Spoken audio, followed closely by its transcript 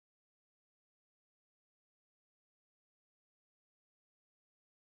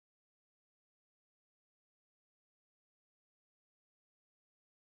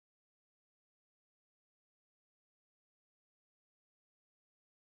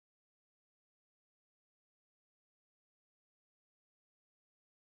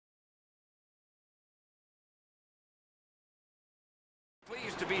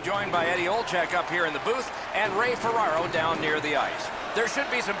Pleased to be joined by Eddie Olczyk up here in the booth and Ray Ferraro down near the ice. There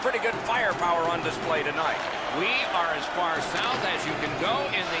should be some pretty good firepower on display tonight. We are as far south as you can go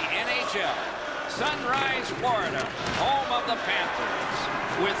in the NHL. Sunrise, Florida, home of the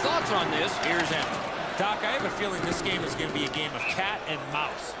Panthers. With thoughts on this, here's Evan. Doc, I have a feeling this game is going to be a game of cat and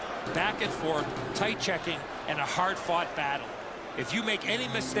mouse. Back and forth, tight checking, and a hard-fought battle. If you make any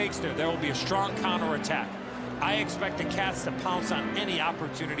mistakes there will be a strong counterattack. I expect the Cats to pounce on any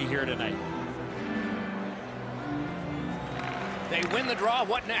opportunity here tonight. They win the draw.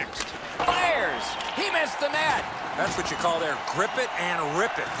 What next? Fires! He missed the net! That's what you call there, grip it and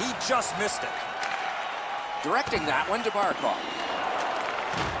rip it. He just missed it. Directing that one to Barkov.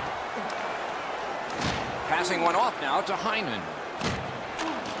 Passing one off now to Hyman.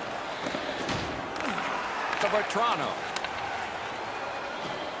 To Bertrano.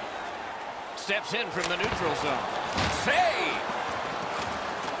 Steps in from the neutral zone. Save!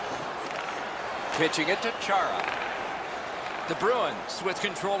 Pitching it to Chara. The Bruins with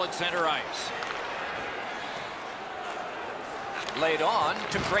control at center ice. Laid on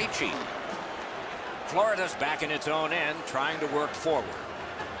to Krejci. Florida's back in its own end, trying to work forward.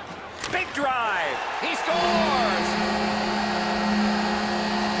 Big drive! He scores!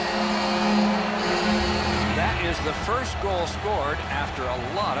 That is the first goal scored after a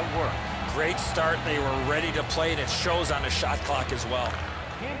lot of work. Great start. They were ready to play, and it shows on the shot clock as well.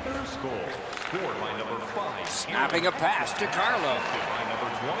 Panthers goal, scored by number 5. Snapping a pass to Carlo. By number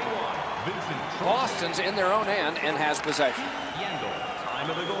 21, Vincent Trump. Boston's in their own end and has possession. Yandel, time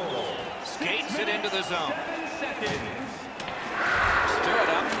of the goal. Skates it into the zone. 7 seconds. Stood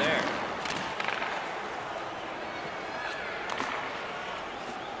up there.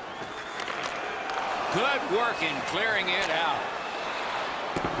 Good work in clearing it out.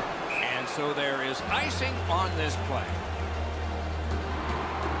 And so there is icing on this play.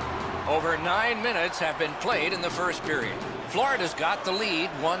 Over 9 minutes have been played in the first period. Florida's got the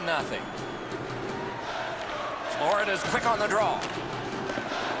lead, 1-0. Florida's quick on the draw.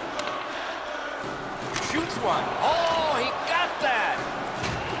 Shoots one. Oh, he got that!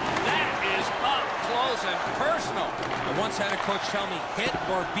 That is up close and personal. I once had a coach tell me, hit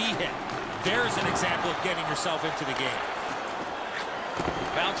or be hit. There's an example of getting yourself into the game.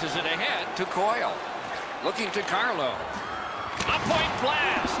 Bounces it ahead. To Coyle. Looking to Carlo. A point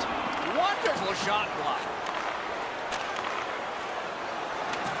blast. Wonderful shot block.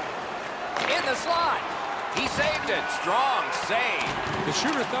 In the slot. He saved it. Strong save. The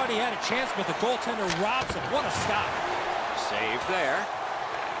shooter thought he had a chance, but the goaltender robs him. What a stop. Save there.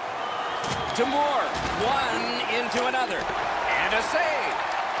 To Moore. One into another. And a save.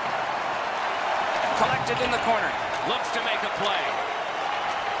 Collected in the corner. Looks to make a play.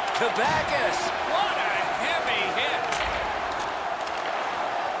 To Backes. What a heavy hit.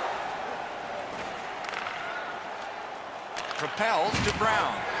 Propels to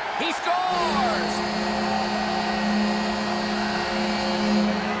Brown. He scores!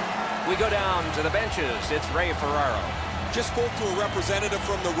 We go down to the benches. It's Ray Ferraro. Just spoke to a representative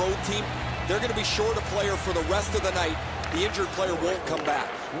from the road team. They're going to be short a player for the rest of the night. The injured player won't come back.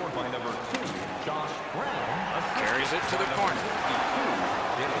 Scored by number 2, Josh Brown. Carries it to the corner.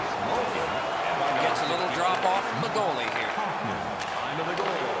 Dennis Mulligan. Gets a little drop off from the goalie here. Time of the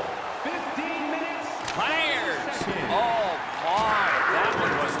goal. 15 minutes. Fires! Oh, my. That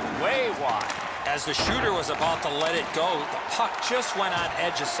one was way wide. As the shooter was about to let it go, the puck just went on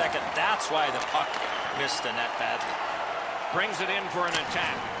edge a second. That's why the puck missed the net badly. Brings it in for an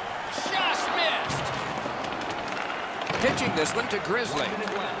attack. Just missed. Pitching this one to Grizzly. 1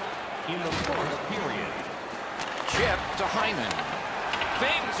 minute left in the fourth period. Chip to Hyman.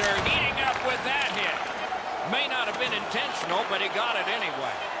 Things are heating up with that hit. May not have been intentional, but he got it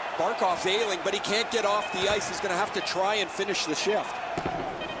anyway. Barkov's ailing, but he can't get off the ice. He's going to have to try and finish the shift.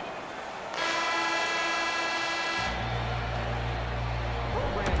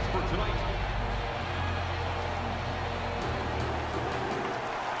 Programs for tonight.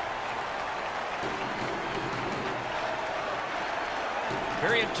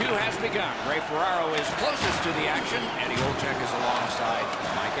 Period 2 has begun. Ray Ferraro is closest to the action. Eddie Olczyk is alongside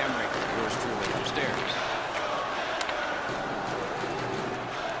Mike Emrick, yours truly upstairs.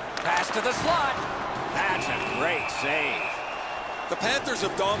 Pass to the slot. That's a great save. The Panthers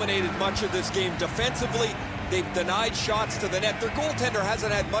have dominated much of this game defensively. They've denied shots to the net. Their goaltender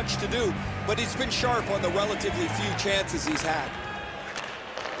hasn't had much to do, but he's been sharp on the relatively few chances he's had.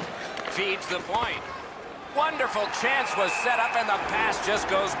 Feeds the point. Wonderful chance was set up, and the pass just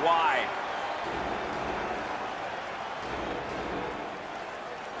goes wide.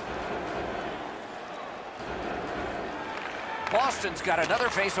 Boston's got another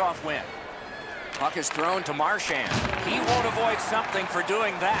face-off win. Puck is thrown to Marchand. He won't avoid something for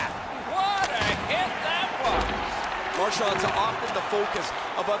doing that. What a hit that was! Marchand's often the focus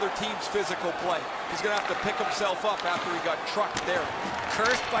of other teams' physical play. He's going to have to pick himself up after he got trucked there.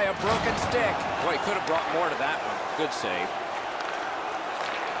 Cursed by a broken stick. Boy, he could have brought more to that one. Good save.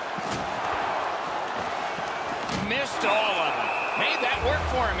 Missed all of it. Made that work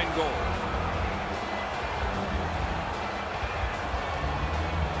for him in goal.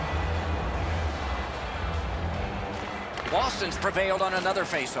 Boston's prevailed on another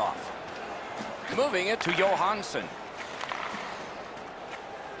face-off. Moving it to Johansson.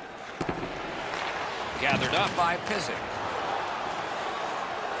 Gathered up by Pysyk.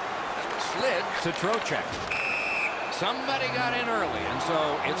 Slid to Trocheck. Somebody got in early, and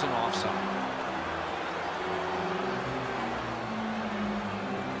so it's an offside.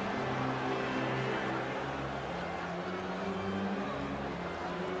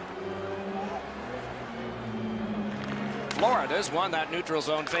 Florida's won that neutral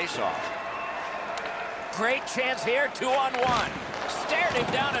zone faceoff. Great chance here, 2-on-1. Stared him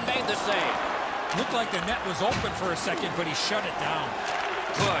down and made the save. Looked like the net was open for a second, but he shut it down.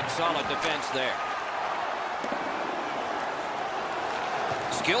 Good, solid defense there.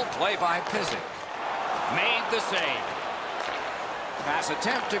 Skilled play by Pysyk. Made the save. Pass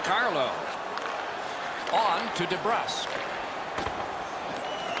attempt to Carlo. On to DeBrusk.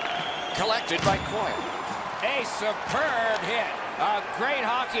 Collected by Coyle. A superb hit. A great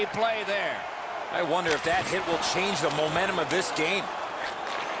hockey play there. I wonder if that hit will change the momentum of this game.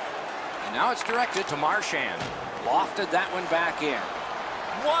 And now it's directed to Marchand. Lofted that one back in.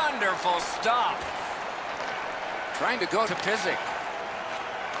 Wonderful stop. Trying to go to Pysyk.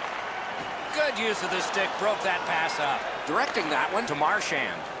 Good use of the stick. Broke that pass up. Directing that one to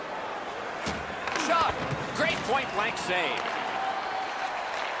Marchand. Shot. Great point-blank save.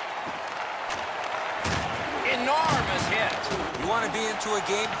 Enormous hit. You want to be into a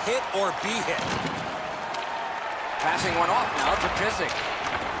game, hit or be hit. Passing one off now to Pysyk.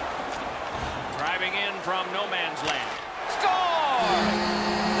 Driving in from no man's land. Score!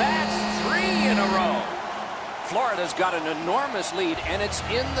 That's 3 in a row. Florida's got an enormous lead, and it's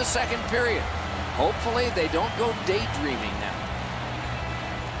in the second period. Hopefully they don't go daydreaming now.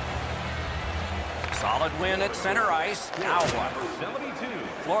 Solid win at center ice. Now what?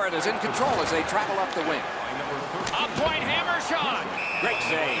 Florida's in control as they travel up the wing. A point hammer shot. Great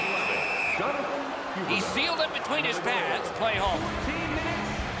save. He sealed it between his pads. Play home.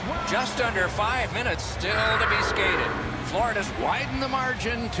 Just under 5 minutes still to be skated. Florida's widened the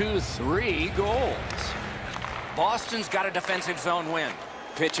margin to 3 goals. Boston's got a defensive zone win.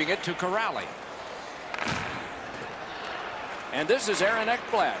 Pitching it to Corrali. And this is Aaron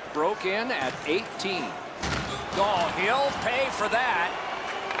Ekblad. Broke in at 18. Oh, he'll pay for that.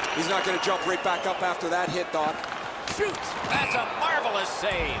 He's not going to jump right back up after that hit, Doc. Shoots. That's a marvelous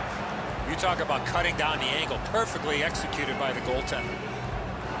save. You talk about cutting down the angle. Perfectly executed by the goaltender.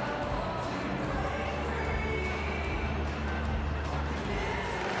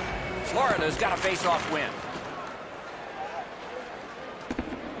 Florida's got a face-off win.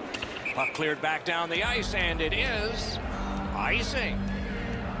 Puck cleared back down the ice, and it is icing.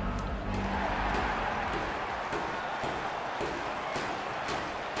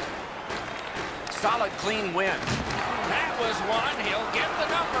 Solid, clean win. That was one. He'll get the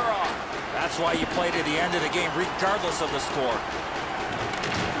number off. That's why you play to the end of the game, regardless of the score.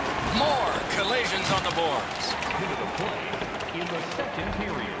 More collisions on the boards. Into the play in the second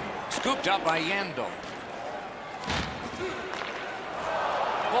period. Scooped up by Yandel.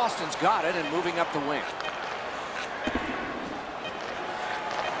 Boston's got it and moving up the wing.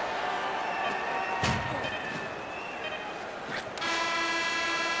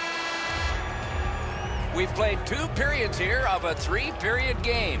 We've played 2 periods here of a 3-period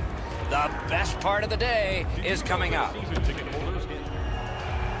game. The best part of the day is coming up.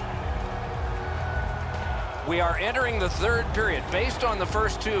 We are entering the 3rd period. Based on the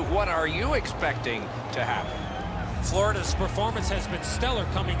first 2, what are you expecting to happen? Florida's performance has been stellar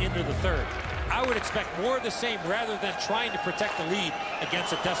coming into the 3rd. I would expect more of the same rather than trying to protect the lead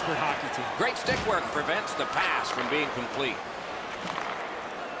against a desperate hockey team. Great stick work prevents the pass from being complete.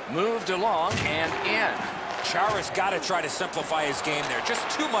 Moved along and in. Chara's got to try to simplify his game there. Just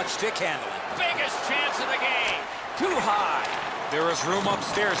too much stick handling. Biggest chance of the game. Too high. There is room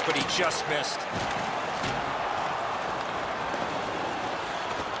upstairs, but he just missed.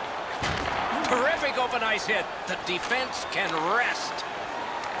 Terrific open ice hit. The defense can rest.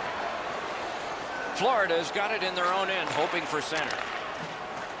 Florida's got it in their own end, hoping for center.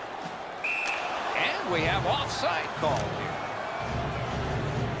 And we have offside called here.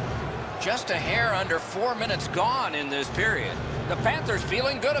 Just a hair under 4 minutes gone in this period. The Panthers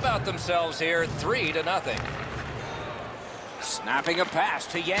feeling good about themselves here, 3-0. Snapping a pass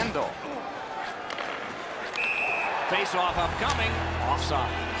to Yandel. Face-off upcoming. Offside.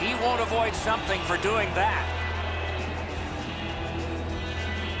 He won't avoid something for doing that.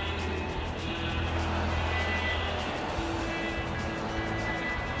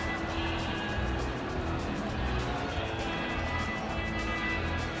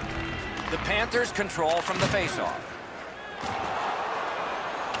 The Panthers control from the face-off.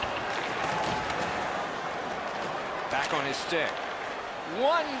 Back on his stick.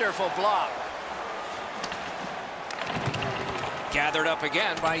 Wonderful block. Gathered up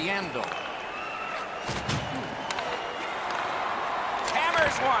again by Yandel.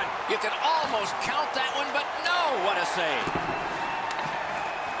 Hammers one. You can almost count that one, but no, what a save.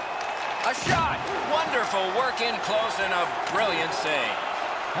 A shot. Wonderful work in close and a brilliant save.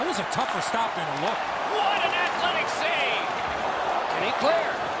 That was a tougher stop than a look. What an athletic save! Can he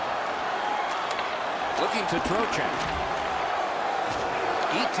clear? Looking to Trocheck.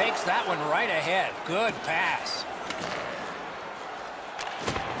 He takes that one right ahead. Good pass.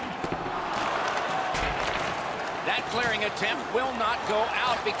 That clearing attempt will not go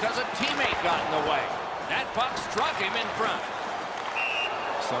out because a teammate got in the way. That puck struck him in front.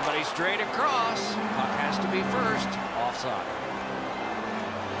 Somebody straight across. Puck has to be first. Offside.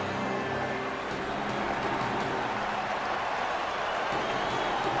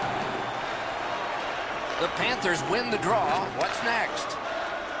 The Panthers win the draw. What's next?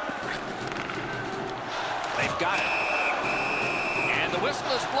 They've got it. And the whistle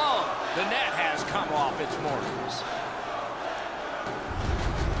is blown. The net has come off its moorings.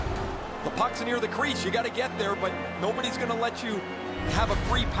 The puck's near the crease. You got to get there, but nobody's going to let you have a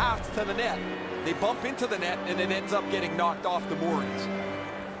free path to the net. They bump into the net, and it ends up getting knocked off the moorings.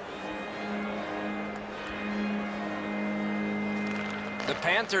 The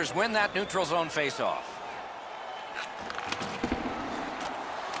Panthers win that neutral zone faceoff.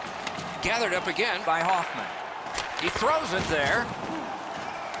 Gathered up again by Hoffman. He throws it there.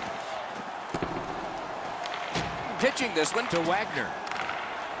 Pitching this one to Wagner.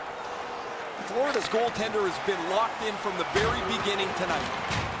 Florida's goaltender has been locked in from the very beginning tonight.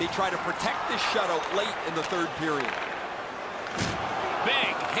 They try to protect this shutout late in the third period.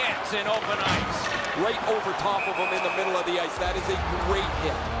 Big hits in open ice. Right over top of him in the middle of the ice. That is a great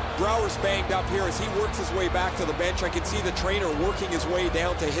hit. Brouwer's banged up here as he works his way back to the bench. I can see the trainer working his way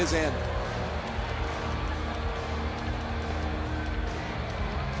down to his end.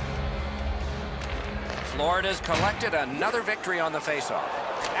 Florida's collected another victory on the faceoff.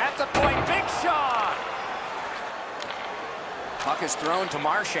 At the point, big shot! Puck is thrown to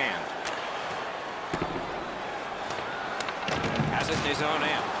Marchand. Has it in his own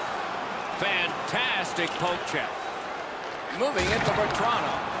end. Fantastic poke check. Moving it to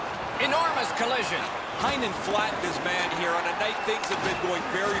Bertrano. Enormous collision. Heinen flattened his man here on a night things have been going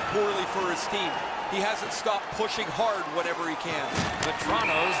very poorly for his team. He hasn't stopped pushing hard whenever he can.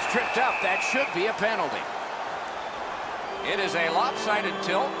 Bertrano's tripped up. That should be a penalty. It is a lopsided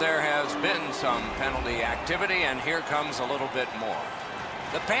tilt. There has been some penalty activity, and here comes a little bit more.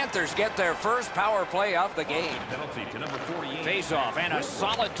 The Panthers get their first power play of the game. Penalty to number 48. Face-off and a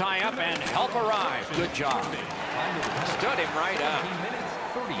solid tie-up and help arrive. Good job. Stood him right up. 15 minutes,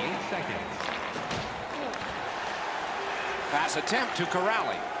 38 seconds. Pass attempt to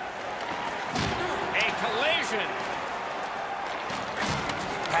Corrali. A collision.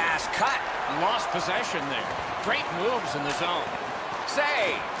 Pass cut. Lost possession there. Great moves in the zone.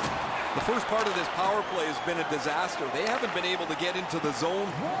 Save. The first part of this power play has been a disaster. They haven't been able to get into the zone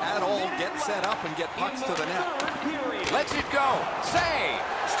at all, get set up, and get pucks to the net. Lets it go. Save.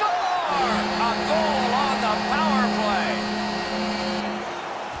 Score! A goal on the power play.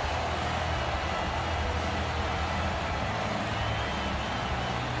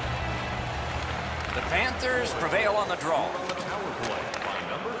 The Panthers prevail on the draw.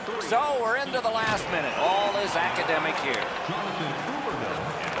 So we're into the last minute. All is academic here.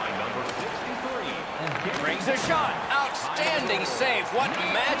 Brings a shot. Outstanding save. What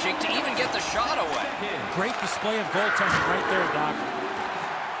magic to even get the shot away. Great display of goaltending right there, Doc.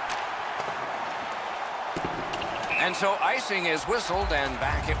 And so icing is whistled, and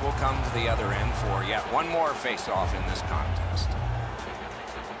back it will come to the other end for yet one more face-off in this contest.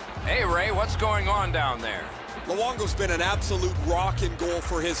 Hey, Ray, what's going on down there? Luongo's been an absolute rock in goal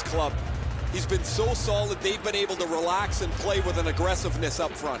for his club. He's been so solid, they've been able to relax and play with an aggressiveness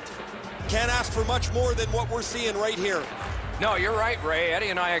up front. Can't ask for much more than what we're seeing right here. No, you're right, Ray. Eddie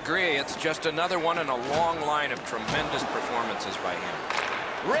and I agree. It's just another one in a long line of tremendous performances by him.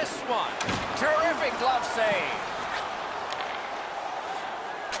 Wrists one. Terrific glove save.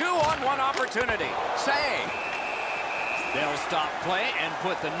 2-on-1 opportunity. Save. They'll stop play and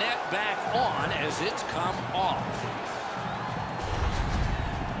put the net back on as it's come off.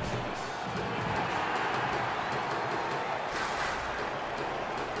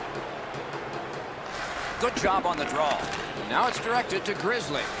 Good job on the draw. Now it's directed to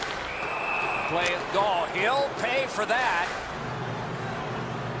Grizzly. Play it. Oh, he'll pay for that.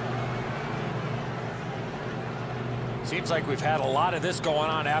 Seems like we've had a lot of this going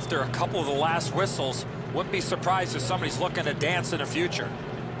on after a couple of the last whistles. Wouldn't be surprised if somebody's looking to dance in the future.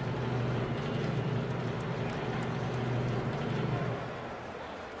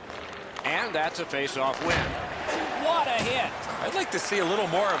 And that's a face-off win. What a hit. I'd like to see a little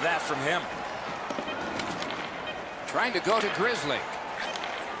more of that from him. Trying to go to Grizzly.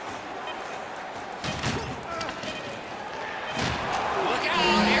 Look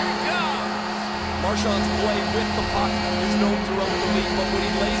out, here it comes. Marchand's play with the puck is known throughout the league, but when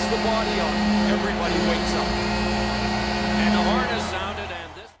he lays the body on, everybody wakes up. And the horn is sounded,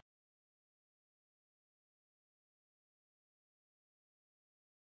 and this...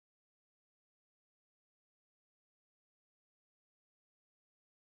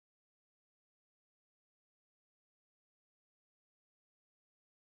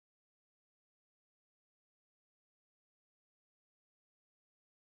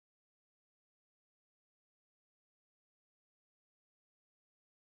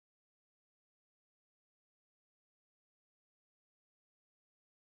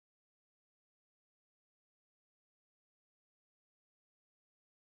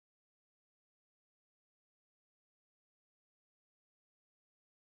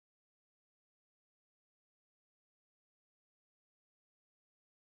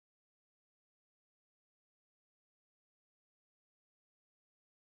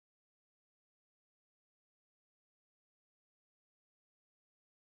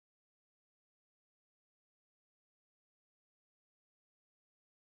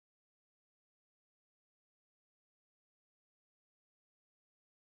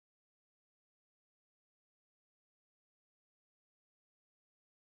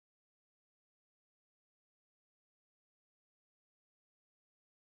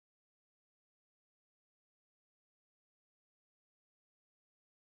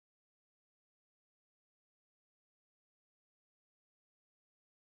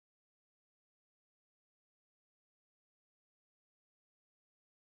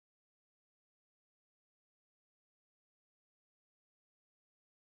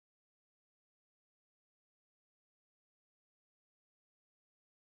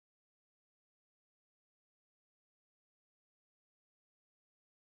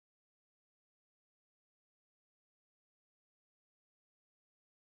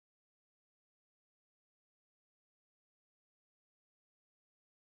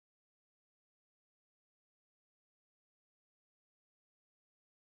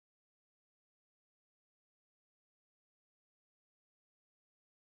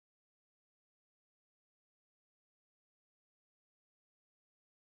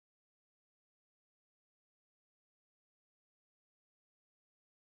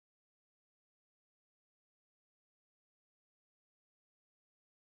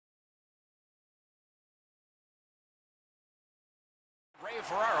 Ray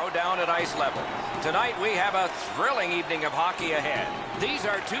Ferraro down at ice level. Tonight we have a thrilling evening of hockey ahead. These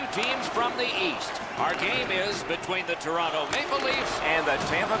are two teams from the East. Our game is between the Toronto Maple Leafs and the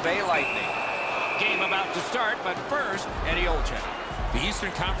Tampa Bay Lightning. Game about to start, but first, Eddie Olczyk. The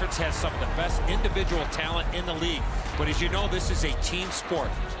Eastern Conference has some of the best individual talent in the league. But as you know, this is a team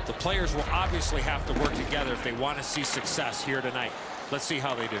sport. The players will obviously have to work together if they want to see success here tonight. Let's see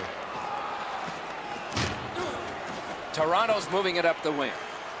how they do. Toronto's moving it up the wing.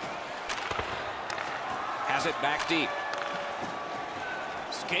 Has it back deep.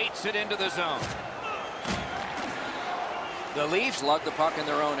 Skates it into the zone. The Leafs lug the puck in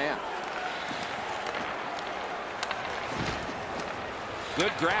their own end.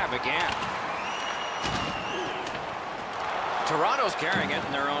 Good grab again. Toronto's carrying it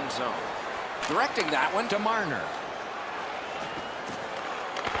in their own zone. Directing that one to Marner.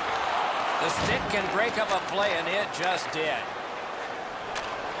 The stick can break up a play, and it just did.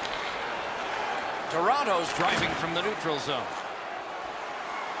 Toronto's driving from the neutral zone.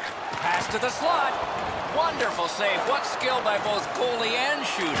 Pass to the slot. Wonderful save. What skill by both goalie and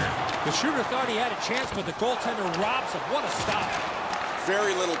shooter. The shooter thought he had a chance, but the goaltender robs him. What a stop.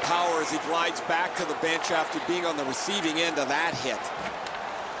 Very little power as he glides back to the bench after being on the receiving end of that hit.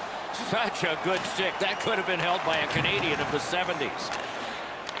 Such a good stick. That could have been held by a Canadian of the 70s.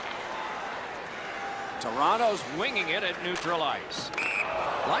 Toronto's winging it at neutral ice.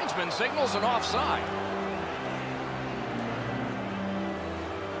 Linesman signals an offside.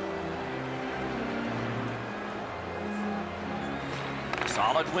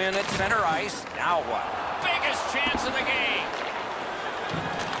 Solid win at center ice. Now what? Biggest chance of the game.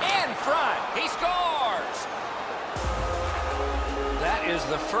 In front. He scores. That is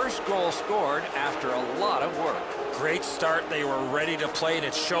the first goal scored after a lot of work. Great start. They were ready to play, and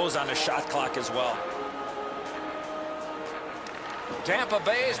it shows on the shot clock as well. Tampa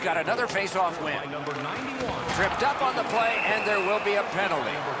Bay's got another face-off win. Number 91. Tripped up on the play, and there will be a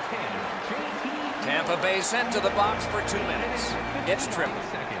penalty. Tampa Bay sent to the box for 2 minutes. It's triple.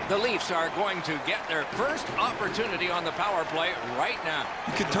 The Leafs are going to get their first opportunity on the power play right now.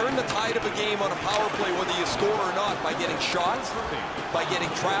 You can turn the tide of a game on a power play whether you score or not by getting shots, by getting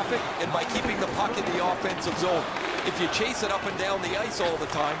traffic, and by keeping the puck in the offensive zone. If you chase it up and down the ice all the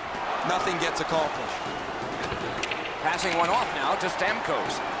time, nothing gets accomplished. Passing one off now to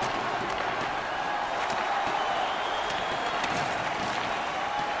Stamkos.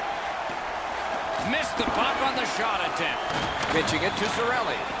 Missed the puck on the shot attempt. Pitching it to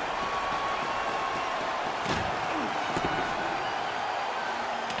Cirelli.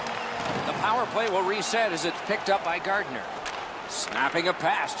 The power play will reset as it's picked up by Gardner. Snapping a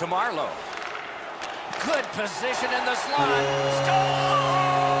pass to Marleau. Good position in the slot.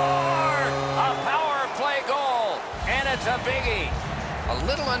 Score! A power play goal. And it's a biggie. A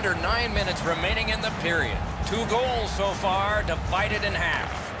little under 9 minutes remaining in the period. 2 goals so far, divided in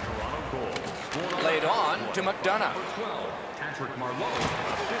half. Laid on to McDonough. Patrick Marleau,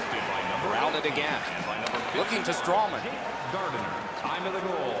 assisted by number Routed again. Looking to Strawman. Gardner. Time of the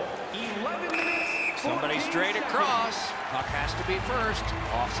goal, 11 minutes. Somebody straight across. Puck has to be first.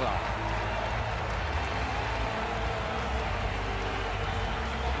 Offside.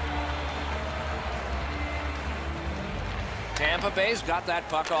 Tampa Bay's got that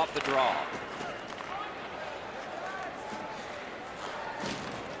puck off the draw.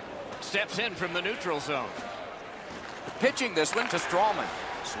 Steps in from the neutral zone. Pitching this one to Strawman.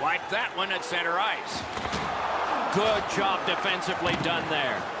 Swipe that one at center ice. Good job defensively done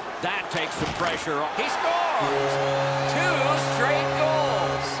there. That takes some pressure off. He scores! 2 straight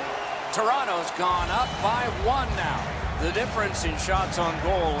goals. Toronto's gone up by 1 now. The difference in shots on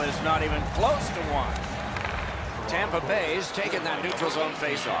goal is not even close to 1. Tampa Bay's taken that neutral zone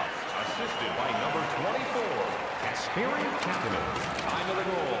faceoff. Assisted by number 24, Kasperi Kapanen. Time of the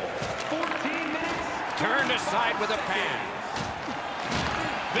goal, 14 minutes. Turned aside with a pass.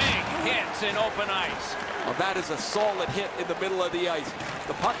 Big hits in open ice. Well, that is a solid hit in the middle of the ice.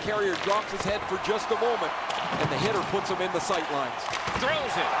 The puck carrier drops his head for just a moment, and the hitter puts him in the sight lines.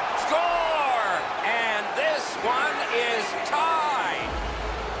 Throws it. Score! And this one is tied.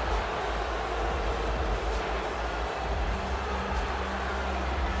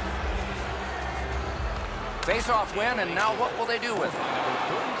 Face-off win, and now what will they do with it?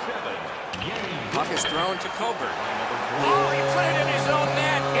 Puck is thrown to Coburn. Oh, he put it in his own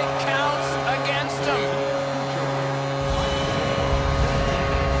net. It counts against him.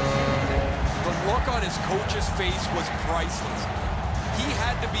 The look on his coach's face was priceless. He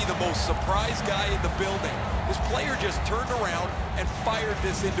had to be the most surprised guy in the building. His player just turned around and fired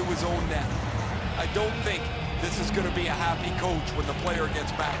this into his own net. I don't think this is going to be a happy coach when the player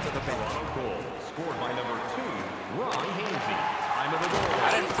gets back to the bench. Goal scored by number 2, Ron Hainsey. Time of the goal.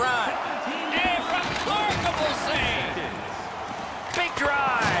 Out in front. A remarkable save. Big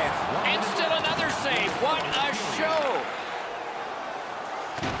drive. And still another save. What a show.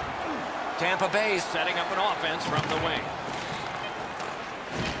 Tampa Bay's Setting up an offense from the wing.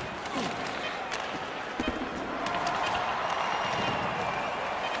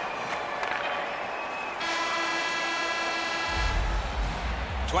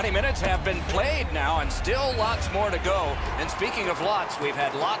 .20 minutes have been played now, and still lots more to go. And speaking of lots, we've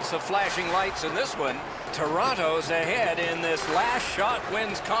had lots of flashing lights in this one. Toronto's ahead in this last shot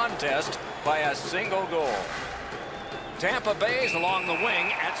wins contest by a single goal. Tampa Bay's along the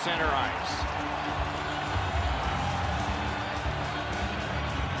wing at center ice.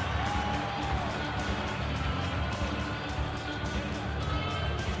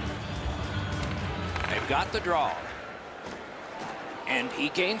 They've got the draw. And he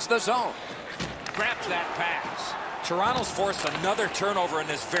gains the zone. Grabs that pass. Toronto's forced another turnover in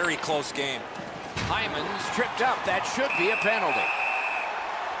this very close game. Hyman's tripped up. That should be a penalty.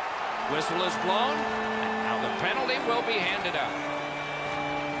 Whistle is blown. And now the penalty will be handed out.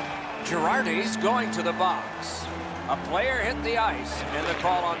 Girardi's going to the box. A player hit the ice, and the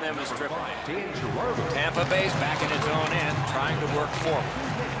call on them is tripping. Tampa Bay's back in its own end, trying to work forward.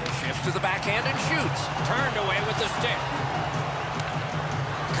 Shifts to the backhand and shoots. Turned away with the stick.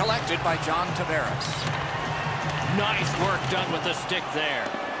 Collected by John Tavares. Nice work done with the stick there.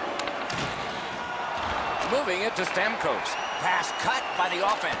 Moving it to Stamkos. Pass cut by the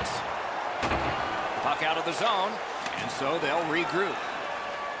offense. Puck out of the zone, and so they'll regroup.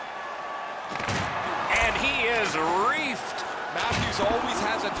 And he is reefed. Matthews always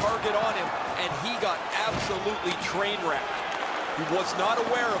has a target on him, and he got absolutely train wrecked. He was not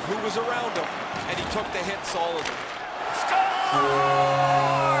aware of who was around him, and he took the hit solidly. Score!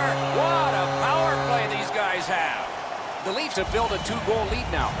 What a power play these guys have. The Leafs have built a 2-goal lead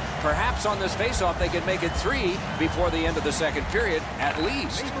now. Perhaps on this faceoff they can make it 3 before the end of the second period, at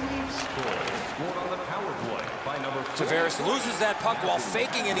least. Scored on the power play by number 4. Tavares loses that puck while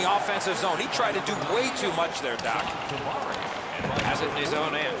faking in the offensive zone. He tried to do way too much there, Doc. Has it in his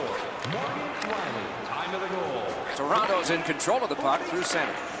own end. Morgan Riley, time of the goal. Toronto's in control of the puck through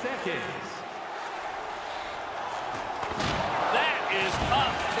center. Seconds. That is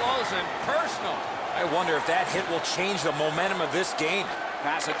up close and personal. I wonder if that hit will change the momentum of this game.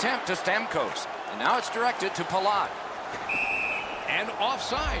 Pass attempt to Stamkos. And now it's directed to Palat. And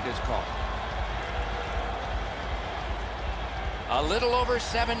offside is called. A little over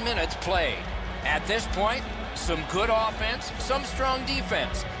 7 minutes played. At this point, some good offense, some strong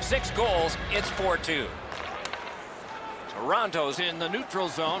defense. 6 goals, it's 4-2. Toronto's in the neutral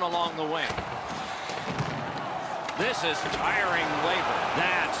zone along the wing. This is tiring labor.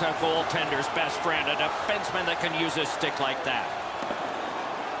 That's a goaltender's best friend, a defenseman that can use a stick like that.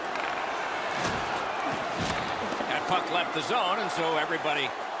 That puck left the zone, and so everybody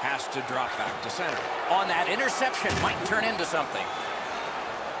has to drop back to center. On that interception might turn into something.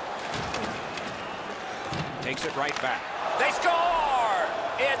 Takes it right back. They score!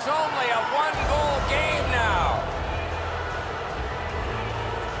 It's only a 1-goal game now.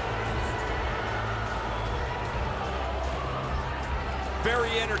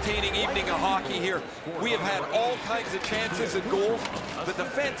 Very entertaining evening of hockey here. We have had all kinds of chances and goals. The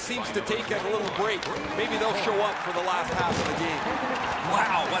defense seems to take a little break. Maybe they'll show up for the last half of the game.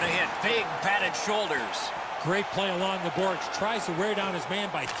 Wow, what a hit. Big padded shoulders. Great play along the boards. Tries to wear down his man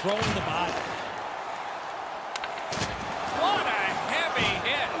by throwing the body. What a heavy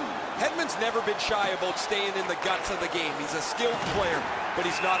hit. Hedman's never been shy about staying in the guts of the game. He's a skilled player, but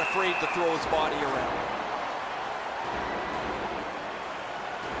he's not afraid to throw his body around.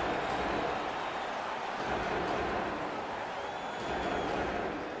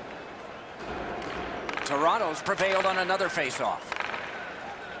 Toronto's prevailed on another faceoff.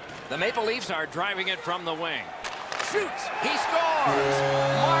 The Maple Leafs are driving it from the wing. Shoots. He scores.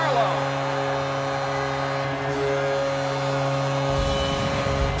 Marleau.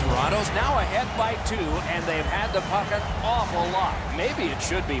 Toronto's now ahead by 2, and they've had the puck an awful lot. Maybe it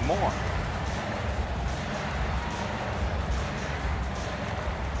should be more.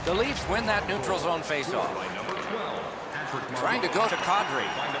 The Leafs win that neutral zone faceoff. Trying to go to Kadri.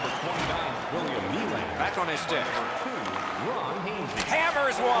 Back on his stick.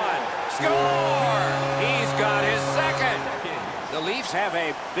 Hammers one. Score! He's got his second. The Leafs have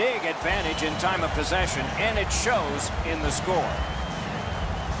a big advantage in time of possession, and it shows in the score.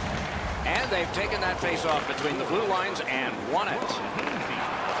 And they've taken that faceoff between the blue lines and won it.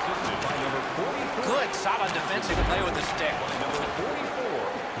 Good, solid defensive play with the stick.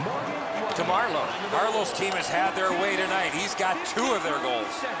 To Marleau. Marleau's team has had their way tonight. He's got 2 of their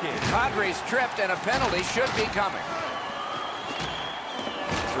goals. Kadri's tripped, and a penalty should be coming.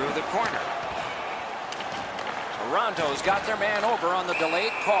 Through the corner. Toronto's got their man over on the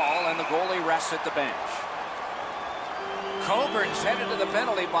delayed call, and the goalie rests at the bench. Coburn's headed to the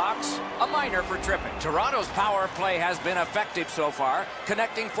penalty box, a minor for tripping. Toronto's power play has been effective so far,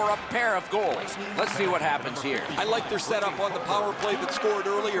 connecting for a pair of goals. Let's see what happens here. I like their setup on the power play that scored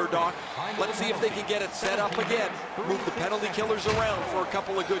earlier, Doc. Let's see if they can get it set up again. Move the penalty killers around for a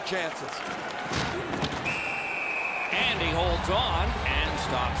couple of good chances. And he holds on and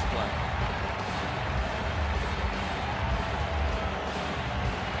stops play.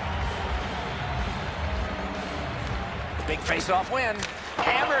 Big face-off win.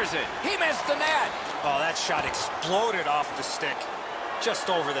 Hammers it. He missed the net. Oh, that shot exploded off the stick. Just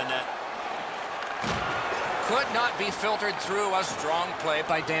over the net. Could not be filtered through. A strong play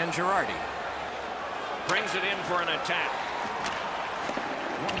by Dan Girardi. Brings it in for an attack.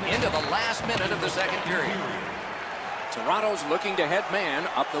 Into the last minute of the second period. Toronto's looking to head man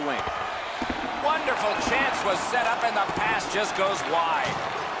up the wing. Wonderful chance was set up, and the pass just goes wide.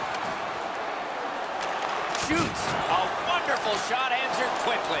 Shoots. A wonderful shot answered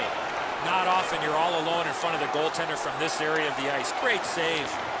quickly. Not often you're all alone in front of the goaltender from this area of the ice. Great save.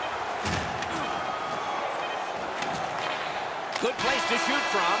 Good place to shoot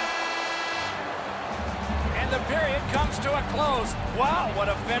from. And the period comes to a close. Wow, what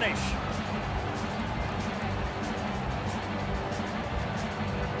a finish.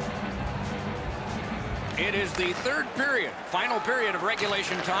 It is the third period, final period of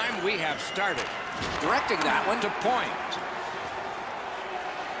regulation time. We have started. Directing that one to point.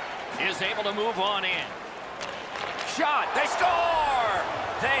 Is able to move on in. Shot, they score!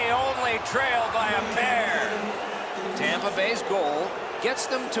 They only trail by a pair. Tampa Bay's goal gets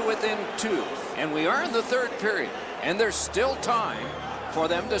them to within 2. And we are in the third period. And there's still time for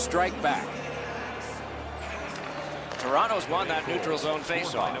them to strike back. Toronto's won that neutral zone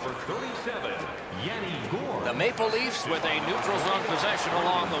faceoff. Number 37, Yanni Gourde. The Maple Leafs with a neutral zone possession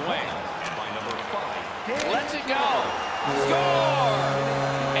along the way. By number 5, Let's it go. Score!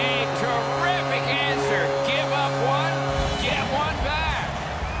 A terrific answer. Give up one, get one back.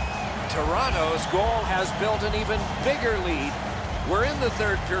 Toronto's goal has built an even bigger lead. We're in the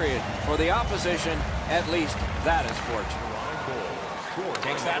third period. For the opposition, at least that is fortunate.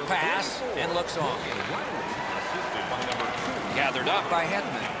 Takes that pass and looks on. Gathered up by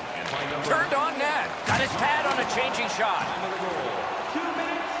Hedman. Turned on net. Got his pad on a changing shot. 2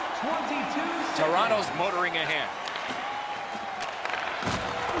 minutes, 22 seconds. Toronto's motoring ahead.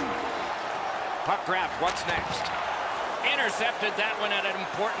 Puck grab, what's next? Intercepted that one at an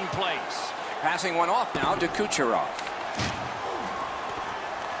important place. Passing one off now to Kucherov.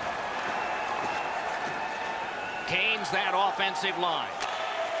 Gains that offensive line.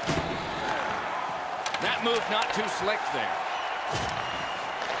 That move not too slick there.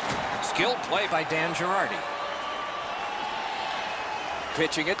 Skilled play by Dan Girardi.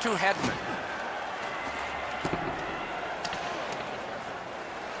 Pitching it to Hedman.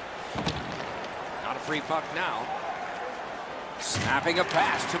 Not a free puck now. Snapping a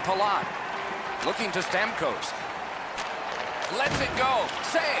pass to Palat. Looking to Stamkos. Lets it go.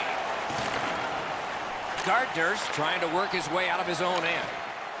 Save. Gardner's trying to work his way out of his own end.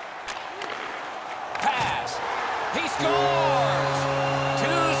 Pass. He scores! 2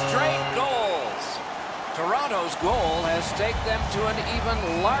 straight goals. Toronto's goal has staked them to an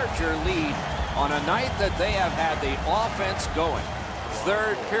even larger lead on a night that they have had the offense going.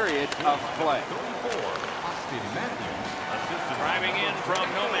 Third period of play. Austin Matthews. Driving in from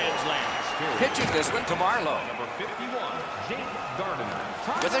no man's land. Pitching this one to Marlowe. Number 51, Jake Gardiner.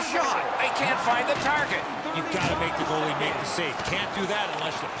 With a shot. They can't find the target. You've got to make the goalie make the save. Can't do that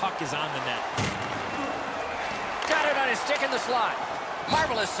unless the puck is on the net. Got it on his stick in the slot.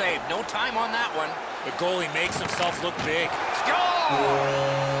 Marvelous save. No time on that one. The goalie makes himself look big. Score!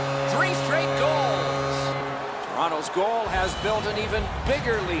 3 straight goals. Toronto's goal has built an even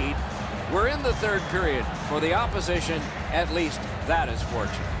bigger lead. We're in the third period. For the opposition, at least that is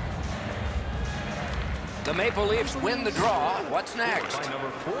fortunate. The Maple Leafs win the draw. What's next? By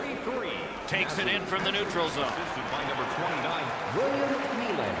number 43. Takes it in from the neutral zone. Assisted by number 29, William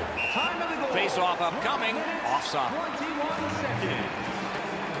Nylander. Time of the goal. Face-off upcoming. Offside. 21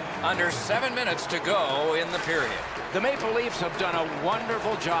 seconds. Under 7 minutes to go in the period. The Maple Leafs have done a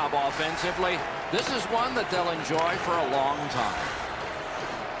wonderful job offensively. This is one that they'll enjoy for a long time.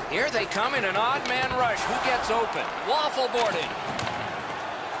 Here they come in an odd man rush. Who gets open? Waffle boarding.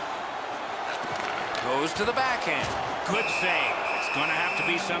 Goes to the backhand. Good save. It's going to have to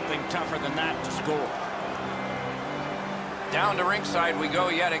be something tougher than that to score. Down to ringside we go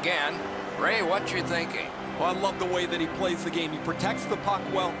yet again. Ray, what you thinking? Well, I love the way that he plays the game. He protects the puck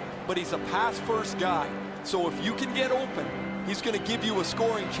well, but he's a pass-first guy. So if you can get open, he's going to give you a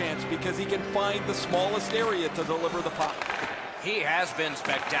scoring chance because he can find the smallest area to deliver the puck. He has been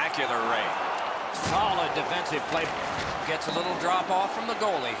spectacular, Ray. Solid defensive play. Gets a little drop off from the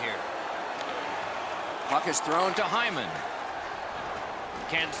goalie here. Puck is thrown to Hyman.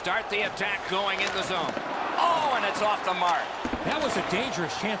 Can start the attack going in the zone. Oh, and it's off the mark. That was a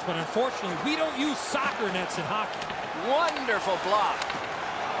dangerous chance, but unfortunately, we don't use soccer nets in hockey. Wonderful block.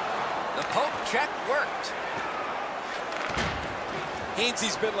 The poke check worked.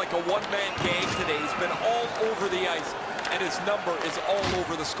 Hainsey's been like a one-man gang today. He's been all over the ice, and his number is all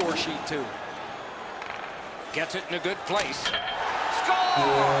over the score sheet, too. Gets it in a good place. Score!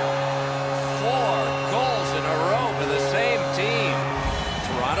 4 goals in a row for the same team.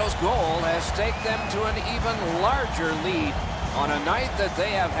 Toronto's goal has staked them to an even larger lead on a night that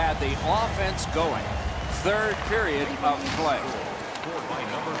they have had the offense going. Third period of play.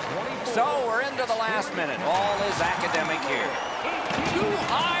 So we're into the last minute. All is academic here. Too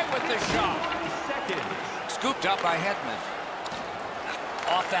high with the shot. Scooped up by Hedman.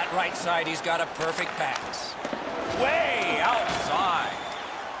 Off that right side, he's got a perfect pass. Way outside.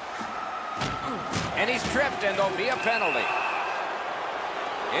 And he's tripped, and there'll be a penalty.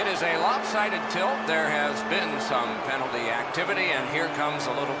 It is a lopsided tilt. There has been some penalty activity, and here comes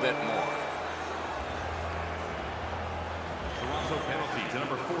a little bit more. Toronto penalty to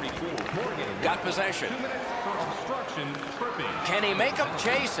number 44, Morgan. Got possession. 2 minutes for obstruction, tripping. Can he make him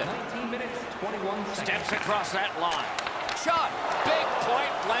chase it? 19 minutes, 21 seconds. Steps across that line. Shot. Big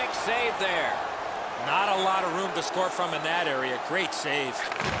point-blank save there. Not a lot of room to score from in that area. Great save.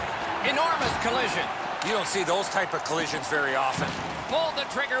 Enormous collision. You don't see those type of collisions very often. Pulled the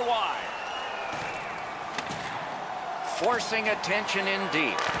trigger wide. Forcing attention in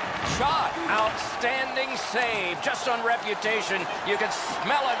deep. Shot. Outstanding save. Just on reputation, you can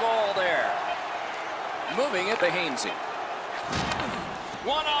smell a goal there. Moving it to Hainsey.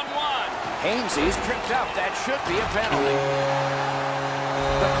 One-on-one. Hainsey's tripped up. That should be a penalty.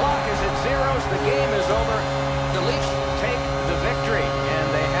 The clock is at zeros. The game is over. The Leafs take the victory, and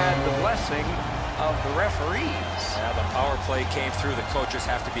they had the blessing of the referees. Yeah, the power play came through. The coaches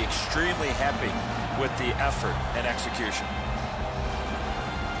have to be extremely happy with the effort and execution.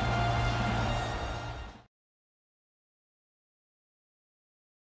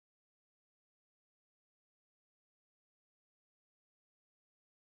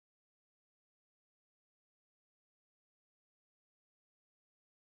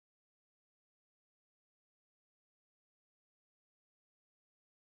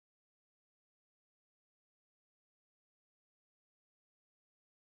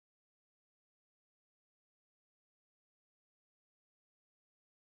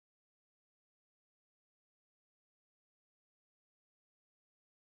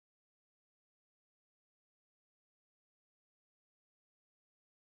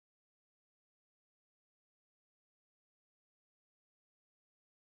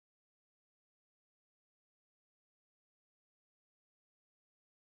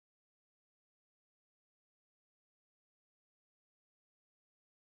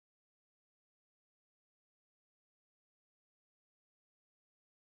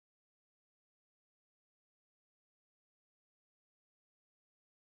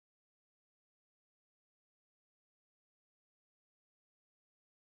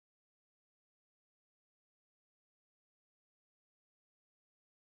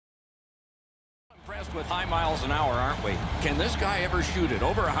 Impressed with high miles an hour, aren't we? Can this guy ever shoot it?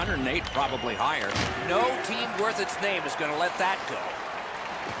 Over 108, probably higher. No team worth its name is going to let that go.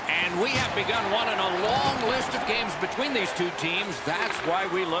 And we have begun one in a long list of games between these two teams. That's why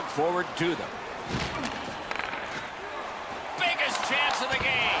we look forward to them. Biggest chance of the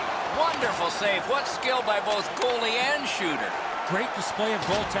game. Wonderful save. What skill by both goalie and shooter. Great display of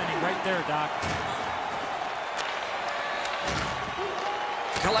goaltending right there, Doc.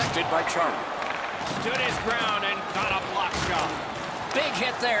 Collected by Charlie. Stood his ground and got a block shot. Big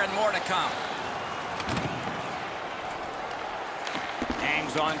hit there and more to come.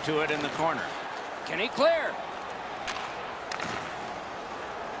 Hangs on to it in the corner. Can he clear?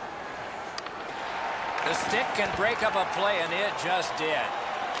 The stick can break up a play, and it just did.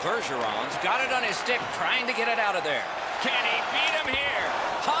 Bergeron's got it on his stick, trying to get it out of there. Can he beat him here?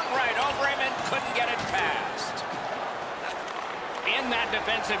 Hung right over him and couldn't get it past. In that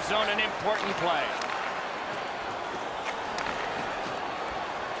defensive zone, an important play.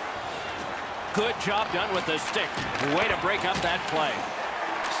 Good job done with the stick. Way to break up that play.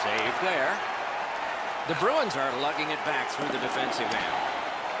 Save there. The Bruins are lugging it back through the defensive end.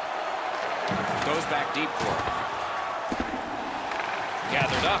 Goes back deep for it.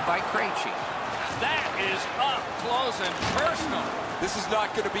 Gathered up by Krejci. That is up close and personal. This is not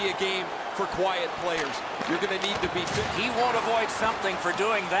going to be a game for quiet players. You're going to need to be fit. He won't avoid something for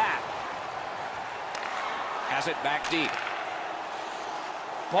doing that. Has it back deep.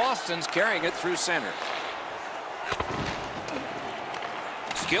 Boston's carrying it through center.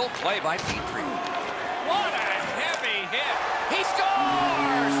 Skilled play by Petrie. What a heavy hit. He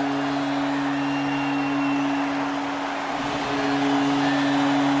scores!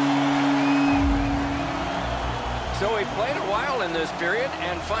 So he played a while in this period,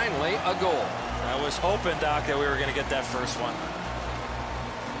 and finally a goal. I was hoping, Doc, that we were going to get that first one.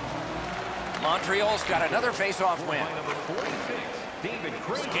 Montreal's got another face-off win. Number 46, David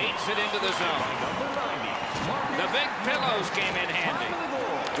Krejci. Skates it into the zone. Number 90, The big pillows came in handy.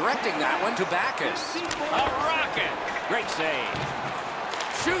 Directing that one to Backus. A rocket. Great save.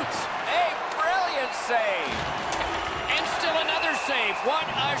 Shoots. A brilliant save. And still another save. What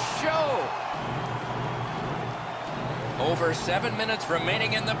a show. Over 7 minutes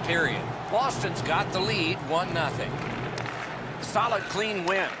remaining in the period. Boston's got the lead, 1-0. Solid, clean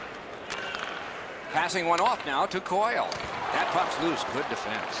win. Passing one off now to Coyle. That puck's loose. Good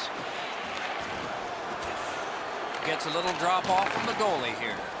defense. gets a little drop off from the goalie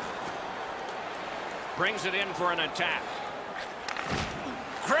here. Brings it in for an attack.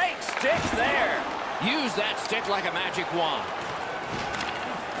 Great stick there. Use that stick like a magic wand.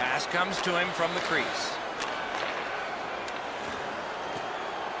 Pass comes to him from the crease.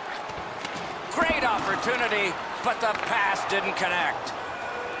 Great opportunity, but the pass didn't connect.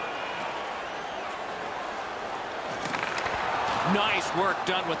 Nice work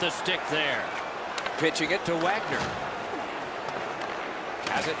done with the stick there. Pitching it to Wagner.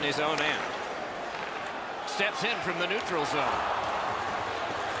 Has it in his own end. Steps in from the neutral zone.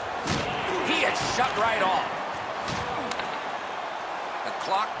 He is shut right off. The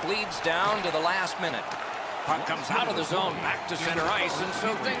clock bleeds down to the last minute. Puck comes out of the zone, back to center ice, and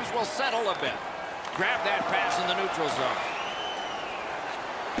so things will settle a bit. Grab that pass in the neutral zone.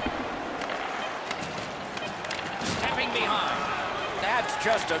 Stepping behind. That's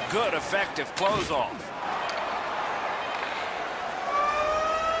just a good, effective close-off.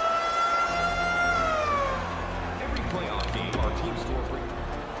 Every playoff game, our team scores.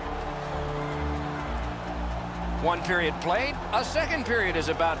 One period played, a second period is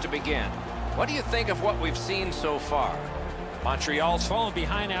about to begin. What do you think of what we've seen so far? Montreal's fallen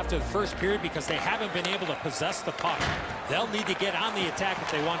behind after the first period because they haven't been able to possess the puck. They'll need to get on the attack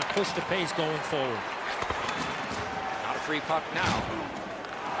if they want to push the pace going forward. Not a free puck now.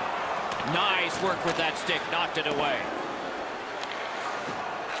 Nice work with that stick, knocked it away.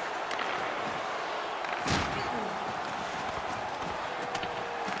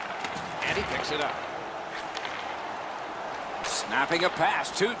 And he picks it up. Snapping a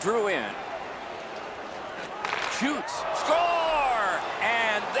pass to Drouin. Shoots, score!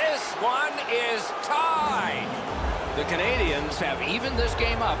 And this one is tied. The Canadiens have evened this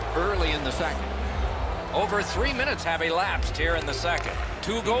game up early in the second. Over 3 minutes have elapsed here in the second.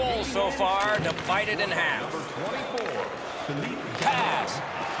 2 goals so far, divided in half. Pass.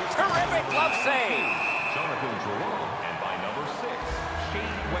 Terrific glove save. Jonathan Drouin, and by number 6,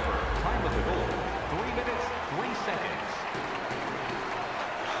 Shane Weber. Time of the goal, 3 minutes, 3 seconds.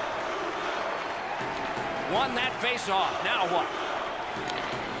 Won that face-off. Now what?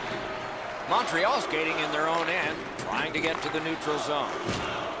 Montreal skating in their own end, trying to get to the neutral zone.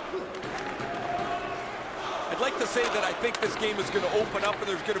 I'd like to say that I think this game is going to open up and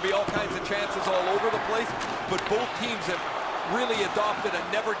there's going to be all kinds of chances all over the place, but both teams have really adopted a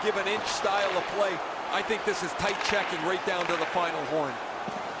never-give-an-inch style of play. I think this is tight checking right down to the final horn.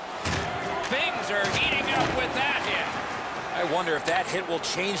 Things are heating up with that hit. I wonder if that hit will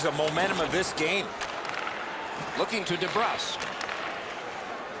change the momentum of this game. Looking to DeBrusk.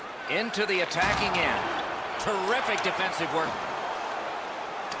 Into the attacking end. Terrific defensive work.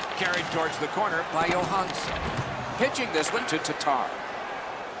 Carried towards the corner by Johansson. Pitching this one to Tatar.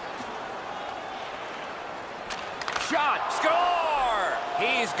 Shot! Score!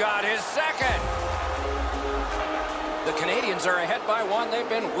 He's got his second. The Canadiens are ahead by 1. They've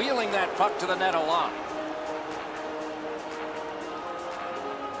been wheeling that puck to the net a lot.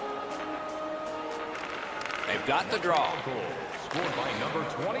 They've got the draw. Scored by number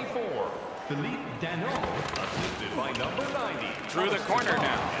 24, Philippe Danault, assisted by number 90. Through the corner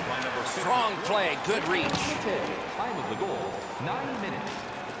now. Strong play, good reach. Time of the goal, 9 minutes.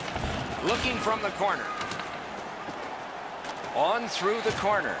 Looking from the corner. On through the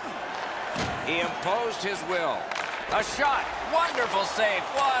corner. He imposed his will. A shot. Wonderful save.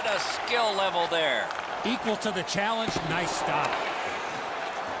 What a skill level there. Equal to the challenge. Nice stop.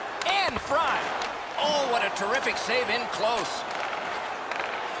 In front. Oh, what a terrific save in close.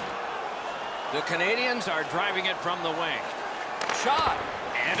 The Canadiens are driving it from the wing. Shot.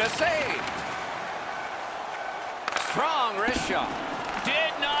 And a save. Strong wrist shot.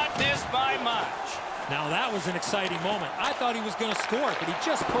 Did not miss by much. Now that was an exciting moment. I thought he was going to score, but he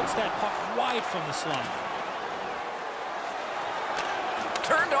just puts that puck wide from the slot.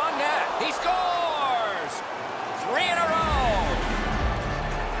 Turned on net. He scores! 3 in a row.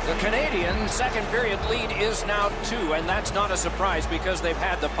 The Canadiens' second period lead is now 2, and that's not a surprise because they've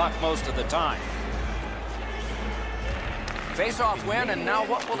had the puck most of the time. Face-off win, and now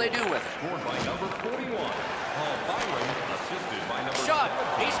what will they do with it? Scored by number 41, Paul Byron, assisted by number Shot.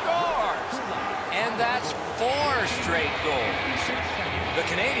 He scores! And that's 4 straight goals. The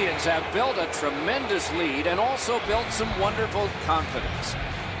Canadiens have built a tremendous lead and also built some wonderful confidence.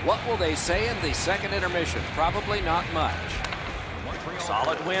 What will they say in the second intermission? Probably not much.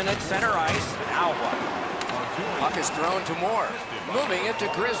 Solid win at center ice. Now what? Puck is thrown to Moore. Moving it to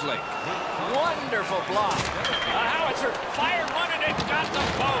Grizzly. Wonderful block. A howitzer fired one and it got the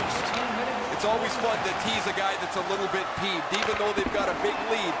post. It's always fun to tease a guy that's a little bit peeved. Even though they've got a big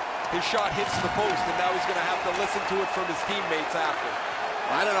lead, His shot hits the post, and now he's going to have to listen to it from his teammates after.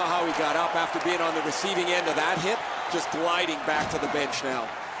 I don't know how he got up after being on the receiving end of that hit, just gliding back to the bench now.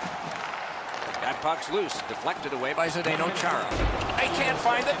 That puck's loose, deflected away by Zdeno Chara. They can't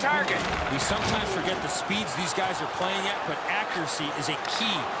find the target. We sometimes forget the speeds these guys are playing at, but accuracy is a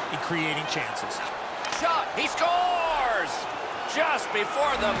key in creating chances. Shot, he scores! Just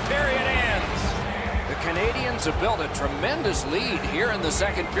before the period ends. The Canadians have built a tremendous lead here in the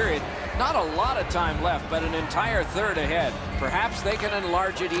second period. Not a lot of time left, but an entire third ahead. Perhaps they can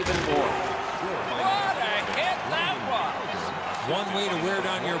enlarge it even more. What a hit that was! One way to wear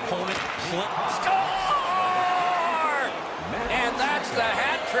down your opponent, flip. Score! And that's the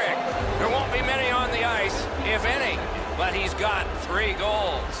hat trick. There won't be many on the ice, if any, but he's got 3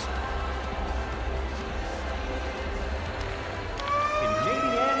 goals.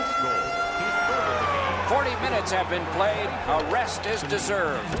 Canadiens goal. His third of the game. 40 minutes have been played. A rest is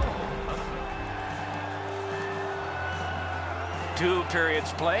deserved. 2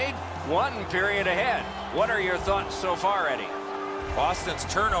 periods played, 1 period ahead. What are your thoughts so far, Eddie? Boston's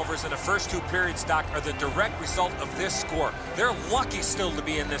turnovers in the first 2 periods, Doc, are the direct result of this score. They're lucky still to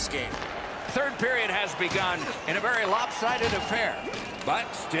be in this game. Third period has begun in a very lopsided affair, but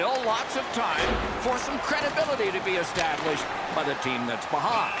still lots of time for some credibility to be established by the team that's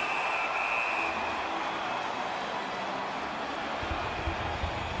behind.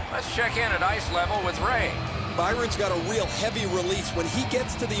 Let's check in at ice level with Ray. Byron's got a real heavy release. When he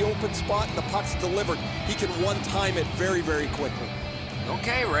gets to the open spot and the puck's delivered, he can one-time it very, very quickly.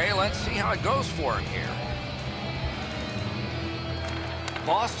 Okay, Ray, let's see how it goes for him here.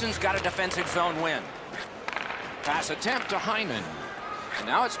 Boston's got a defensive zone win. Pass attempt to Hyman. And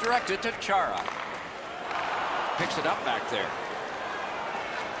now it's directed to Chara. Picks it up back there.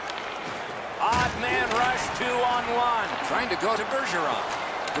 Odd man rush 2-on-1. Trying to go to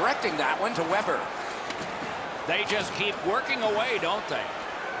Bergeron. Directing that one to Weber. They just keep working away, don't they?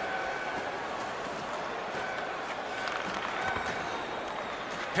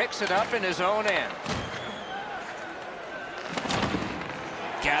 Picks it up in his own end.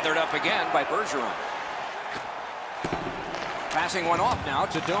 Gathered up again by Bergeron. Passing one off now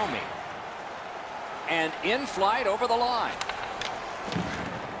to Domi. And in flight over the line.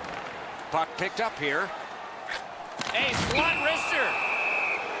 Puck picked up here. A slot wrister.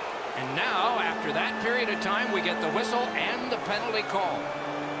 And now, after that period of time, we get the whistle and the penalty call.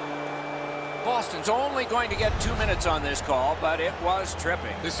 Boston's only going to get 2 minutes on this call, but it was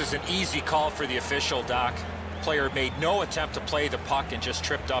tripping. This is an easy call for the official, Doc. Player made no attempt to play the puck and just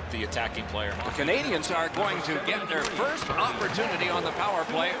tripped up the attacking player. The Canadians are going to get their first opportunity on the power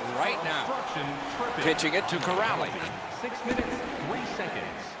play right now. Pitching it to Corrali. 6 minutes, 3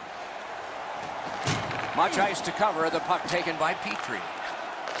 seconds. Much ice to cover, the puck taken by Petrie.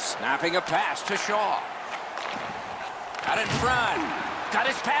 Snapping a pass to Shaw. Out in front. Got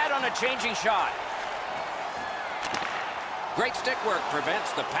his pad on a changing shot. Great stick work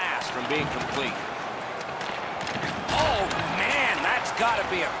prevents the pass from being complete. Oh, man, that's got to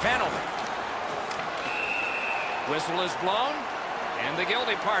be a penalty. Whistle is blown, and the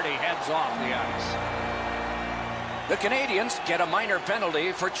guilty party heads off the ice. The Canadians get a minor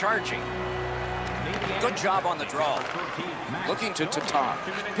penalty for charging. Good job on the draw. Looking to Tatar.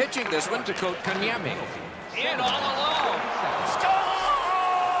 Pitching this one to Kotkaniemi. In all alone. Score!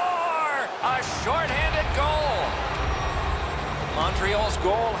 A shorthanded goal. Montreal's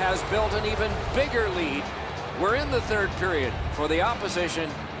goal has built an even bigger lead. We're in the third period. For the opposition,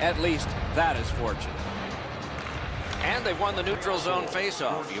 at least that is fortunate. And they've won the neutral zone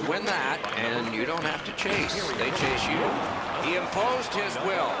faceoff. You win that, and you don't have to chase. They chase you. He imposed his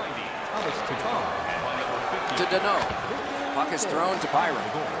will. To Danault. Puck is thrown to Byron.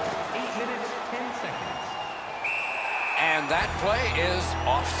 8 minutes, 10 seconds. And that play is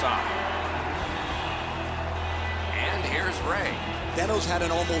offside. And here's Ray. Danault's had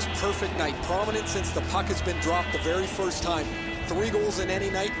an almost perfect night. Prominent since the puck has been dropped the very first time. 3 goals in any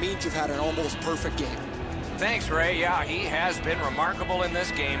night means you've had an almost perfect game. Thanks, Ray. Yeah, he has been remarkable in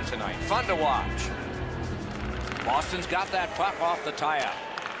this game tonight. Fun to watch. Boston's got that puck off the tie-up.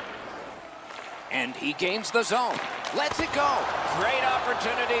 And he gains the zone. Lets it go. Great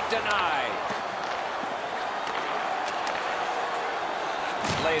opportunity denied.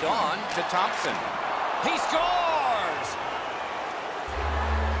 Laid on to Thompson. He scores!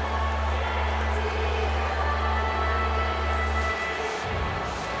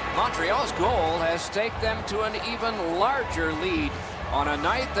 Montreal's goal has taken them to an even larger lead on a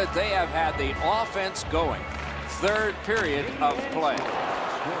night that they have had the offense going. Third period of play.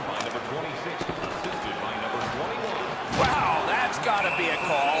 Scored by number 26, assisted by number 21. Wow, that's got to be a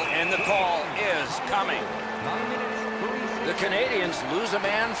call, And the call is coming. 9 minutes, 30 The Canadians lose a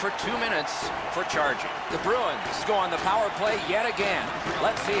man for 2 minutes for charging. The Bruins go on the power play yet again.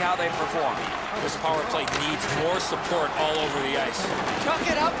 Let's see how they perform. This power play needs more support all over the ice. Tuck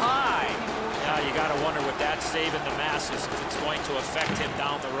it up high. Now you got to wonder with that save in the masses if it's going to affect him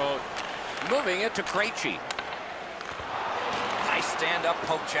down the road. Moving it to Krejci. Nice stand-up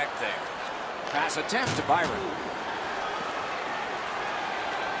poke check there. Pass attempt to Byron.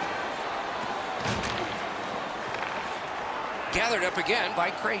 Gathered up again by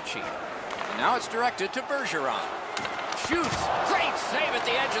Krejci. And now it's directed to Bergeron. Shoots. Great save at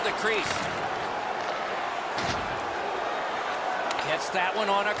the edge of the crease. Gets that one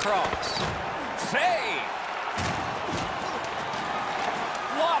on across. Save.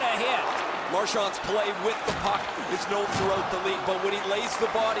 What a hit. Marchand's play with the puck is known throughout the league, but when he lays the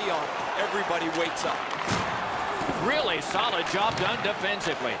body on, everybody wakes up. Really solid job done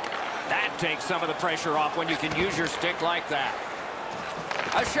defensively. That takes some of the pressure off when you can use your stick like that.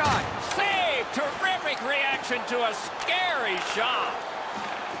 A shot. Save. Terrific reaction to a scary shot.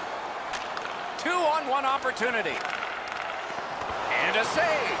 2-on-1 opportunity. And a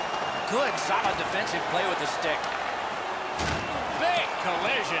save. Good, solid defensive play with the stick. Big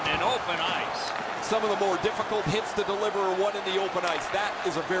collision in open ice. Some of the more difficult hits to deliver are one in the open ice. That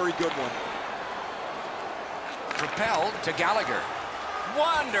is a very good one. Propelled to Gallagher.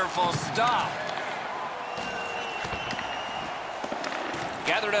 Wonderful stop.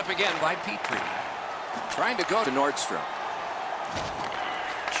 Gathered up again by Petrie. Trying to go to Nordstrom.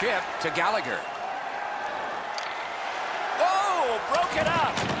 Chip to Gallagher. Oh, broke it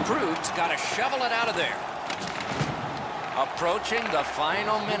up. Krug's got to shovel it out of there. Approaching the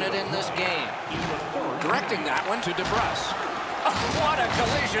final minute in this game. Directing that one to DeBrusk. Oh, what a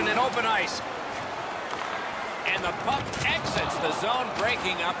collision in open ice. And the puck exits the zone,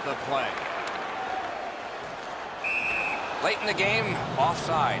 breaking up the play. Late in the game,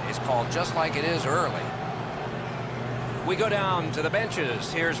 offside is called just like it is early. We go down to the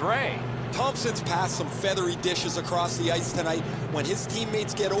benches. Here's Ray. Thompson's passed some feathery dishes across the ice tonight. When his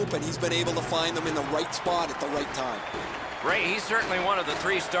teammates get open, he's been able to find them in the right spot at the right time. Ray, he's certainly one of the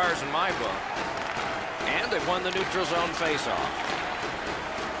 3 stars in my book. And they've won the neutral zone faceoff.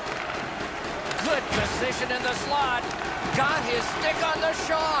 Good position in the slot. Got his stick on the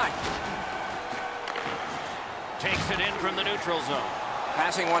shot. Takes it in from the neutral zone.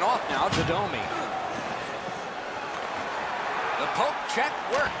 Passing one off now to Domi. The poke check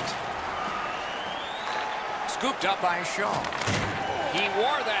worked. Scooped up by Shaw. He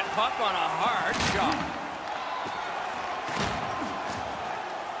wore that puck on a hard shot.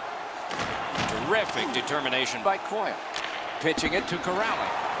 Terrific determination by Coyle. Pitching it to Corrali.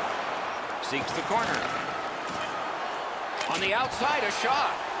 Seeks the corner. On the outside, a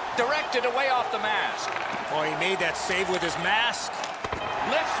shot. Directed away off the mask. Boy, he made that save with his mask.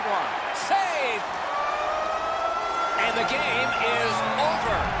 Lifts one. Save! And the game is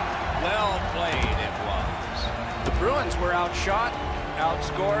over. Well played it was. The Bruins were outshot,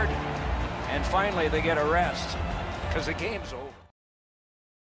 outscored, and finally they get a rest because the game's over.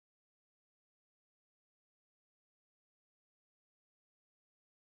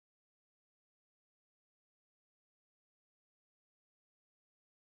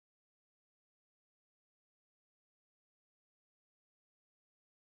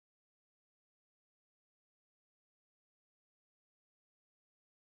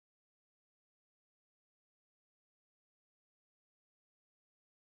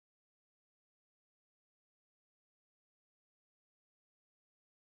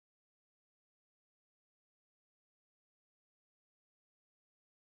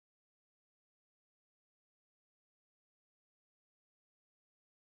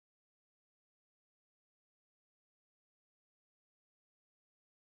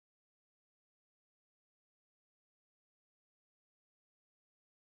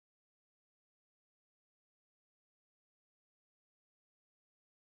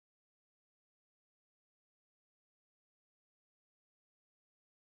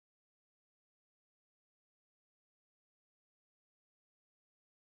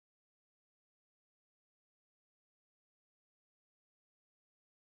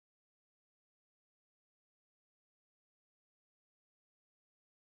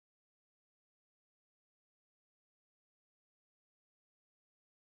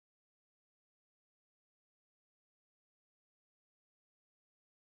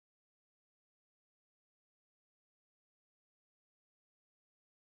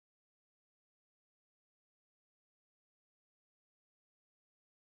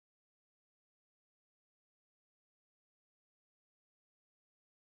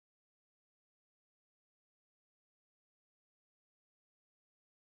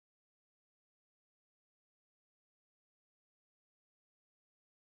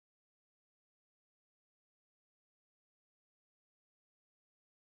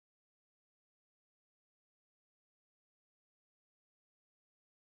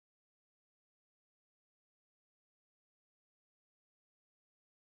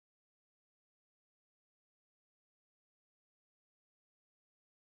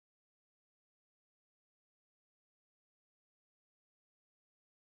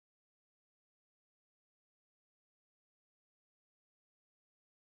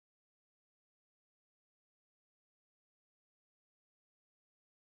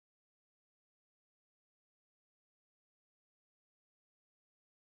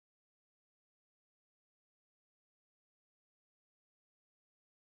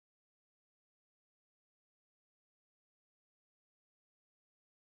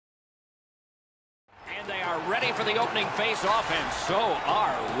 ready for the opening face-off, and so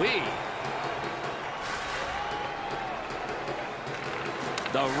are we.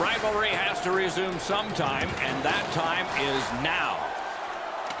 The rivalry has to resume sometime, and that time is now.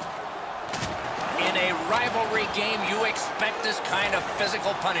 In a rivalry game, you expect this kind of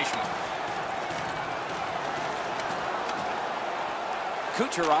physical punishment.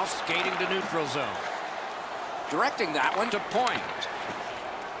 Kucherov skating to neutral zone. Directing that one to point.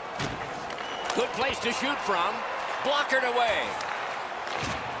 Good place to shoot from. Blockered away.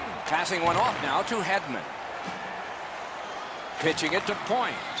 Passing one off now to Hedman. Pitching it to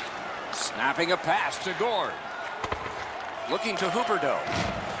point. Snapping a pass to Gord. Looking to Huberdeau.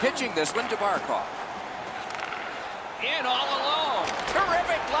 Pitching this one to Barkov. In all alone.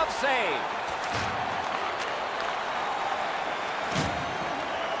 Terrific glove save.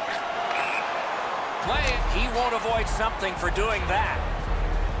 Play. He won't avoid something for doing that.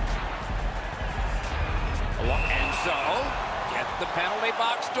 And so, get the penalty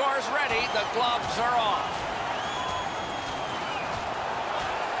box doors ready. The gloves are off.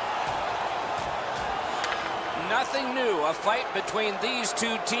 Nothing new, a fight between these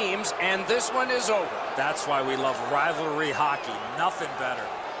two teams, and this one is over. That's why we love rivalry hockey. Nothing better.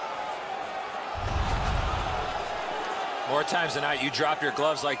 More times than not, you drop your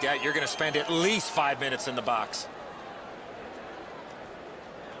gloves like that, you're going to spend at least 5 minutes in the box.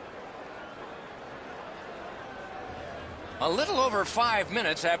 A little over 5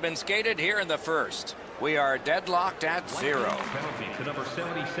 minutes have been skated here in the first. We are deadlocked at 0. Penalty to number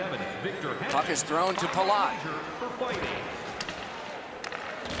 77, Victor Hedman. Puck is thrown to Palat. For fighting.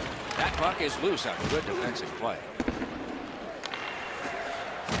 That puck is loose on good defensive play.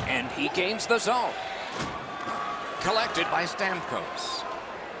 And he gains the zone. Collected by Stamkos.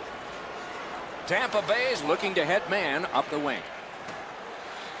 Tampa Bay is looking to head man up the wing.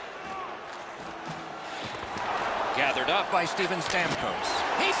 Gathered up by Steven Stamkos.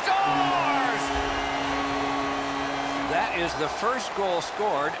 He scores! That is the first goal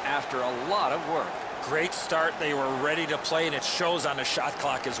scored after a lot of work. Great start. They were ready to play, and it shows on the shot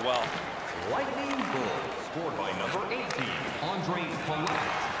clock as well. Lightning goal scored by number 18, Andre Palat.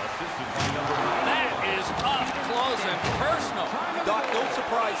 Assisted by number 9. That is up close and personal. Doc, no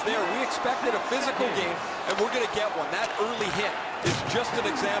surprise there. We expected a physical game, and we're going to get one. That early hit is just an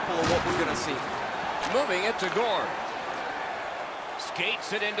example of what we're going to see. Moving it to Gord.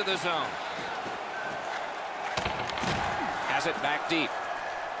 Skates it into the zone. Has it back deep.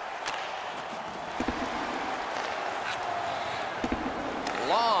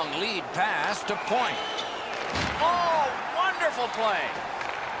 Long lead pass to point. Oh, wonderful play.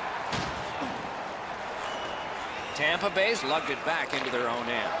 Tampa Bay's lugged it back into their own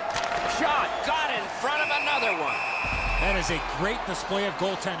end. Shot got in front of another one. That is a great display of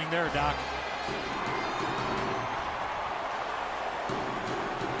goaltending there, Doc.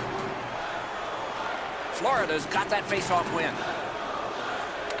 Florida's got that face-off win.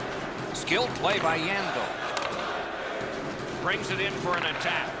 Skilled play by Yandel. Brings it in for an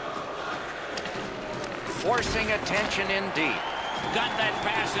attack. Forcing attention indeed. Got that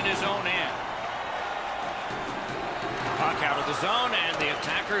pass in his own end. Puck out of the zone, and the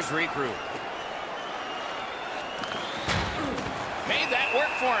attackers regroup. Made that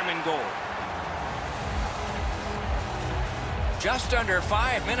work for him in goal. Just under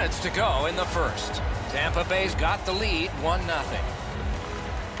 5 minutes to go in the first. Tampa Bay's got the lead, 1-0.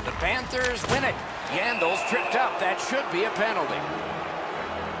 The Panthers win it. Yandel's tripped up. That should be a penalty.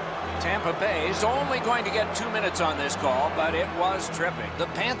 Tampa Bay's only going to get 2 minutes on this call, but it was tripping. The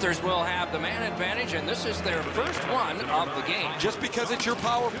Panthers will have the man advantage, and this is their first one of the game. Just because it's your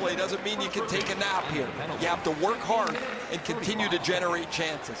power play doesn't mean you can take a nap here. You have to work hard and continue to generate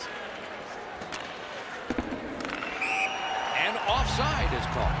chances. And offside is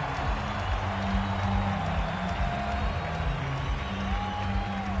called.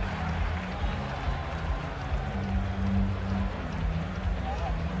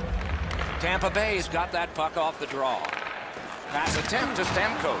 Tampa Bay's got that puck off the draw. Pass attempt to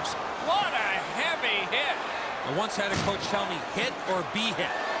Stamkos. What a heavy hit. I once had a coach tell me, hit or be hit.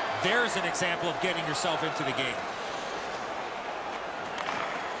 There's an example of getting yourself into the game.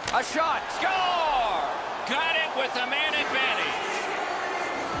 A shot. Score! Got it with the man advantage.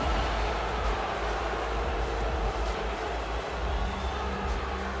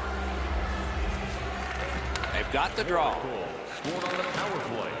 They've got the draw. Scored on the power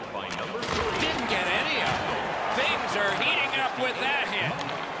play by number 3. Didn't get any of it. Things are heating up with that hit.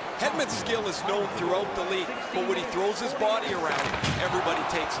 Hedman's skill is known throughout the league, but when he throws his body around, everybody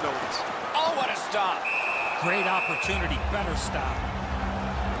takes notice. Oh, what a stop. Great opportunity. Better stop.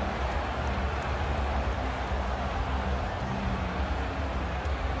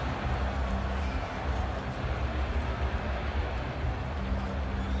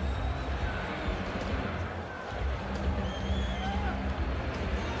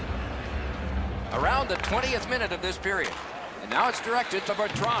 the 20th minute of this period. And now it's directed to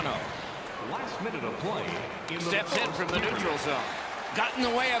Bertrano. Last minute of play. Steps in from the neutral zone. Got in the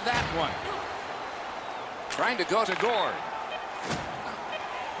way of that one. Trying to go to Gord.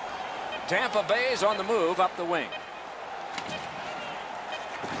 Tampa Bay's on the move up the wing.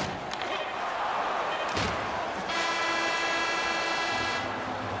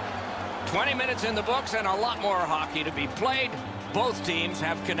 "20 minutes in the books and a lot more hockey to be played. Both teams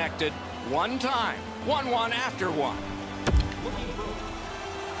have connected one time. 1-1 after one.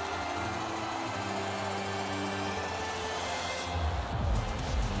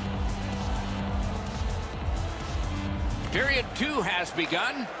 Period 2 has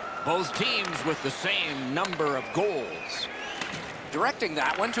begun. Both teams with the same number of goals. Directing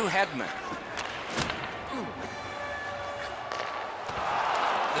that one to Hedman.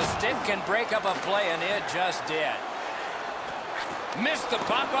 The stick can break up a play, and it just did. Missed the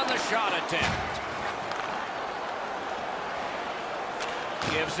puck on the shot attempt.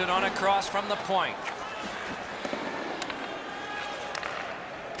 Gives it on a cross from the point.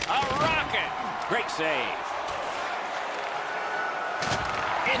 A rocket. Great save.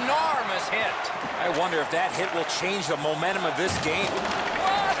 Enormous hit. I wonder if that hit will change the momentum of this game.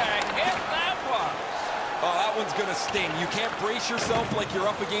 What a hit that was. Oh, that one's going to sting. You can't brace yourself like you're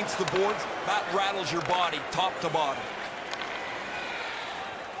up against the boards. That rattles your body top to bottom.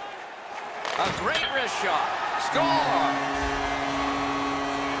 A great wrist shot. Score!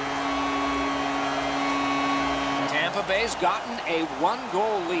 Tampa Bay's gotten a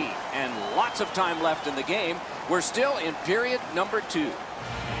 1-goal lead and lots of time left in the game. We're still in period number 2.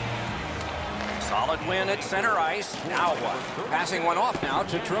 Solid win at center ice. Now what? Passing one off now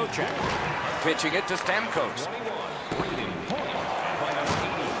to Trocheck. Pitching it to Stamkos.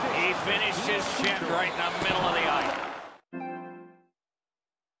 He finished his shit right in the middle of the ice.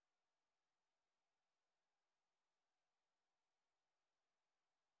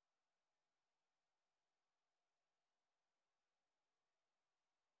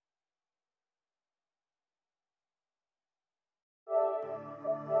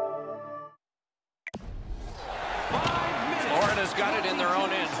 Florida's got it in their own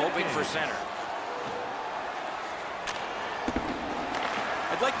end, hoping for center.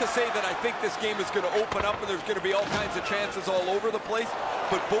 I'd like to say that I think this game is going to open up and there's going to be all kinds of chances all over the place,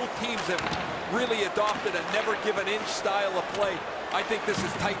 but both teams have really adopted a never-give-an-inch style of play. I think this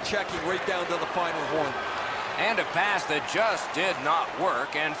is tight checking right down to the final horn. And a pass that just did not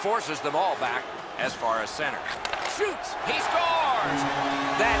work and forces the ball back as far as center. Shoots! He scores!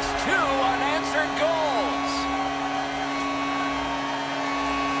 That's 2 unanswered goals!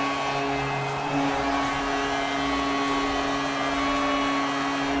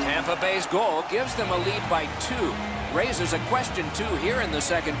 Tampa Bay's goal gives them a lead by 2. Raises a question, too, here in the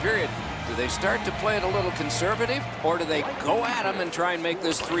second period. Do they start to play it a little conservative, or do they go at them and try and make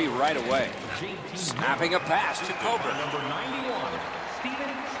this 3 right away? Snapping a pass to Coburn. Number 91, Steven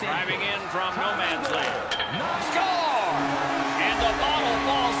Driving in from no man's land. Score! And the bottle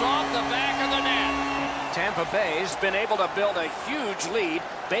falls off the back of the net. Tampa Bay's been able to build a huge lead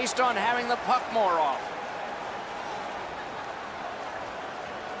based on having the puck more often.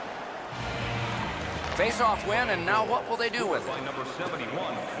 Face-off win, and now what will they do with it? by number 71,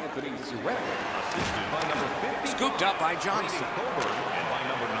 Anthony Cirelli, assisted by number 50. Scooped up by Johnson. Coburn, and by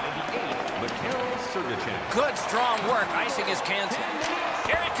number 98, Mikhail Sergachev. Good, strong work. Icing is canceled.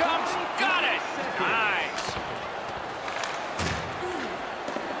 Here it comes. Got it. Nice.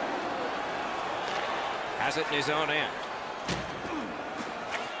 Has it in his own end.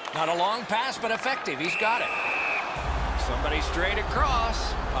 Not a long pass, but effective. He's got it. Somebody straight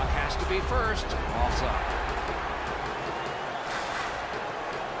across. Puck has to be first. Offside.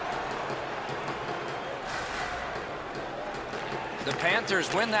 The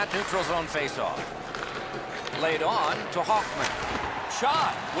Panthers win that neutral zone faceoff. Laid on to Hoffman.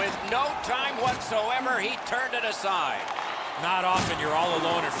 Shot with no time whatsoever. He turned it aside. Not often you're all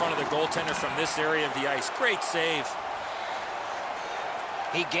alone in front of the goaltender from this area of the ice. Great save.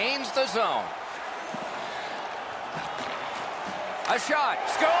 He gains the zone. A shot.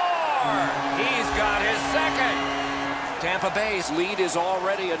 Score! He's got his second. Tampa Bay's lead is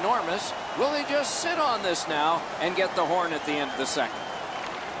already enormous. Will they just sit on this now and get the horn at the end of the second?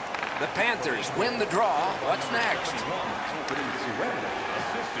 The Panthers win the draw. What's next?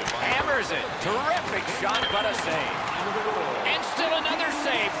 Hammers it. Terrific shot, but a save. And still another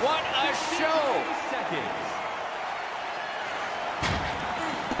save. What a show.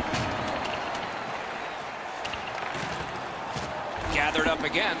 Gathered up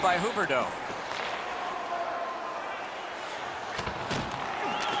again by Huberdeau.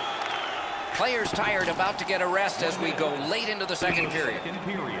 Players tired, about to get a rest as we go late into the second period.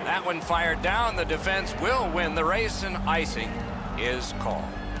 That one fired down. The defense will win the race, and icing is called.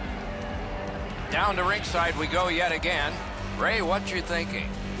 Down to ringside we go yet again. Ray, what you thinking?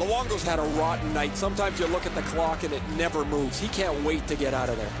 Luongo's had a rotten night. Sometimes you look at the clock and it never moves. He can't wait to get out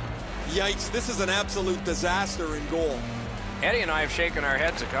of there. Yikes, this is an absolute disaster in goal. Eddie and I have shaken our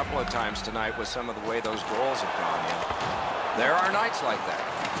heads a couple of times tonight with some of the way those goals have gone in. There are nights like that.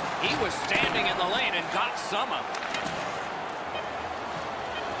 He was standing in the lane and got some of it.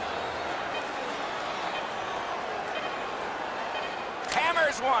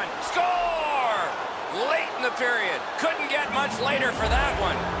 Hammers one. Score! Late in the period. Couldn't get much later for that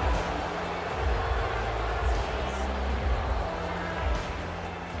one.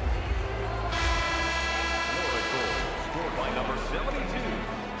 Scored by number 72,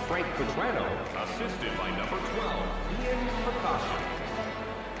 Frank Petrano, assisted by number 12, Ian Percussion.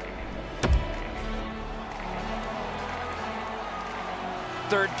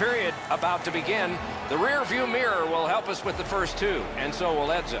 Third period about to begin. The rear view mirror will help us with the first two, and so will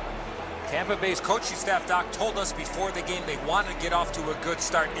Edzo. Tampa Bay's coaching staff, Doc, told us before the game they wanted to get off to a good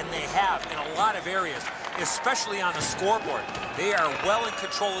start, and they have in a lot of areas, especially on the scoreboard. They are well in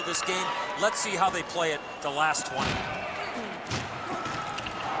control of this game. Let's see how they play it the last 20.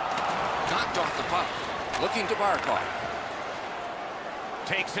 Knocked off the puck. Looking to Barkov.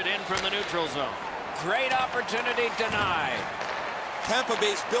 Takes it in from the neutral zone. Great opportunity denied. Tampa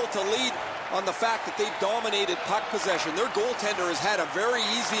Bay's built a lead on the fact that they've dominated puck possession. Their goaltender has had a very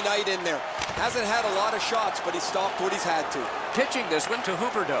easy night in there. Hasn't had a lot of shots, but he stopped what he's had to. Pitching this one to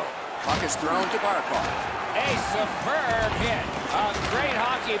Huberdeau. Puck is thrown to Barkov. A superb hit. A great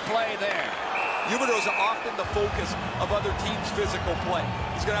hockey play there. Huberdeau's often the focus of other teams' physical play.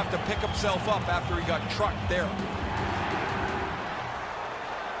 He's going to have to pick himself up after he got trucked there.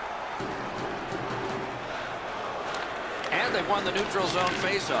 And they've won the neutral zone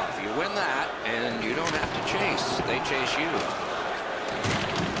faceoff. You win that, and you don't have to chase. They chase you.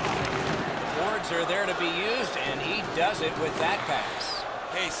 Boards are there to be used, and he does it with that pass.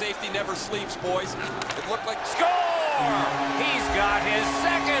 Hey, safety never sleeps, boys. It looked like... Score! He's got his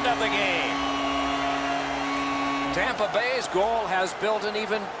second of the game. Tampa Bay's goal has built an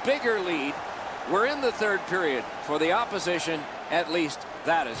even bigger lead. We're in the third period. For the opposition, at least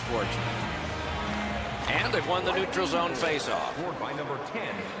that is fortunate. And they've won the neutral zone faceoff. Scored by number 10,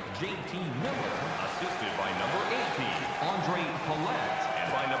 J.T. Miller, assisted by number 18, Andre Palat,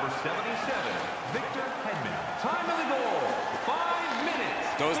 and by number 77, Victor Hedman. Time of the goal, 5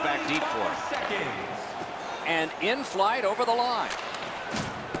 minutes. Goes back deep for it. Seconds. And in flight over the line.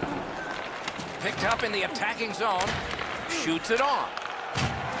 Picked up in the attacking zone. Shoots it on.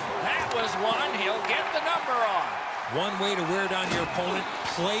 That was one. He'll get the number on. One way to wear down your opponent,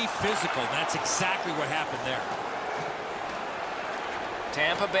 play physical. That's exactly what happened there.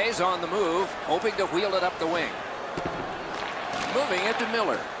 Tampa Bay's on the move, hoping to wheel it up the wing. Moving it to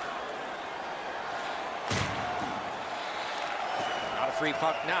Miller. Not a free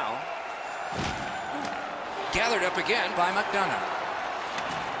puck now. Gathered up again by McDonough.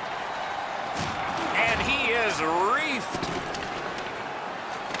 And he is reefed.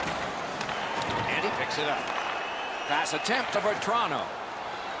 And he picks it up. Pass attempt to Bertrano.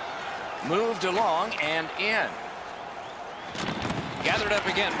 Moved along and in. Gathered up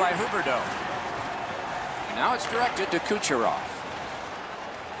again by Huberdeau. Now it's directed to Kucherov.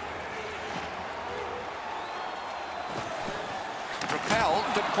 Propelled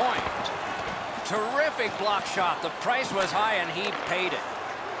to point. Terrific block shot. The price was high and he paid it.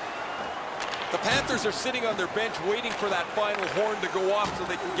 The Panthers are sitting on their bench waiting for that final horn to go off so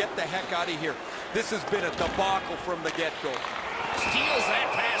they can get the heck out of here. This has been a debacle from the get-go. Steals that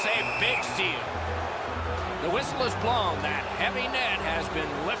pass, a big steal. The whistle is blown. That heavy net has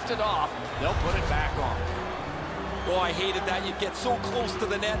been lifted off. They'll put it back on. Oh, I hated that. You get so close to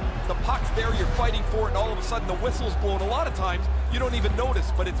the net. The puck's there, you're fighting for it, and all of a sudden the whistle's blown. A lot of times you don't even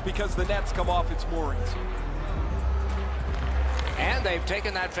notice, but it's because the net's come off its moorings. And they've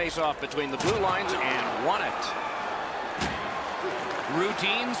taken that face-off between the blue lines and won it.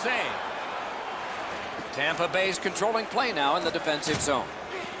 Routine save. Tampa Bay's controlling play now in the defensive zone.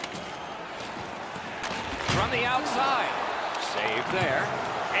 From the outside. Save there.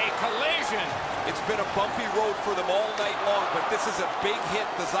 A collision. It's been a bumpy road for them all night long, but this is a big hit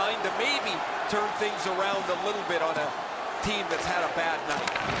designed to maybe turn things around a little bit on a team that's had a bad night.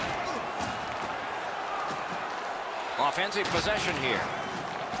 Offensive possession here.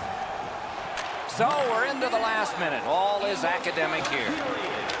 So we're into the last minute. All is academic here.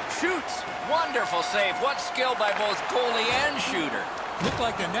 Shoots. Wonderful save. What skill by both goalie and shooter. Looked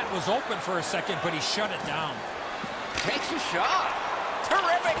like the net was open for a second, but he shut it down. Takes a shot.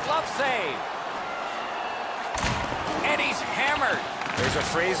 Terrific glove save. And he's hammered. There's a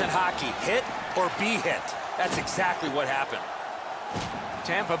phrase in hockey, hit or be hit. That's exactly what happened.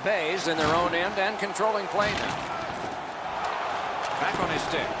 Tampa Bay's in their own end and controlling play now. Back on his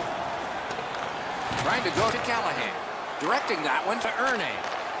stick. Trying to go to Callahan. Directing that one to Erne.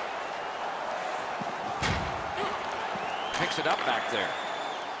 Picks it up back there.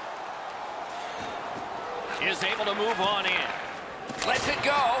 Is able to move on in. Lets it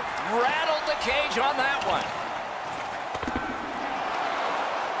go. Rattled the cage on that one.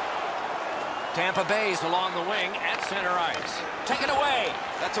 Tampa Bay's along the wing at center ice. Take it away.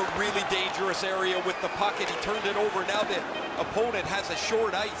 That's a really dangerous area with the puck, and he turned it over. Now the opponent has a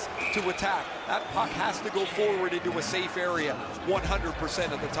short ice to attack. That puck has to go forward into a safe area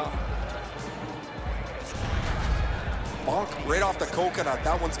 100% of the time. Bonk right off the coconut.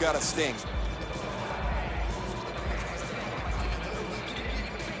 That one's got a sting.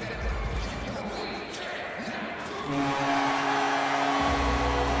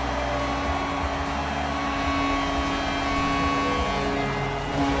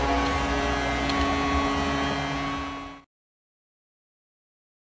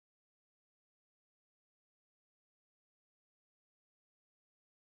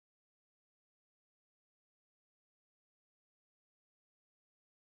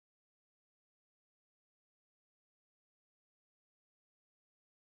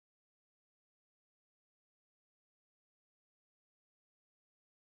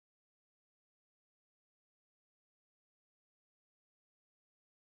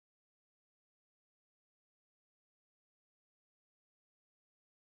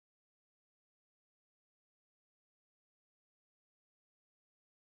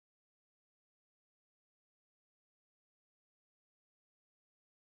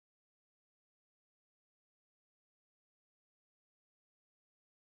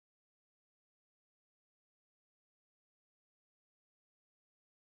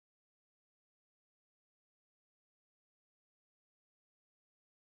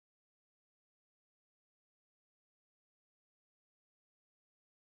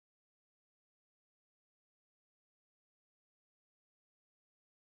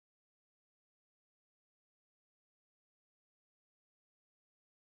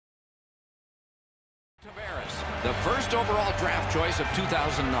 Tavares, the first overall draft choice of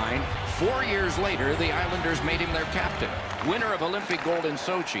 2009. 4 years later, the Islanders made him their captain. Winner of Olympic gold in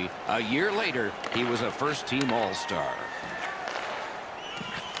Sochi. A year later, he was a first-team All-Star.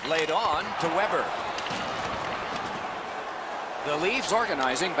 Laid on to Weber. The Leafs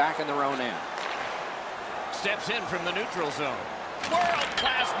organizing back in their own end. Steps in from the neutral zone.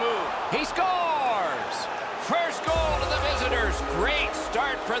 World-class move. He scores! First goal to the visitors. Great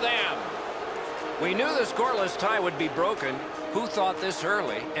start for them. We knew the scoreless tie would be broken. Who thought this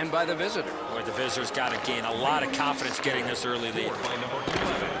early and by the visitor? Boy, the visitors got to gain a lot of confidence getting this early lead.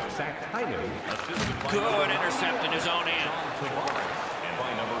 Good intercept in his own end. And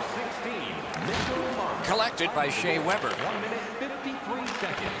by number 16, Mitchell Marner. Collected by Shea Weber. 1 minute, 53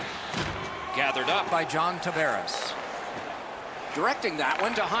 seconds. Gathered up by John Tavares. Directing that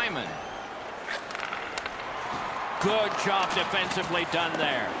one to Hyman. Good job defensively done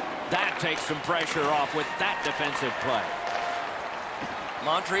there. That takes some pressure off with that defensive play.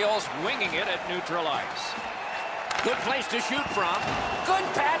 Montreal's winging it at neutral ice. Good place to shoot from. Good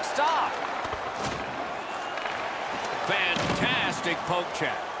pad stop. Fantastic poke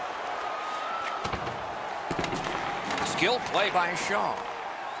check. Skill play by Shaw.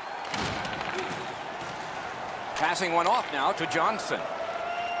 Passing one off now to Johnson.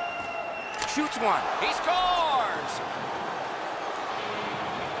 Shoots one. He scores!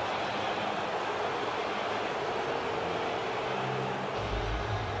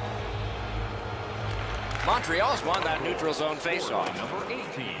 Montreal's won that neutral zone faceoff. Number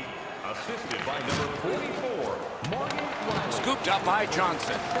 18, assisted by number 44, Morgan Riley. Scooped up by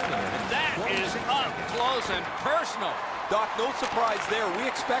Johnson. And that is up close and personal. Doc, no surprise there. We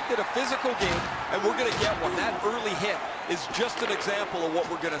expected a physical game, and we're going to get one. That early hit is just an example of what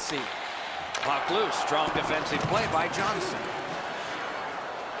we're going to see. Puck loose. Strong defensive play by Johnson.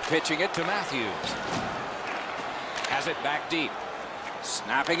 Pitching it to Matthews. Has it back deep.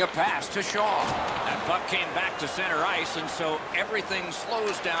 Snapping a pass to Shaw. That puck came back to center ice, and so everything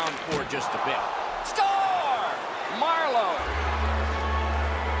slows down for just a bit. Score! Marleau!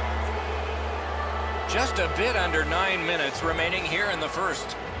 Just a bit under 9 minutes remaining here in the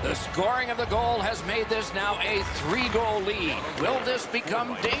first. The scoring of the goal has made this now a 3-goal lead. Will this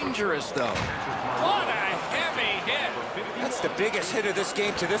become dangerous, though? What a heavy hit! That's the biggest hit of this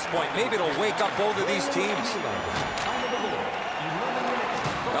game to this point. Maybe it'll wake up both of these teams.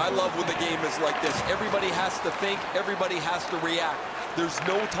 I love when the game is like this. Everybody has to think. Everybody has to react. There's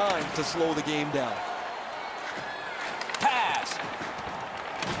no time to slow the game down. Pass.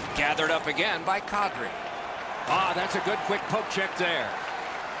 Gathered up again by Kadri. Ah, that's a good quick poke check there.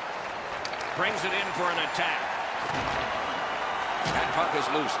 Brings it in for an attack. That puck is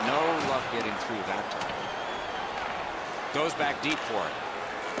loose. No luck getting through that time. Goes back deep for it.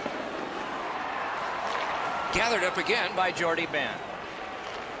 Gathered up again by Jordie Benn.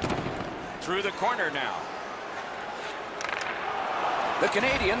 Through the corner now. The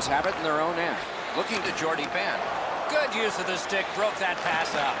Canadians have it in their own end. Looking to Jordie Benn. Good use of the stick. Broke that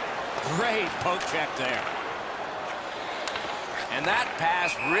pass up. Great poke check there. And that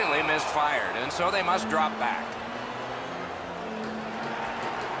pass really misfired, and so they must drop back.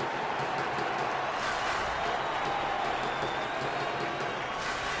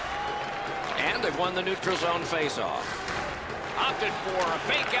 And they've won the neutral zone faceoff. Opted for a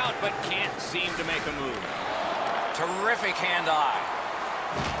fake out, but can't seem to make a move. Terrific hand-eye.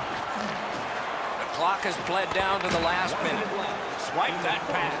 The clock has bled down to the last minute. Swipe that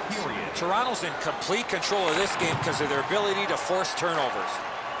pass. Toronto's in complete control of this game because of their ability to force turnovers.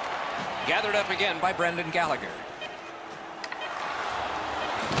 Gathered up again by Brendan Gallagher.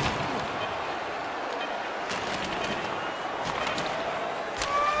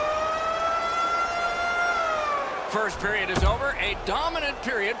 First period is over. A dominant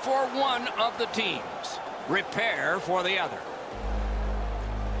period for one of the teams. Repair for the other.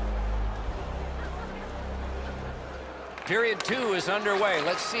 Period 2 is underway.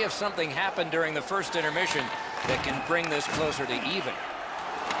 Let's see if something happened during the first intermission that can bring this closer to even.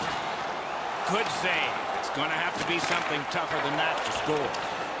 Good save. It's going to have to be something tougher than that to score.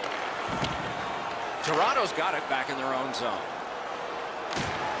 Toronto's got it back in their own zone.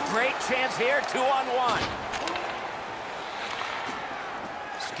 Great chance here, 2-on-1.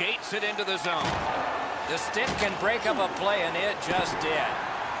 Skates it into the zone. The stick can break up a play, and it just did.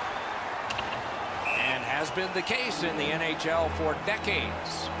 And has been the case in the NHL for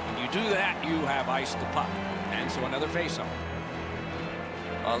decades. When you do that, you have iced the puck. And so another faceoff.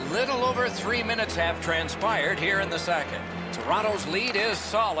 A little over 3 minutes have transpired here in the second. Toronto's lead is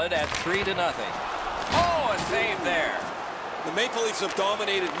solid at 3-0. Oh, a save there. The Maple Leafs have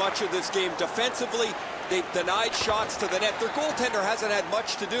dominated much of this game defensively. They've denied shots to the net. Their goaltender hasn't had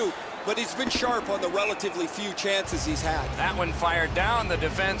much to do, but he's been sharp on the relatively few chances he's had. That one fired down. The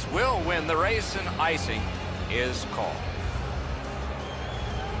defense will win the race, and icing is called.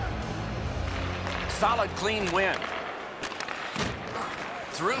 Solid, clean win.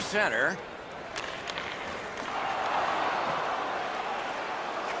 Through center.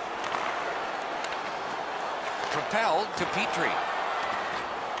 Propelled to Petrie.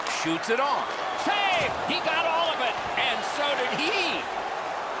 Shoots it on. Save! He got all of it, and so did he.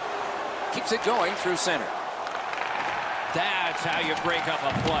 Keeps it going through center. That's how you break up a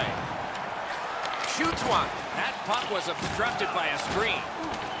play. Shoots one. That puck was obstructed by a screen.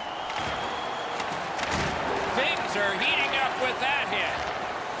 Things are heating up with that hit.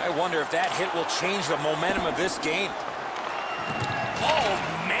 I wonder if that hit will change the momentum of this game. Oh,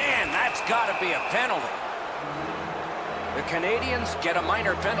 man, that's got to be a penalty. The Canadians get a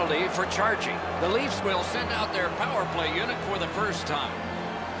minor penalty for charging. The Leafs will send out their power play unit for the first time.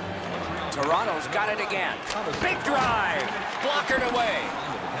 Toronto's got it again. Big drive. Blockered away.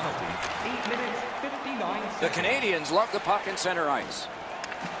 8 minutes, 59 seconds. The Canadians love the puck in center ice.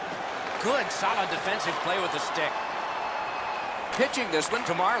 Good, solid defensive play with the stick. Pitching this one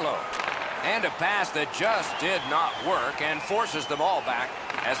to Marleau. And a pass that just did not work and forces the ball back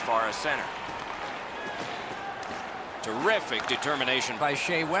as far as center. Terrific determination by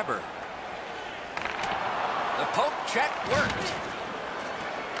Shea Weber. The poke check worked.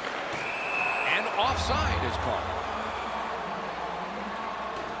 And offside is called.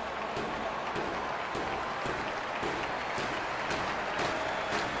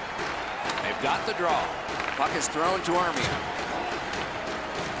 They've got the draw. Puck is thrown to Armia.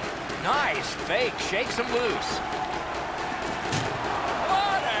 Nice fake. Shakes him loose.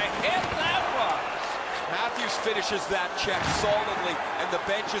 What a hit that was. Matthews finishes that check solidly, and the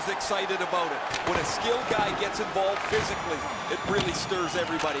bench is excited about it. When a skilled guy gets involved physically, it really stirs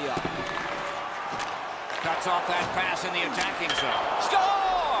everybody up. Cuts off that pass in the attacking zone.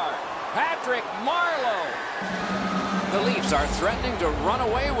 Score! Patrick Marleau. The Leafs are threatening to run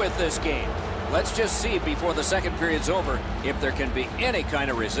away with this game. Let's just see before the second period's over if there can be any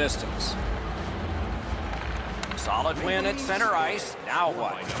kind of resistance. Solid win at center ice. Now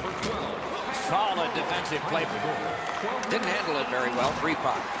what? Solid defensive play. Didn't handle it very well. Free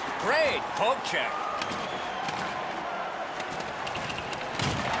puck. Great poke check.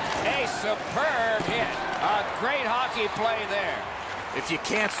 A superb hit. A great hockey play there. If you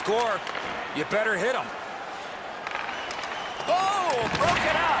can't score, you better hit them. Oh, broke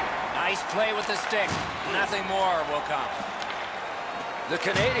it up. Nice play with the stick. Nothing more will come. The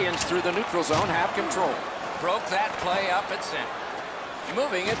Canadians through the neutral zone have control. Broke that play up at center.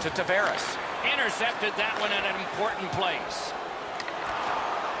 Moving it to Tavares. Intercepted that one at an important place.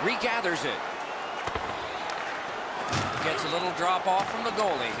 Regathers it. Gets a little drop off from the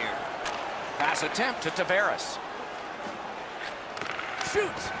goalie here. Pass attempt to Tavares.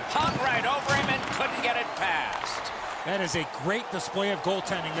 Shoots. Hung right over him and couldn't get it past. That is a great display of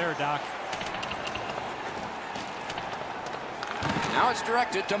goaltending there, Doc. Now it's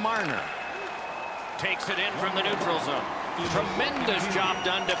directed to Marner. Takes it in from the neutral zone. Tremendous job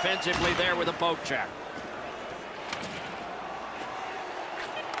done defensively there with a poke check.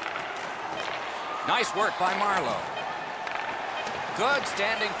 Nice work by Marleau. Good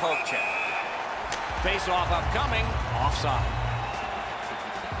standing poke check. Face-off upcoming. Offside.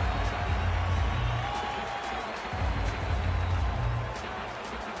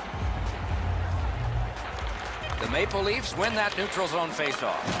 The Maple Leafs win that neutral zone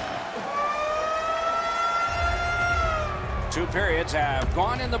face-off. Two periods have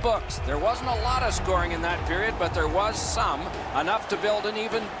gone in the books. There wasn't a lot of scoring in that period, but there was some, enough to build an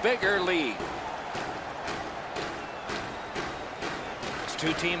even bigger lead. These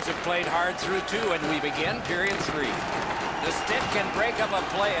two teams have played hard through two, and we begin period 3. The stick can break up a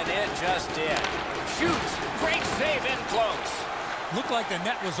play, and it just did. Shoots. Great save in close. Looked like the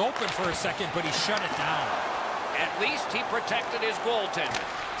net was open for a second, but he shut it down. At least he protected his goaltender.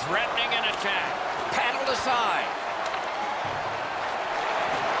 Threatening an attack. Paddled aside.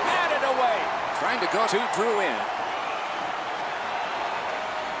 Away. Trying to go to Drew in.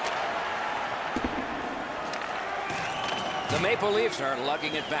 The Maple Leafs are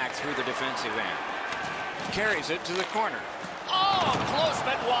lugging it back through the defensive end. Carries it to the corner. Oh, close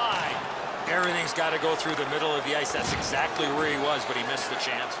but wide. Everything's got to go through the middle of the ice. That's exactly where he was, but he missed the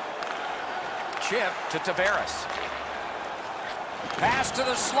chance. Chip to Tavares. Pass to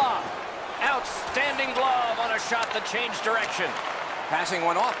the slot. Outstanding glove on a shot that changed direction. Passing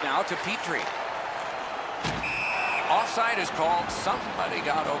one off now to Petrie. Offside is called. Somebody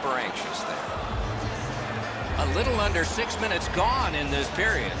got over anxious there. A little under 6 minutes gone in this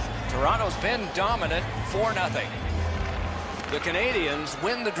period. Toronto's been dominant 4-0. The Canadians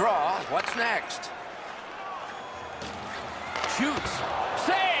win the draw. What's next? Shoots.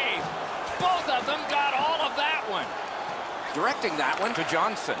 Save! Both of them got all of that one. Directing that one to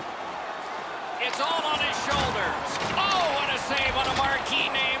Johnson. It's all on his shoulders. Oh, what a save on a marquee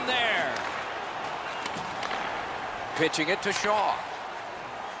name there. Pitching it to Shaw.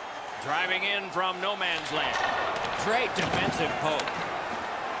 Driving in from no man's land. Great defensive poke.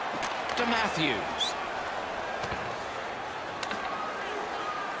 To Matthews.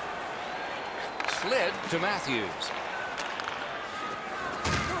 Slid to Matthews.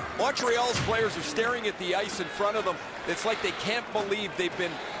 Montreal's players are staring at the ice in front of them. It's like they can't believe they've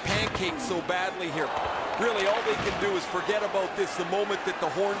been pancaked so badly here. Really, all they can do is forget about this the moment that the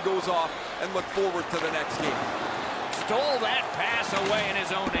horn goes off and look forward to the next game. Stole that pass away in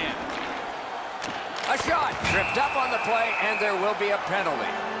his own end. A shot tripped up on the play, and there will be a penalty.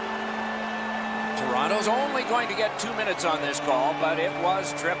 Toronto's only going to get 2 minutes on this call, but it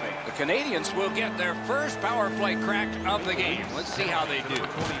was tripping. The Canadians will get their first power play crack of the game. Let's see how they do.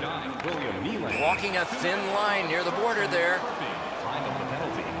 Walking a thin line near the border there. Time of the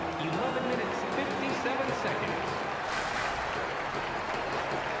penalty, 11 minutes, 57 seconds.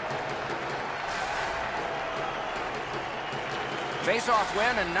 Face-off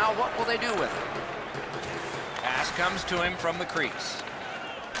win, and now what will they do with it? Pass comes to him from the crease.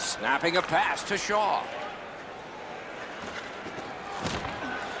 Snapping a pass to Shaw.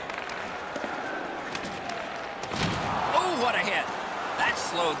 Oh, what a hit. That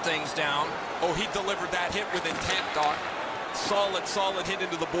slowed things down. Oh, he delivered that hit with intent, Doc. Solid hit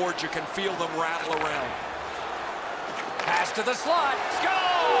into the board. You can feel them rattle around. Pass to the slot.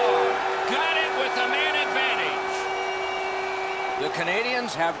 Score! Got it with the man advantage. The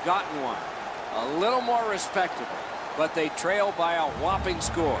Canadians have gotten one. A little more respectable, but they trail by a whopping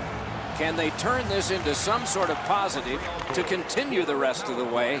score. Can they turn this into some sort of positive to continue the rest of the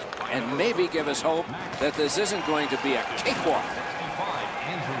way and maybe give us hope that this isn't going to be a cakewalk?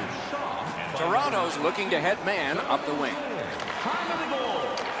 Toronto's looking to head man up the wing.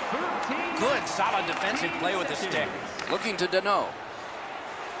 Good, solid defensive play with the stick. Looking to Danault.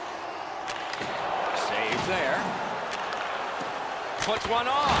 there. Puts one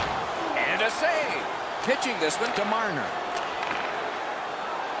on. And a save. Pitching this one to Marner.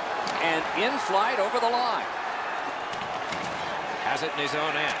 And in flight over the line. Has it in his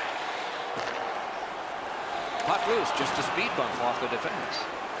own end. Puck loose, just a speed bump off the defense.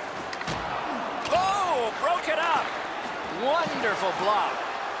 Oh, broke it up. Wonderful block.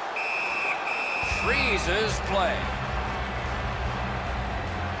 Freezes play.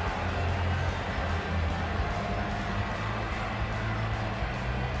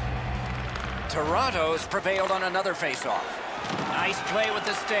 Toronto's prevailed on another faceoff. Nice play with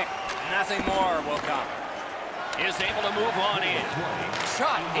the stick. Nothing more will come. Is able to move on in.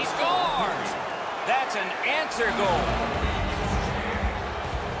 Shot. He scores. That's an answer goal.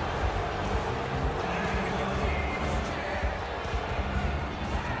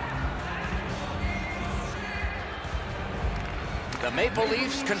 The Maple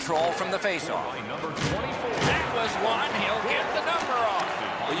Leafs control from the faceoff. That was one. He'll get the number on.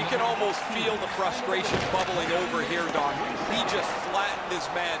 Well, you can almost feel the frustration bubbling over here, Doc. He just flattened his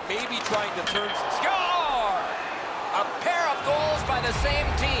man, maybe trying to turn. Score! A pair of goals by the same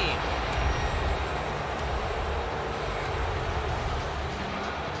team.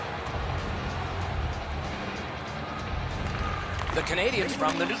 The Canadians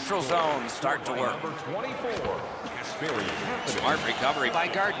from the neutral zone start to work. Smart recovery by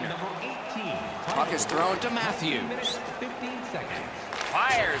Gardner. Puck is thrown to Matthews.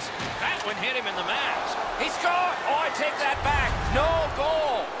 Fires. That one hit him in the mask. He scored. Oh, I take that back. No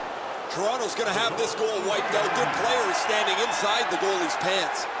goal. Toronto's going to have this goal wiped out. Good players standing inside the goalie's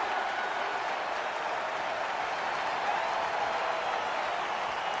pants.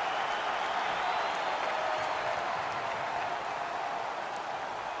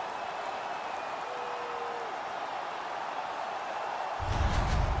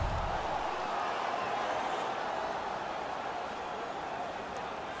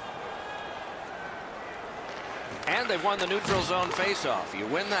 And they've won the neutral zone faceoff. You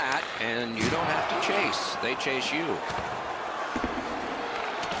win that, and you don't have to chase. They chase you.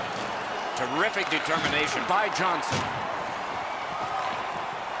 Terrific determination by Johnson.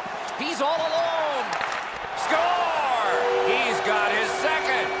 He's all alone. Score! He's got his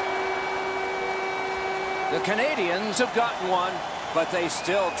second. The Canadians have gotten one, but they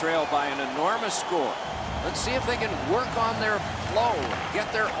still trail by an enormous score. Let's see if they can work on their flow,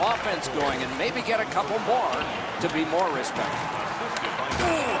 get their offense going, and maybe get a couple more to be more respected.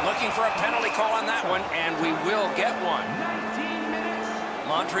 Ooh, looking for a penalty call on that one, and we will get one.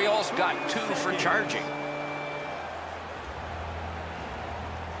 Montreal's got 2 for charging.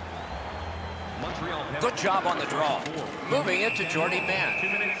 Good job on the draw. Moving it to Jordy Benn. 2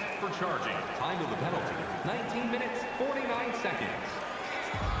 minutes for charging. Time of the penalty, 19 minutes, 49 seconds.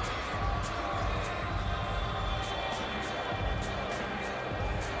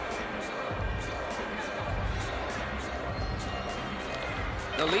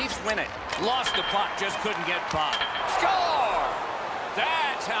 The Leafs win it. Lost the puck, just couldn't get by. Score!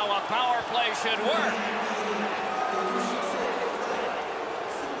 That's how a power play should work.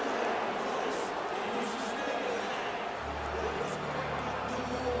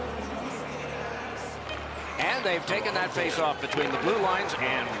 And they've taken that face-off between the blue lines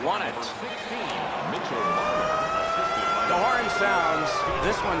and won it. The horn sounds.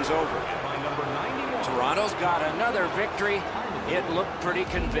 This one's over. Toronto's got another victory. It looked pretty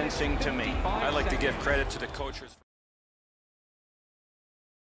convincing to me. I like to give credit to the coaches.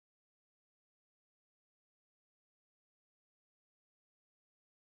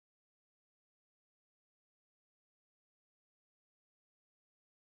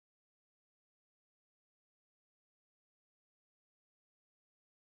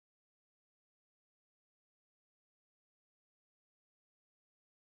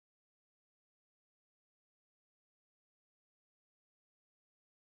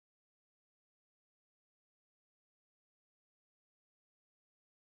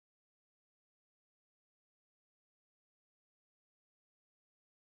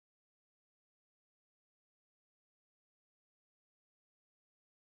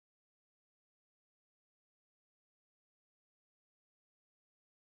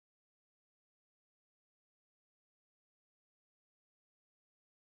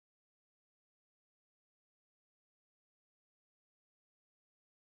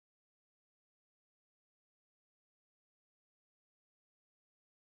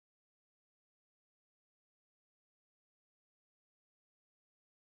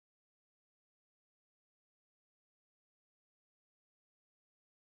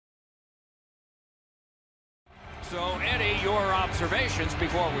 So, Eddie, your observations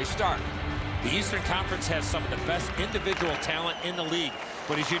before we start. The Eastern Conference has some of the best individual talent in the league,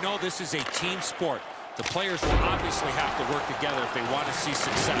 but as you know, this is a team sport. The players will obviously have to work together if they want to see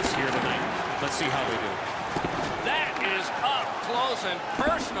success here tonight. Let's see how they do. That is up close and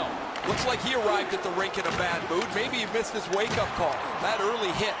personal. Looks like he arrived at the rink in a bad mood. Maybe he missed his wake-up call. That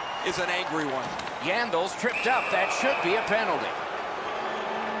early hit is an angry one. Yandle's tripped up. That should be a penalty.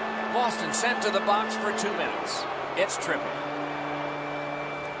 Boston sent to the box for 2 minutes. It's tripping.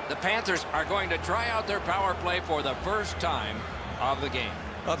 The Panthers are going to try out their power play for the first time of the game.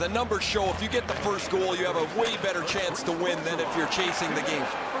 The numbers show if you get the first goal, you have a way better chance to win than if you're chasing the game.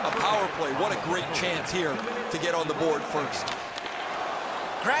 A power play, what a great chance here to get on the board first.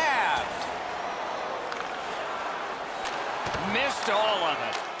 Grabbed. Missed all of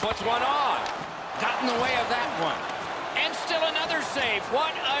it. Puts one on. Got in the way of that one. And still another save.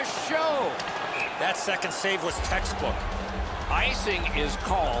 What a show. That second save was textbook. Icing is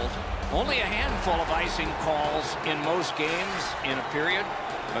called. Only a handful of icing calls in most games in a period,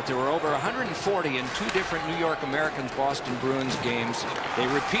 but there were over 140 in 2 different New York Americans Boston Bruins games. They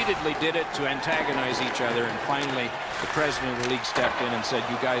repeatedly did it to antagonize each other, and finally the president of the league stepped in and said,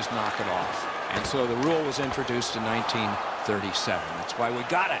 you guys knock it off. And so the rule was introduced in 1937. That's why we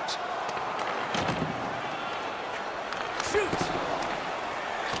got it. Shoots.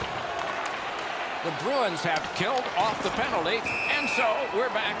 The Bruins have killed off the penalty, and so we're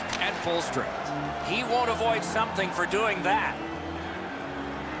back at full strength. He won't avoid something for doing that.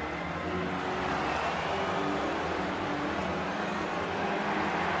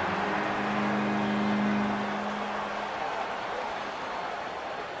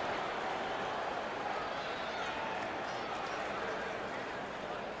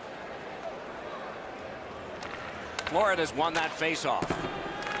 Florida's won that face-off.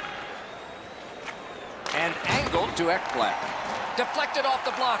 And angled to Ekblad. Deflected off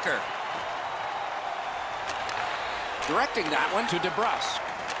the blocker. Directing that one to DeBrusk.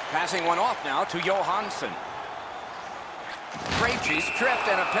 Passing one off now to Johansson. Krejci's tripped,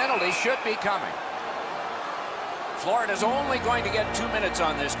 and a penalty should be coming. Florida's only going to get 2 minutes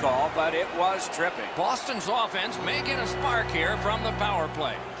on this call, but it was tripping. Boston's offense may get a spark here from the power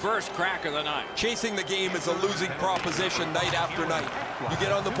play. First crack of the night. Chasing the game is a losing proposition night after night. You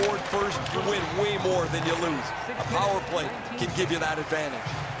get on the board first, you win way more than you lose. A power play can give you that advantage.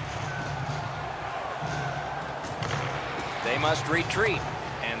 They must retreat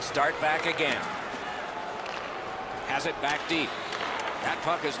and start back again. Has it back deep. That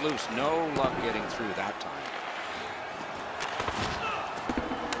puck is loose. No luck getting through that time.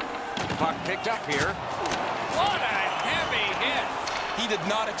 Puck picked up here. What a heavy hit. He did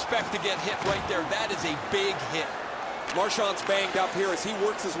not expect to get hit right there. That is a big hit. Marchand's banged up here as he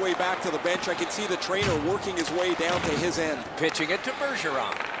works his way back to the bench. I can see the trainer working his way down to his end. Pitching it to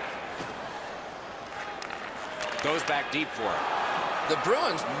Bergeron. Goes back deep for it. The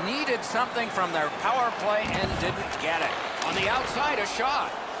Bruins needed something from their power play and didn't get it. On the outside, a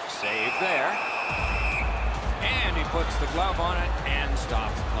shot. Save there. And he puts the glove on it and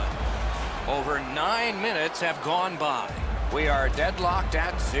stops play. Over 9 minutes have gone by. We are deadlocked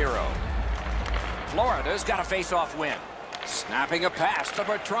at 0. Florida's got a face-off win. Snapping a pass to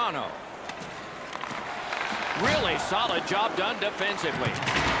Bertrano. Really solid job done defensively.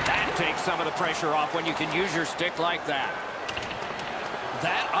 That takes some of the pressure off when you can use your stick like that.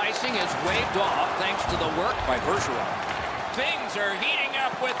 That icing is waved off thanks to the work by Bergeron. Things are heating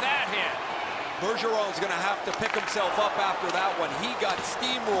up with that hit. Bergeron's going to have to pick himself up after that one. He got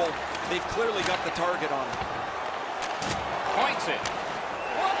steamrolled. They've clearly got the target on him. Points it.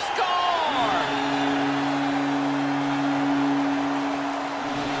 Score!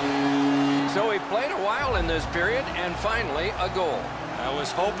 So we played a while in this period, and finally a goal. I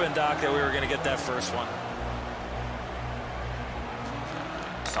was hoping, Doc, that we were going to get that first one.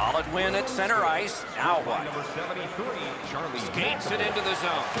 Solid win at center ice. Now what? Number 73, Charlie Skates it into the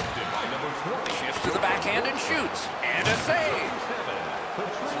zone. by number 20. Shifts to the backhand and shoots. And a save.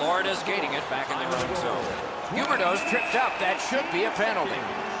 Florida's skating it back in their own zone. Huberdeau's tripped up. That should be a penalty.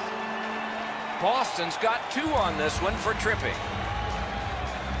 Boston's got 2 on this one for tripping.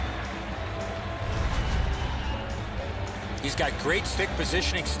 He's got great stick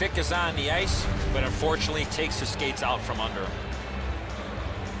positioning. Stick is on the ice, but unfortunately takes his skates out from under him.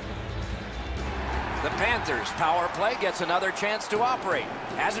 The Panthers' power play gets another chance to operate.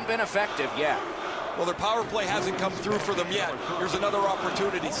 Hasn't been effective yet. Well, their power play hasn't come through for them yet. Here's another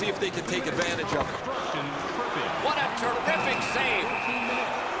opportunity. See if they can take advantage of it. What a terrific save. 14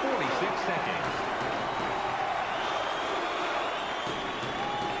 minutes, 46 seconds.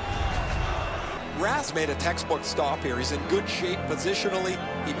 Rask made a textbook stop here. He's in good shape positionally.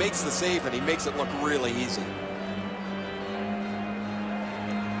 He makes the save, and he makes it look really easy.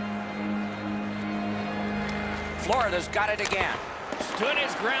 Florida's got it again. Stood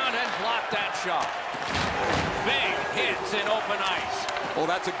his ground and blocked that shot. Big hits in open ice. Oh,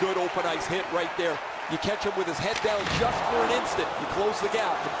 that's a good open ice hit right there. You catch him with his head down just for an instant. You close the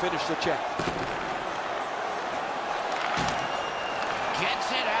gap and finish the check.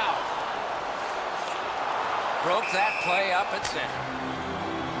 Gets it out. Broke that play up at center.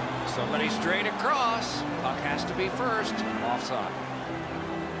 Somebody straight across. Puck has to be first. Offside.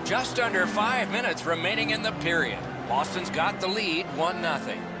 Just under 5 minutes remaining in the period. Boston's got the lead,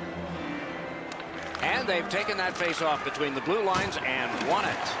 1-0. And they've taken that face-off between the blue lines and won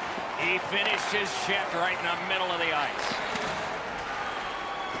it. He finished his check right in the middle of the ice.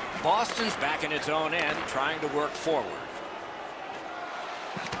 Boston's back in its own end, trying to work forward.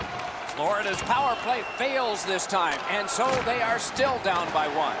 Florida's power play fails this time, and so they are still down by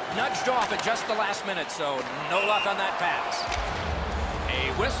 1. Nudged off at just the last minute, so no luck on that pass.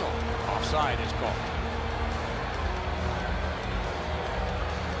 A whistle. Offside is called.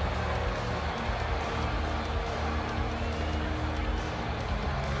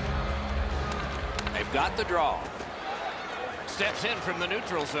 They've got the draw. Steps in from the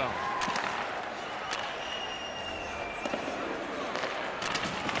neutral zone.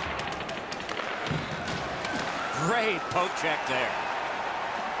 Great poke check there.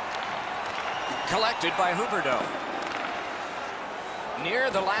 Collected by Huberdeau.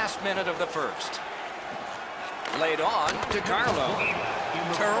 Near the last minute of the first. Laid on to Carlo.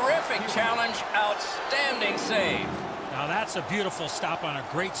 Terrific challenge, outstanding save. Now that's a beautiful stop on a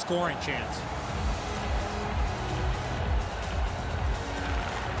great scoring chance.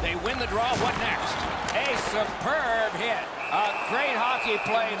 They win the draw. What next? A superb hit. A great hockey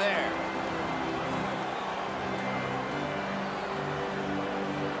play there.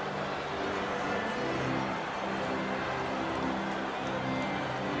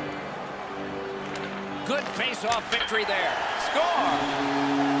 Good face-off victory there. Score!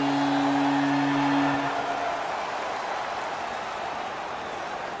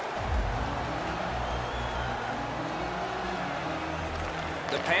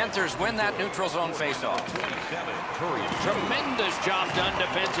 The Panthers win that neutral zone face-off. Tremendous job done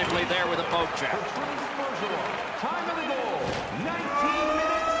defensively there with a poke check. Time of the goal, 19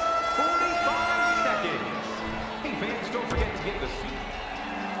 minutes, 45 seconds. Hey, fans, don't forget to get the seat.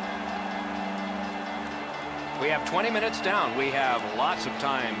 We have 20 minutes down. We have lots of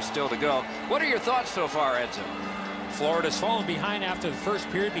time still to go. What are your thoughts so far, Edzo? Florida's fallen behind after the first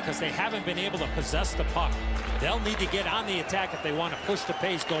period because they haven't been able to possess the puck. They'll need to get on the attack if they want to push the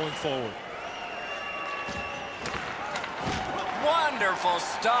pace going forward. Wonderful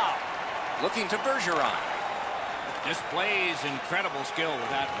stop. Looking to Bergeron. Displays incredible skill with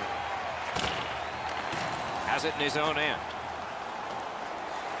that one. Has it in his own end.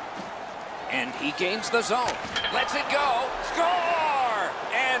 And he gains the zone. Lets it go. Score!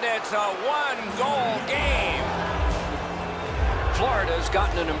 And it's a one-goal game. Florida's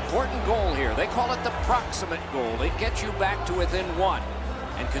gotten an important goal here. They call it the proximate goal. They get you back to within 1.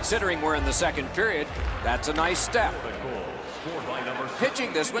 And considering we're in the second period, that's a nice step.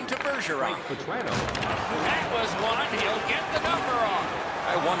 Pitching this one to Bergeron. That was one. He'll get the number on.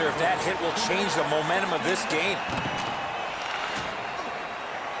 I wonder if that hit will change the momentum of this game.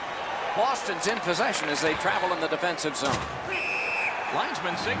 Boston's in possession as they travel in the defensive zone.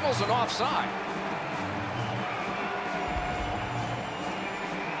 Linesman signals an offside.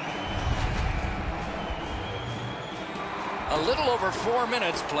 A little over 4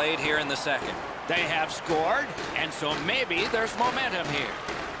 minutes played here in the second. They have scored, and so maybe there's momentum here.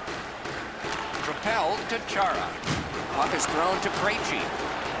 Propelled to Chara. Puck is thrown to Krejci.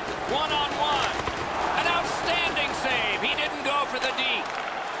 One-on-one. An outstanding save. He didn't go for the deep.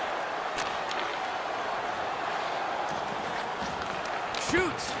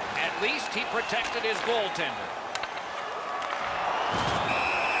 Shoots. At least he protected his goaltender.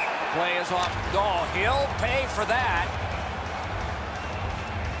 Play is off. Oh, he'll pay for that.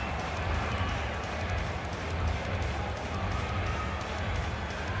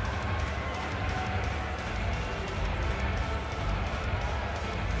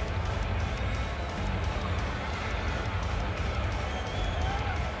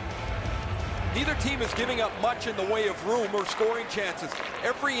 Neither team is giving up much in the way of room or scoring chances.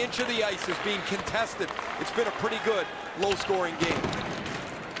 Every inch of the ice is being contested. It's been a pretty good, low-scoring game.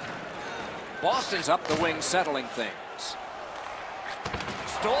 Boston's up the wing, settling things.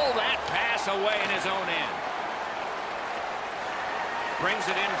 Stole that pass away in his own end. Brings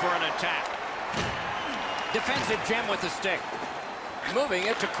it in for an attack. Defensive gem with the stick. Moving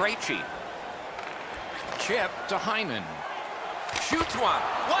it to Krejci. Chip to Hyman. Shoots one.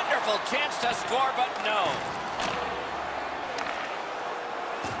 Wonderful chance to score, but no.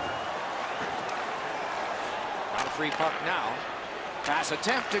 Got a free puck now. Pass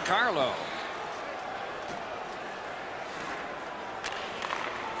attempt to Carlo.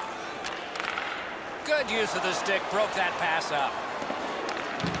 Good use of the stick. Broke that pass up.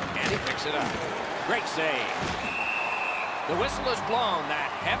 And he picks it up. Great save. The whistle is blown. That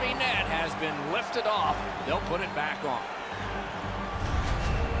heavy net has been lifted off. They'll put it back on.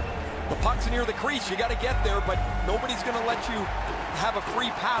 The puck's near the crease. You got to get there, but nobody's going to let you have a free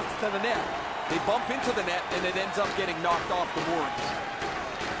path to the net. They bump into the net, and it ends up getting knocked off the boards.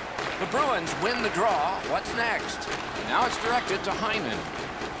 The Bruins win the draw. What's next? Now it's directed to Hyman.